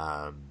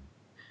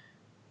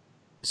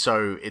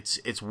 So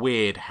it's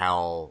weird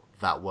how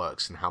that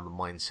works and how the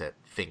mindset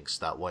thinks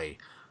that way.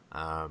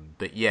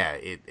 But yeah,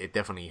 it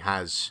definitely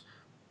has.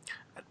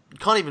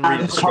 Can't even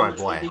really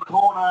describe why. In the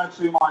corner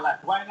to my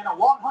left, weighing in at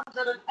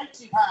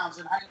 £180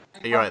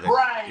 and You're right there.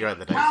 You're right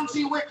there, Dave.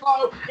 County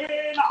Wicklow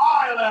in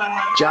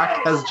Ireland.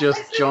 Jack has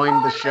just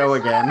joined the show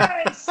again.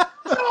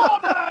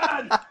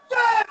 Jordan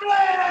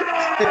Devlin!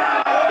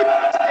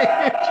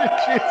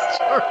 Introduce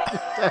Jordan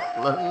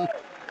Devlin.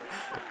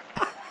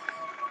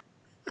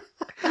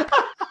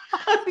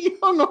 He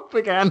hung up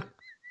again.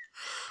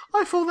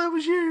 I thought that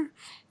was you.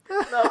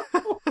 No.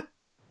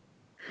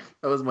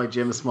 That was my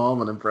Jim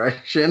Smallman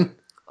impression.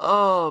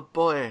 Oh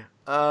boy.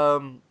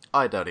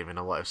 I don't even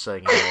know what I was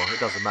saying anymore. It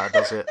doesn't matter,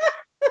 does it?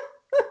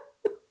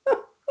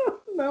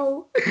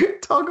 No.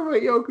 Talk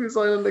about Yoku's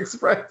Island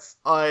Express.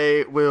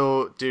 I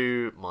will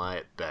do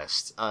my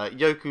best.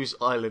 Yoku's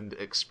Island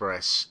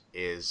Express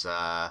is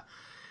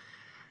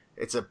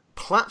it's a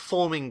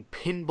platforming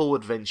pinball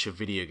adventure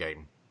video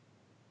game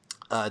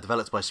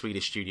developed by a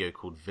Swedish studio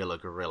called Villa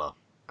Gorilla.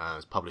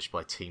 It's published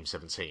by Team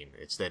 17.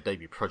 It's their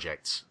debut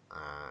project,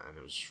 and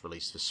it was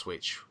released for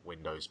Switch,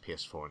 Windows,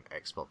 PS4, and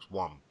Xbox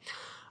One.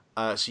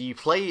 So you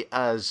play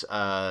as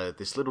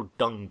this little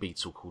dung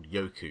beetle called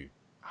Yoku,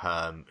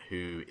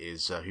 who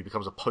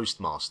becomes a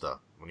postmaster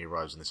when he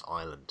arrives on this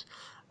island.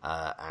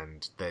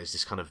 And there's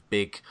this kind of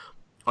big,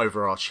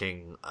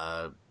 overarching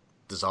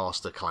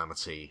disaster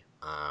calamity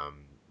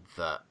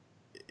that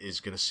is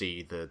going to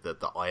see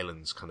the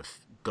island's kind of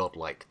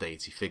godlike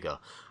deity figure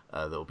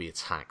that will be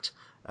attacked.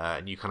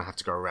 And you kind of have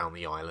to go around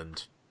the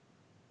island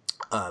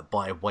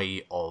by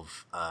way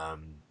of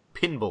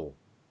pinball,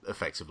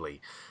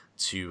 effectively,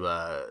 to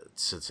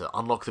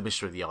unlock the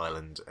mystery of the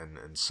island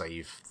and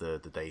save the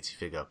deity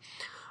figure.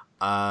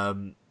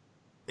 In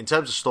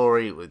terms of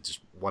story, just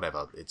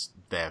whatever, it's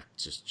there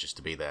just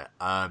to be there.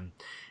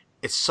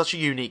 It's such a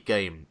unique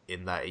game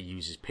in that it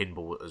uses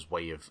pinball as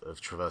way of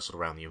traversal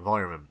around the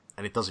environment,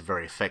 and it does it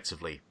very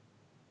effectively.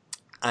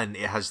 And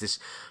it has this.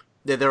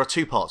 There are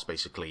two parts,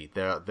 basically.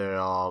 There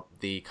are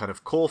the kind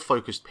of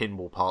core-focused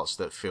pinball parts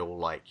that feel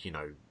like,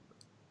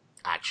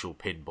 actual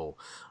pinball.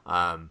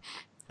 And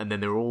then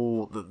there are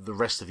all the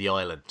rest of the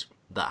island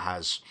that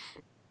has,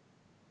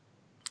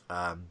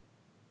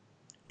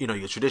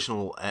 your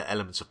traditional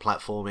elements of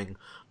platforming,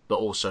 but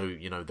also,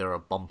 there are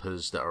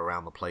bumpers that are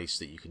around the place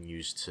that you can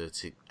use to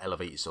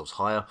elevate yourselves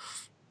higher.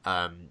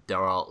 There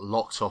are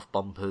locked-off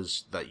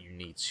bumpers that you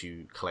need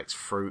to collect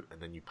fruit, and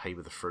then you pay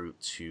with the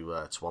fruit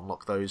to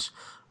unlock those.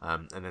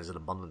 And there's an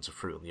abundance of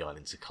fruit on the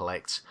island to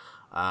collect.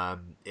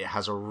 It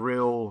has a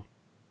real,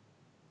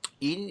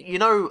 you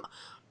know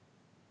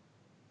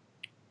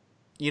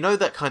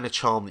that kind of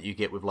charm that you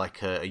get with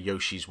like a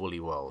Yoshi's Woolly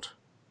World.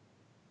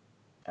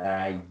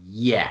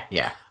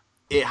 Yeah.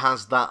 It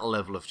has that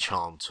level of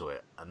charm to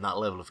it, and that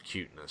level of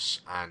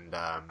cuteness, and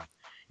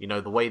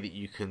the way that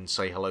you can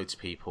say hello to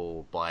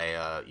people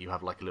by, you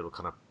have like a little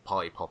kind of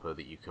party popper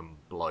that you can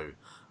blow.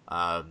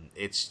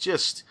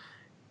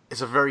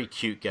 It's a very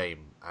cute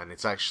game, and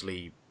it's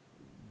actually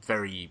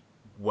very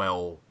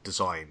well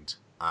designed.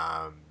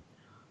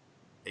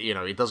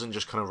 It doesn't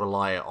just kind of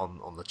rely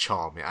on the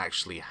charm. It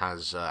actually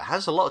has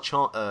a lot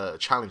of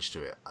challenge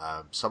to it.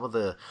 Some of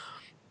the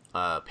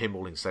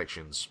pinballing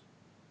sections,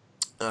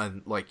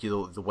 and like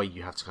the way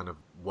you have to kind of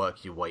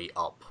work your way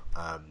up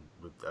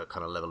with a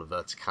kind of level of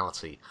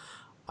verticality,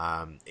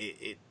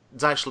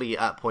 it's actually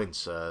at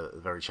points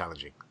very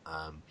challenging.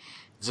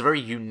 It's a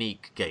very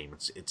unique game.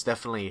 It's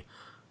definitely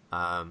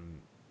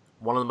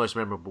one of the most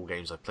memorable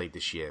games I've played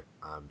this year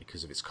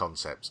because of its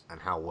concept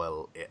and how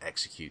well it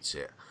executes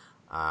it.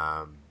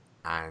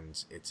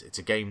 And it's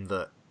a game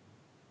that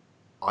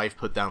I've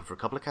put down for a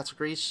couple of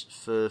categories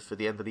for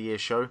the end of the year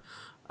show.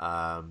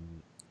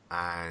 And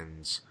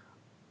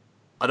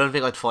I don't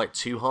think I'd fight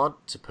too hard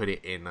to put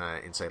it in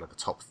say like a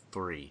top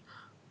 3,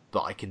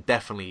 but I can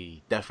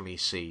definitely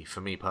see,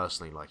 for me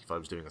personally, like if I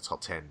was doing a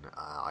top 10,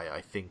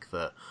 I think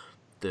that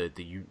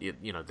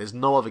there's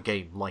no other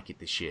game like it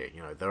this year.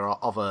 There are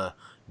other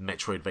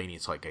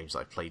Metroidvania type games that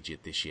I've played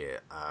this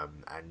year,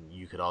 and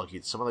you could argue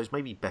that some of those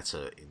may be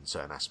better in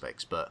certain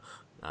aspects, but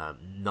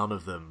none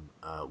of them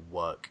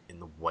work in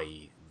the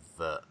way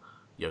that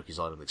Yoku's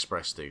Island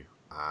Express do.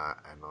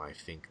 And I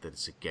think that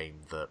it's a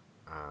game that,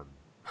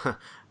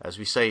 as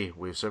we say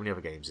with so many other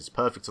games, it's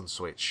perfect on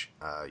Switch.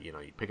 You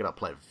pick it up,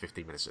 play it for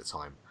 15 minutes at a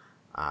time.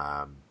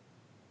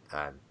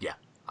 And yeah,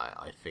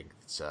 I think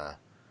it's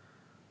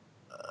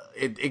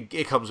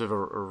it comes with a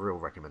real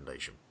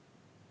recommendation.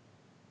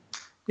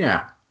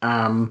 Yeah.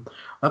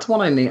 That's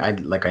one I need.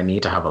 I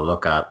need to have a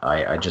look at.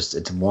 I just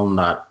it's one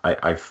that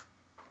I've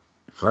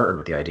flirted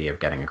with the idea of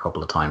getting a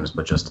couple of times,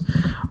 but just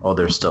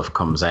other stuff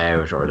comes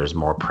out or there's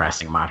more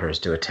pressing matters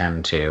to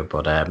attend to.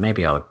 But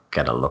maybe I'll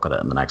get a look at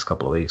it in the next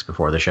couple of weeks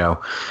before the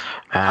show.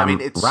 I mean,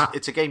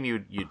 it's a game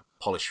you'd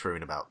polish through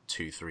in about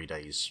 2-3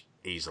 days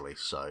easily.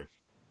 So,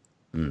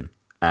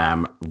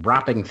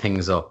 wrapping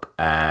things up,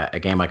 a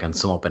game I can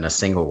sum up in a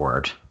single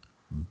word.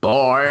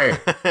 Boy.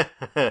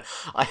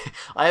 I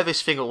have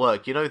this thing at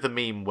work. You know the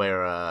meme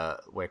where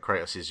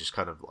Kratos is just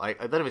kind of I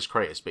don't know if it's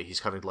Kratos, but he's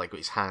kind of like got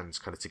his hands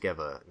kind of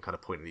together and kind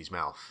of pointing at his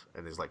mouth,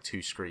 and there's like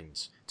two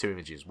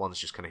images. One's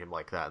just kind of him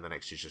like that, and the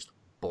next is just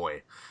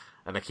boy.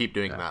 And I keep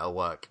doing that at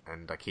work,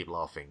 and I keep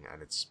laughing,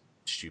 and it's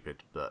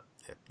stupid, but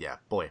yeah,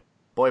 boy.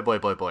 What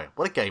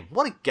a game!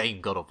 What a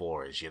game God of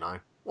War is, you know?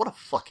 What a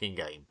fucking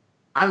game!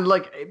 And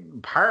like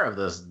part of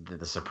this,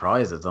 the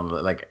surprise is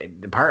like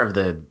part of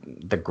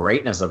the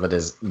greatness of it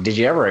is, did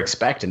you ever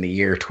expect in the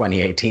year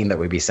 2018 that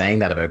we'd be saying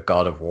that about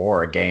God of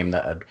War, a game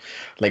that had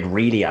like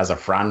really as a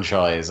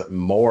franchise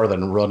more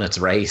than run its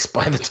race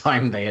by the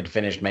time they had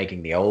finished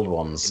making the old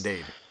ones?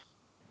 Indeed.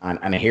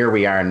 And here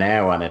we are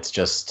now, and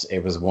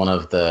it was one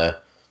of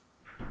the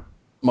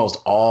most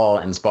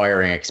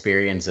awe-inspiring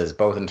experiences,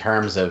 both in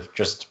terms of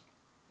just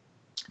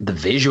the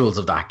visuals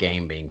of that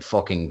game being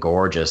fucking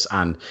gorgeous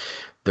and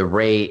the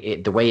way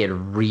it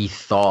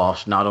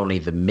rethought not only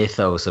the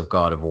mythos of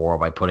God of War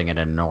by putting it in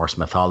a Norse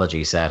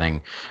mythology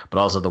setting, but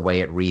also the way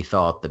it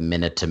rethought the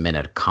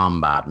minute-to-minute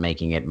combat,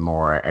 making it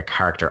more a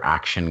character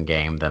action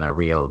game than a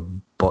real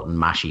button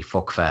mashy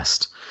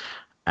fuckfest.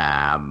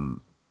 And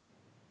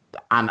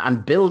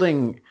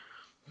building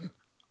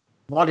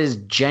what is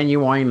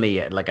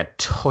genuinely like a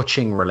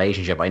touching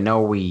relationship. I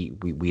know we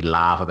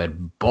laugh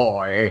about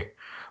boy,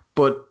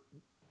 but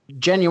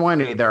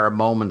genuinely there are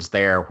moments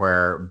there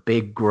where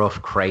big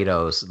gruff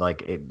Kratos,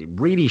 like it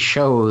really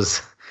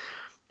shows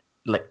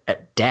like a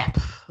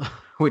depth,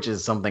 which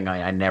is something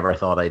I never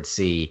thought I'd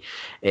see.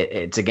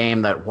 It's a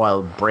game that,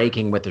 while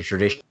breaking with the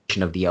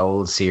tradition of the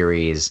old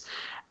series,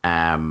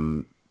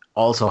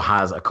 also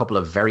has a couple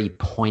of very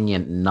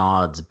poignant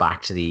nods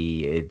back to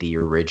the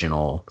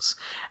originals,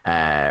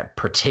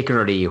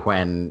 particularly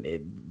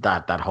when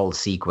that whole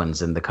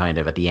sequence in the kind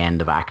of at the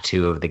end of Act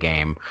 2 of the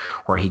game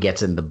where he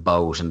gets in the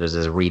boat and there's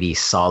this really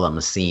solemn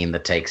scene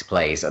that takes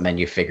place, and then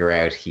you figure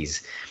out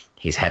he's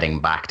heading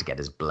back to get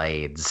his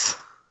blades.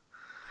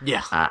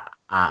 Yeah.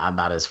 And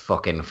that is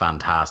fucking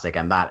fantastic.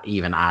 And that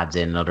even adds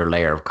in another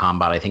layer of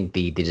combat. I think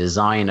the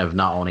design of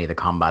not only the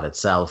combat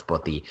itself,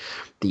 but the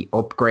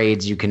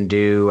upgrades you can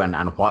do and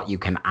what you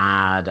can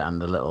add,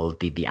 and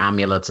the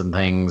amulets and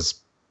things,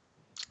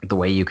 the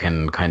way you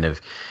can kind of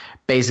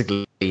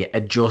basically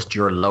adjust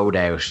your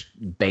loadout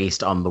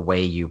based on the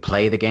way you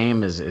play the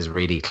game is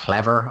really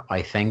clever,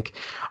 I think.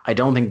 I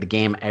don't think the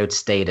game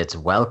outstayed its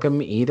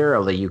welcome either,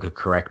 although you could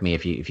correct me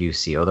if you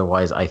see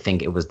otherwise. I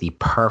think it was the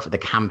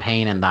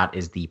campaign, and that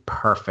is the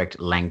perfect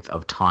length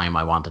of time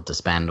I wanted to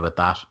spend with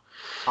that.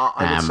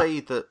 I would say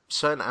that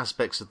certain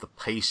aspects of the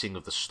pacing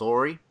of the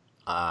story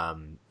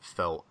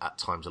felt at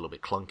times a little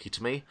bit clunky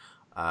to me.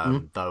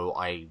 Though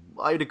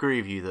I'd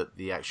agree with you that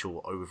the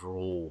actual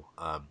overall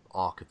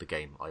arc of the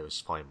game I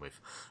was fine with.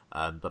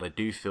 But I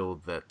do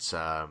feel that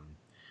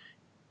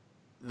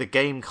the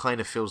game kind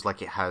of feels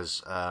like it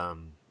has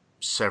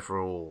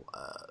several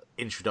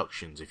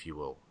introductions, if you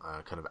will,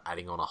 kind of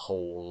adding on a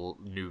whole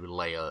new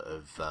layer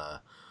of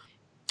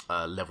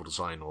level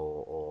design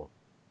or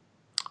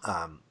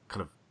kind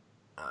of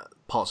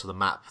parts of the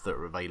map that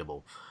are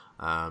available.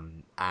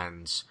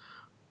 And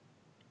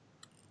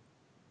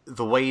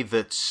the way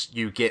that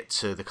you get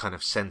to the kind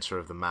of center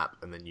of the map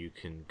and then you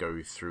can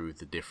go through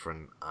the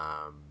different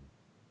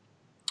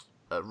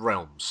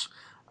realms,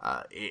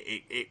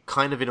 it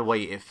kind of, in a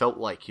way, it felt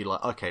like you're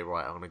like, okay,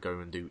 right, I'm going to go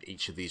and do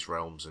each of these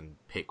realms and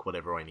pick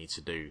whatever I need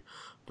to do.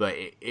 But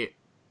it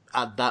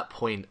at that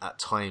point, at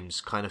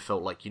times, kind of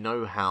felt like, you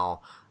know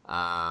how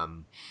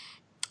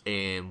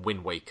in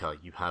Wind Waker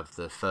you have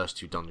the first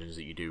two dungeons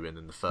that you do, and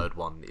then the third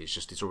one is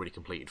just, it's already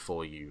completed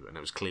for you, and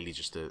it was clearly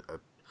just a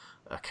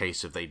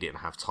case of they didn't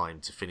have time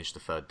to finish the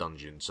third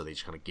dungeon, so they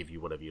just kind of give you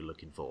whatever you're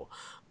looking for.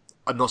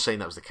 I'm not saying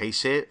that was the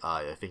case here.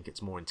 I think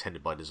it's more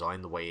intended by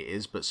design the way it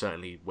is, but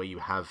certainly where you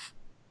have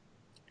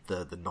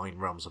the 9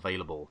 realms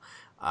available,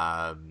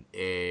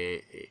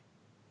 it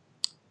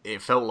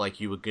felt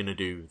like you were going to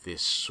do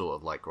this sort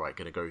of like, right,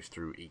 going to go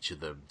through each of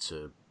them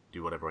to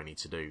do whatever I need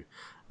to do,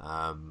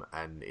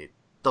 and it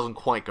doesn't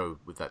quite go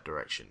with that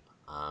direction.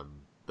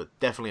 But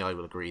definitely I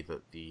will agree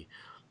that the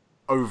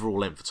overall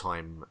length of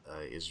time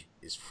is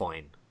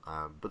fine,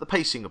 but the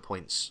pacing of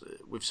points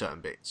with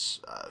certain bits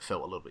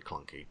felt a little bit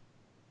clunky.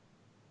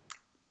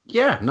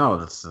 Yeah, no,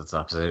 that's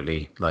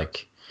absolutely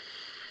like,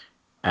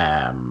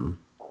 yeah,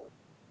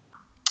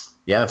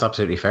 that's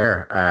absolutely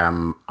fair.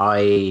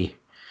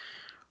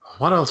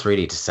 What else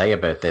really to say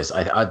about this?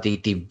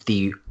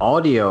 The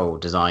audio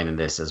design in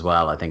this as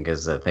well, I think,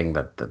 is a thing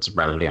that's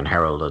relatively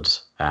unheralded.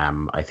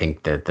 I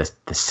think that the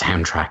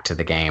soundtrack to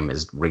the game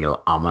is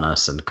real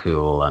ominous and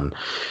cool, and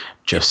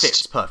just it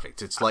fits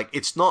perfect. It's like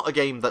it's not a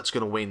game that's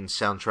going to win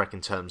soundtrack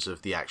in terms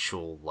of the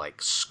actual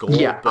like score,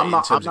 yeah. but I'm in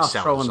not terms of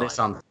sound throwing design. this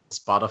on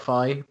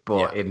Spotify,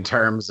 but Yeah. in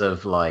terms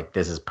of like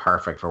this is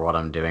perfect for what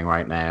I'm doing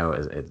right now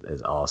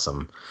is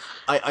awesome.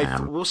 I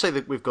will say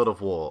that with God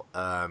of War,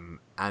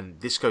 and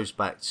this goes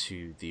back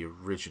to the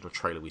original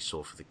trailer we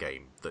saw for the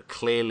game, that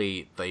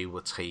clearly they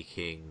were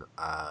taking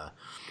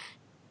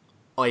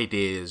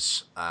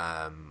ideas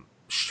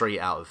straight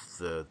out of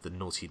the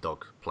Naughty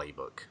Dog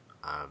playbook.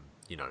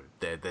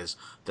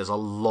 There's a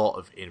lot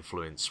of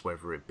influence,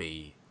 whether it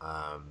be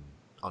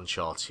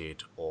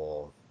Uncharted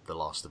or The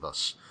Last of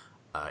Us,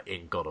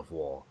 in God of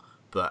War.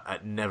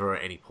 But never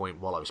at any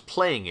point while I was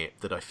playing it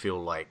did I feel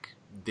like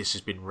this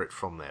has been ripped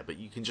from there. But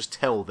you can just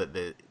tell that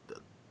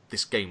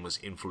this game was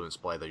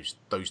influenced by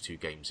those two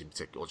games in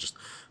particular, or just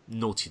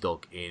Naughty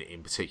Dog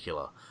in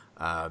particular.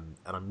 And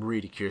I'm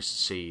really curious to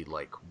see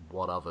like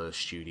what other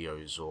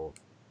studios or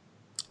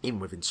even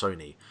within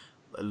Sony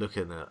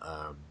looking at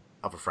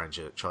other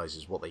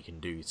franchises, what they can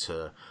do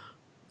to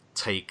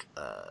take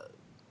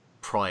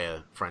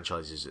prior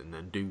franchises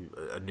and do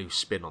a new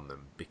spin on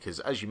them.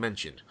 Because as you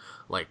mentioned,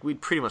 like we'd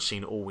pretty much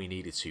seen all we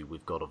needed to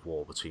with God of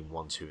War between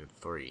 1, 2 and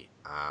 3,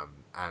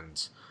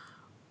 and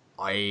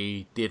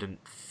I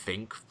didn't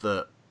think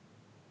that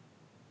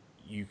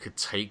you could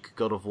take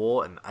God of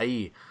War and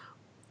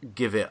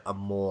give it a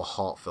more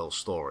heartfelt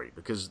story,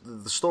 because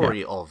the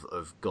story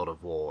of God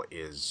of War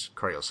is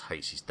Kratos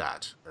hates his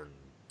dad, and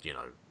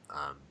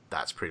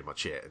that's pretty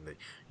much it, and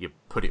you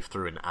put it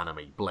through an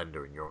anime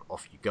blender and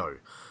off you go.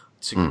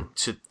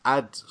 To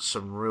add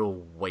some real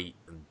weight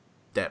and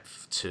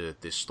depth to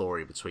this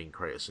story between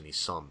Kratos and his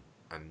son,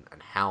 and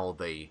how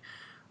they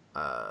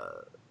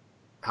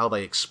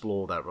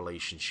explore that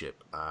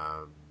relationship,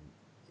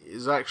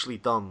 is actually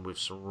done with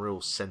some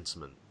real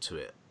sentiment to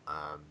it,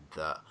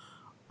 that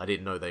I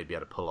didn't know they'd be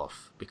able to pull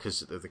off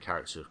because of the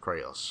character of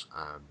Kratos,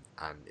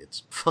 and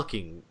it's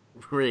fucking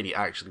really,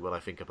 actually, when I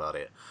think about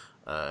it,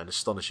 an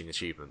astonishing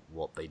achievement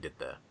what they did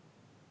there.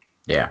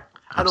 Yeah,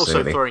 and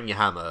absolutely. also throwing your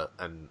hammer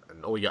and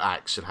or your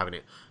axe and having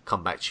it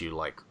come back to you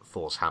like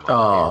Thor's hammer.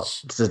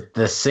 It's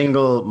the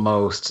single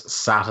most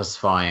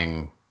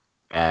satisfying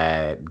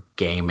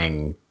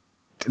gaming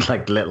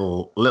like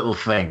little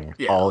thing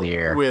all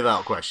year,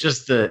 without question.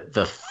 Just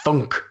the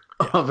thunk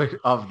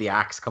of the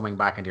axe coming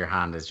back into your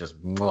hand is just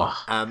mwah.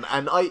 And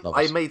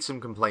I made some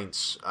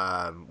complaints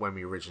when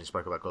we originally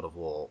spoke about God of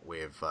War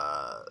with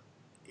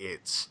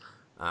its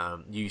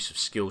use of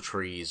skill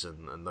trees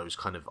and those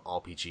kind of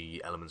RPG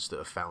elements that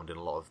are found in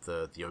a lot of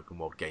the open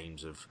world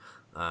games of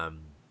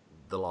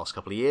the last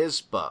couple of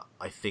years, but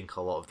I think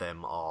a lot of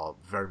them are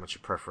very much a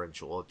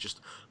preferential or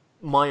just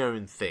my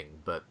own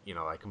thing. But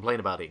I complain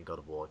about it in God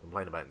of War, I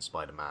complain about it in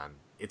Spider-Man.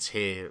 It's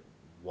here,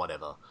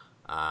 whatever.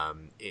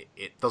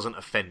 It doesn't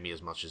offend me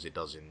as much as it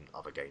does in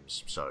other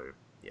games. So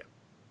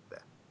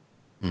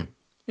there.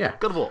 Yeah,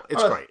 God of War,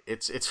 it's great.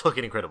 It's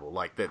fucking incredible.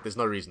 Like there's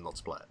no reason not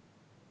to play it.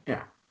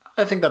 Yeah.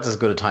 I think that's as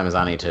good a time as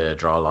any to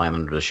draw a line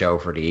under the show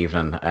for the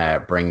evening,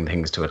 bring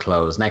things to a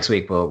close. Next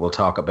week, we'll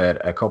talk about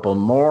a couple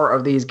more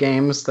of these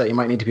games that you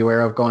might need to be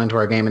aware of going into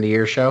our Game of the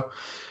Year show.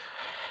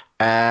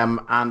 And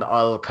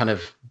I'll kind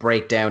of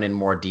break down in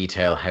more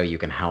detail how you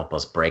can help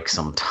us break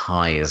some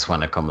ties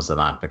when it comes to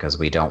that, because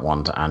we don't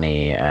want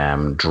any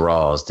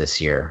draws this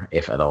year,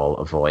 if at all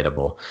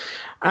avoidable.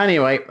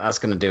 Anyway, that's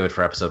going to do it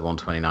for episode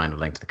 129 of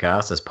Link to the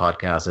Cast. This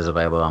podcast is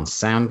available on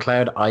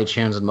SoundCloud,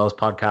 iTunes, and most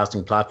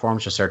podcasting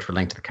platforms. Just search for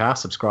Link to the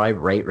Cast, subscribe,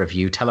 rate,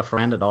 review, tell a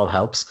friend. It all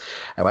helps.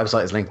 Our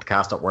website is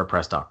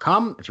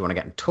linktothecast.wordpress.com. If you want to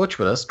get in touch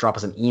with us, drop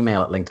us an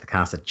email at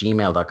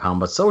linktothecast@gmail.com.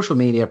 But social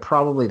media,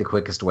 probably the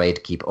quickest way to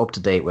keep up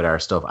to date with our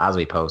stuff as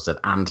we post it,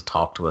 and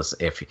talk to us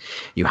if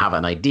you have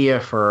an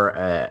idea for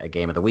a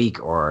game of the week,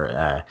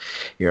 or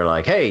you're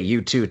like, hey,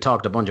 you two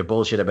talked a bunch of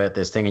bullshit about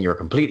this thing and you're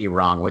completely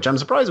wrong, which I'm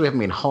surprised we haven't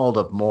been hauled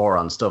up more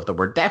on stuff that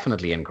we're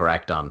definitely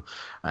incorrect on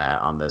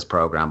this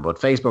program. But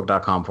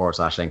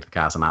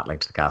facebook.com/linktothecast and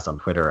 @linktothecast on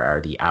Twitter are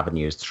the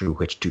avenues through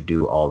which to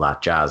do all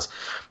that jazz.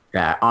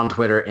 On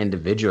Twitter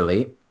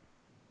individually,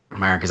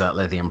 Mark is at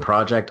Lithium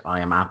Project.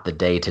 I am at The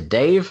Day to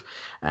Dave.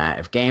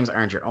 If games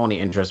aren't your only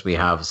interest, we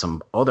have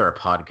some other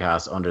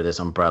podcasts under this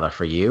umbrella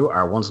for you.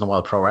 Our Once in a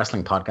While Pro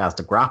Wrestling podcast,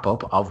 The Grap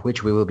Up, of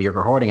which we will be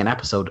recording an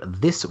episode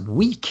this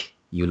week,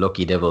 you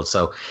lucky devils.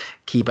 So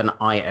keep an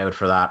eye out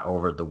for that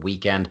over the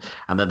weekend.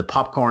 And then the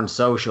Popcorn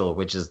Social,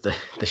 which is the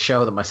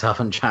show that myself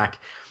and Jack,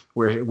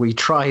 we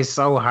try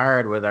so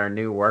hard with our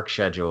new work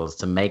schedules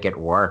to make it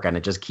work, and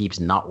it just keeps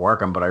not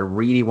working. But I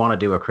really want to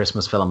do a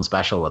Christmas film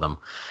special with them.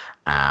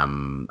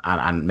 And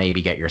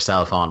maybe get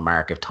yourself on,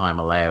 Mark, if time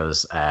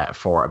allows,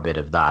 for a bit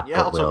of that.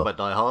 Yeah, I'll talk about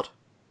Die Hard.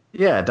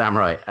 Yeah, damn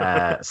right.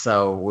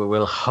 So we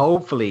will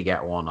hopefully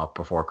get one up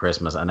before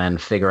Christmas, and then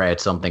figure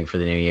out something for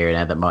the new year.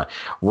 Now that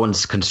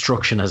once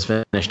construction has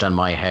finished on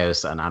my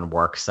house and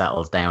work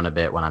settles down a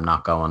bit, when I'm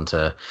not going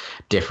to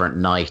different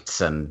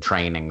nights and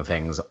training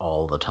things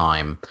all the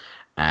time.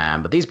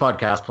 But these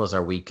podcasts plus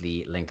our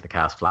weekly Link to the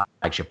Cast flat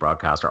flagship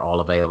broadcast are all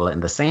available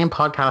in the same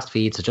podcast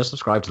feed. So just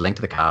subscribe to Link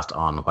to the Cast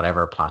on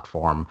whatever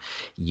platform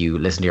you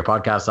listen to your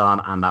podcast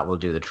on, and that will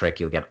do the trick.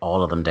 You'll get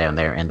all of them down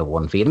there in the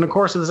one feed. And of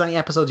course, if there's any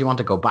episodes you want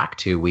to go back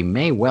to, we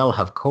may well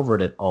have covered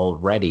it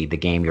already, the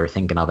game you're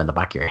thinking of in the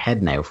back of your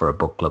head now for a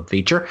book club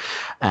feature.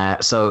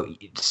 So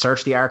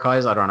search the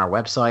archives either on our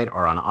website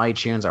or on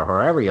iTunes or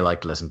wherever you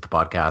like to listen to the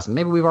podcast. And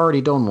maybe we've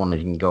already done one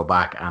and you can go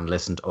back and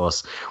listen to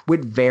us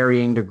with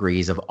varying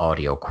degrees of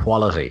audio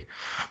quality.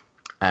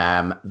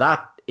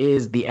 That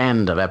is the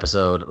end of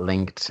episode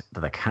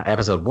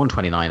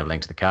 129 of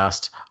Link to the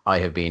Cast. I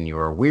have been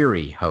your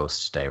weary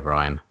host, Dave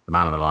Ryan. The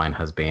man on the line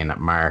has been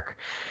Mark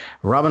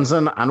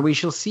Robinson, and we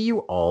shall see you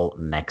all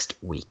next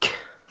week.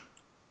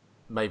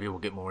 Maybe we'll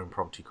get more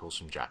impromptu calls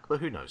from Jack, but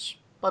who knows?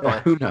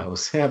 Bye-bye. Who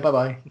knows? Yeah,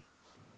 bye-bye.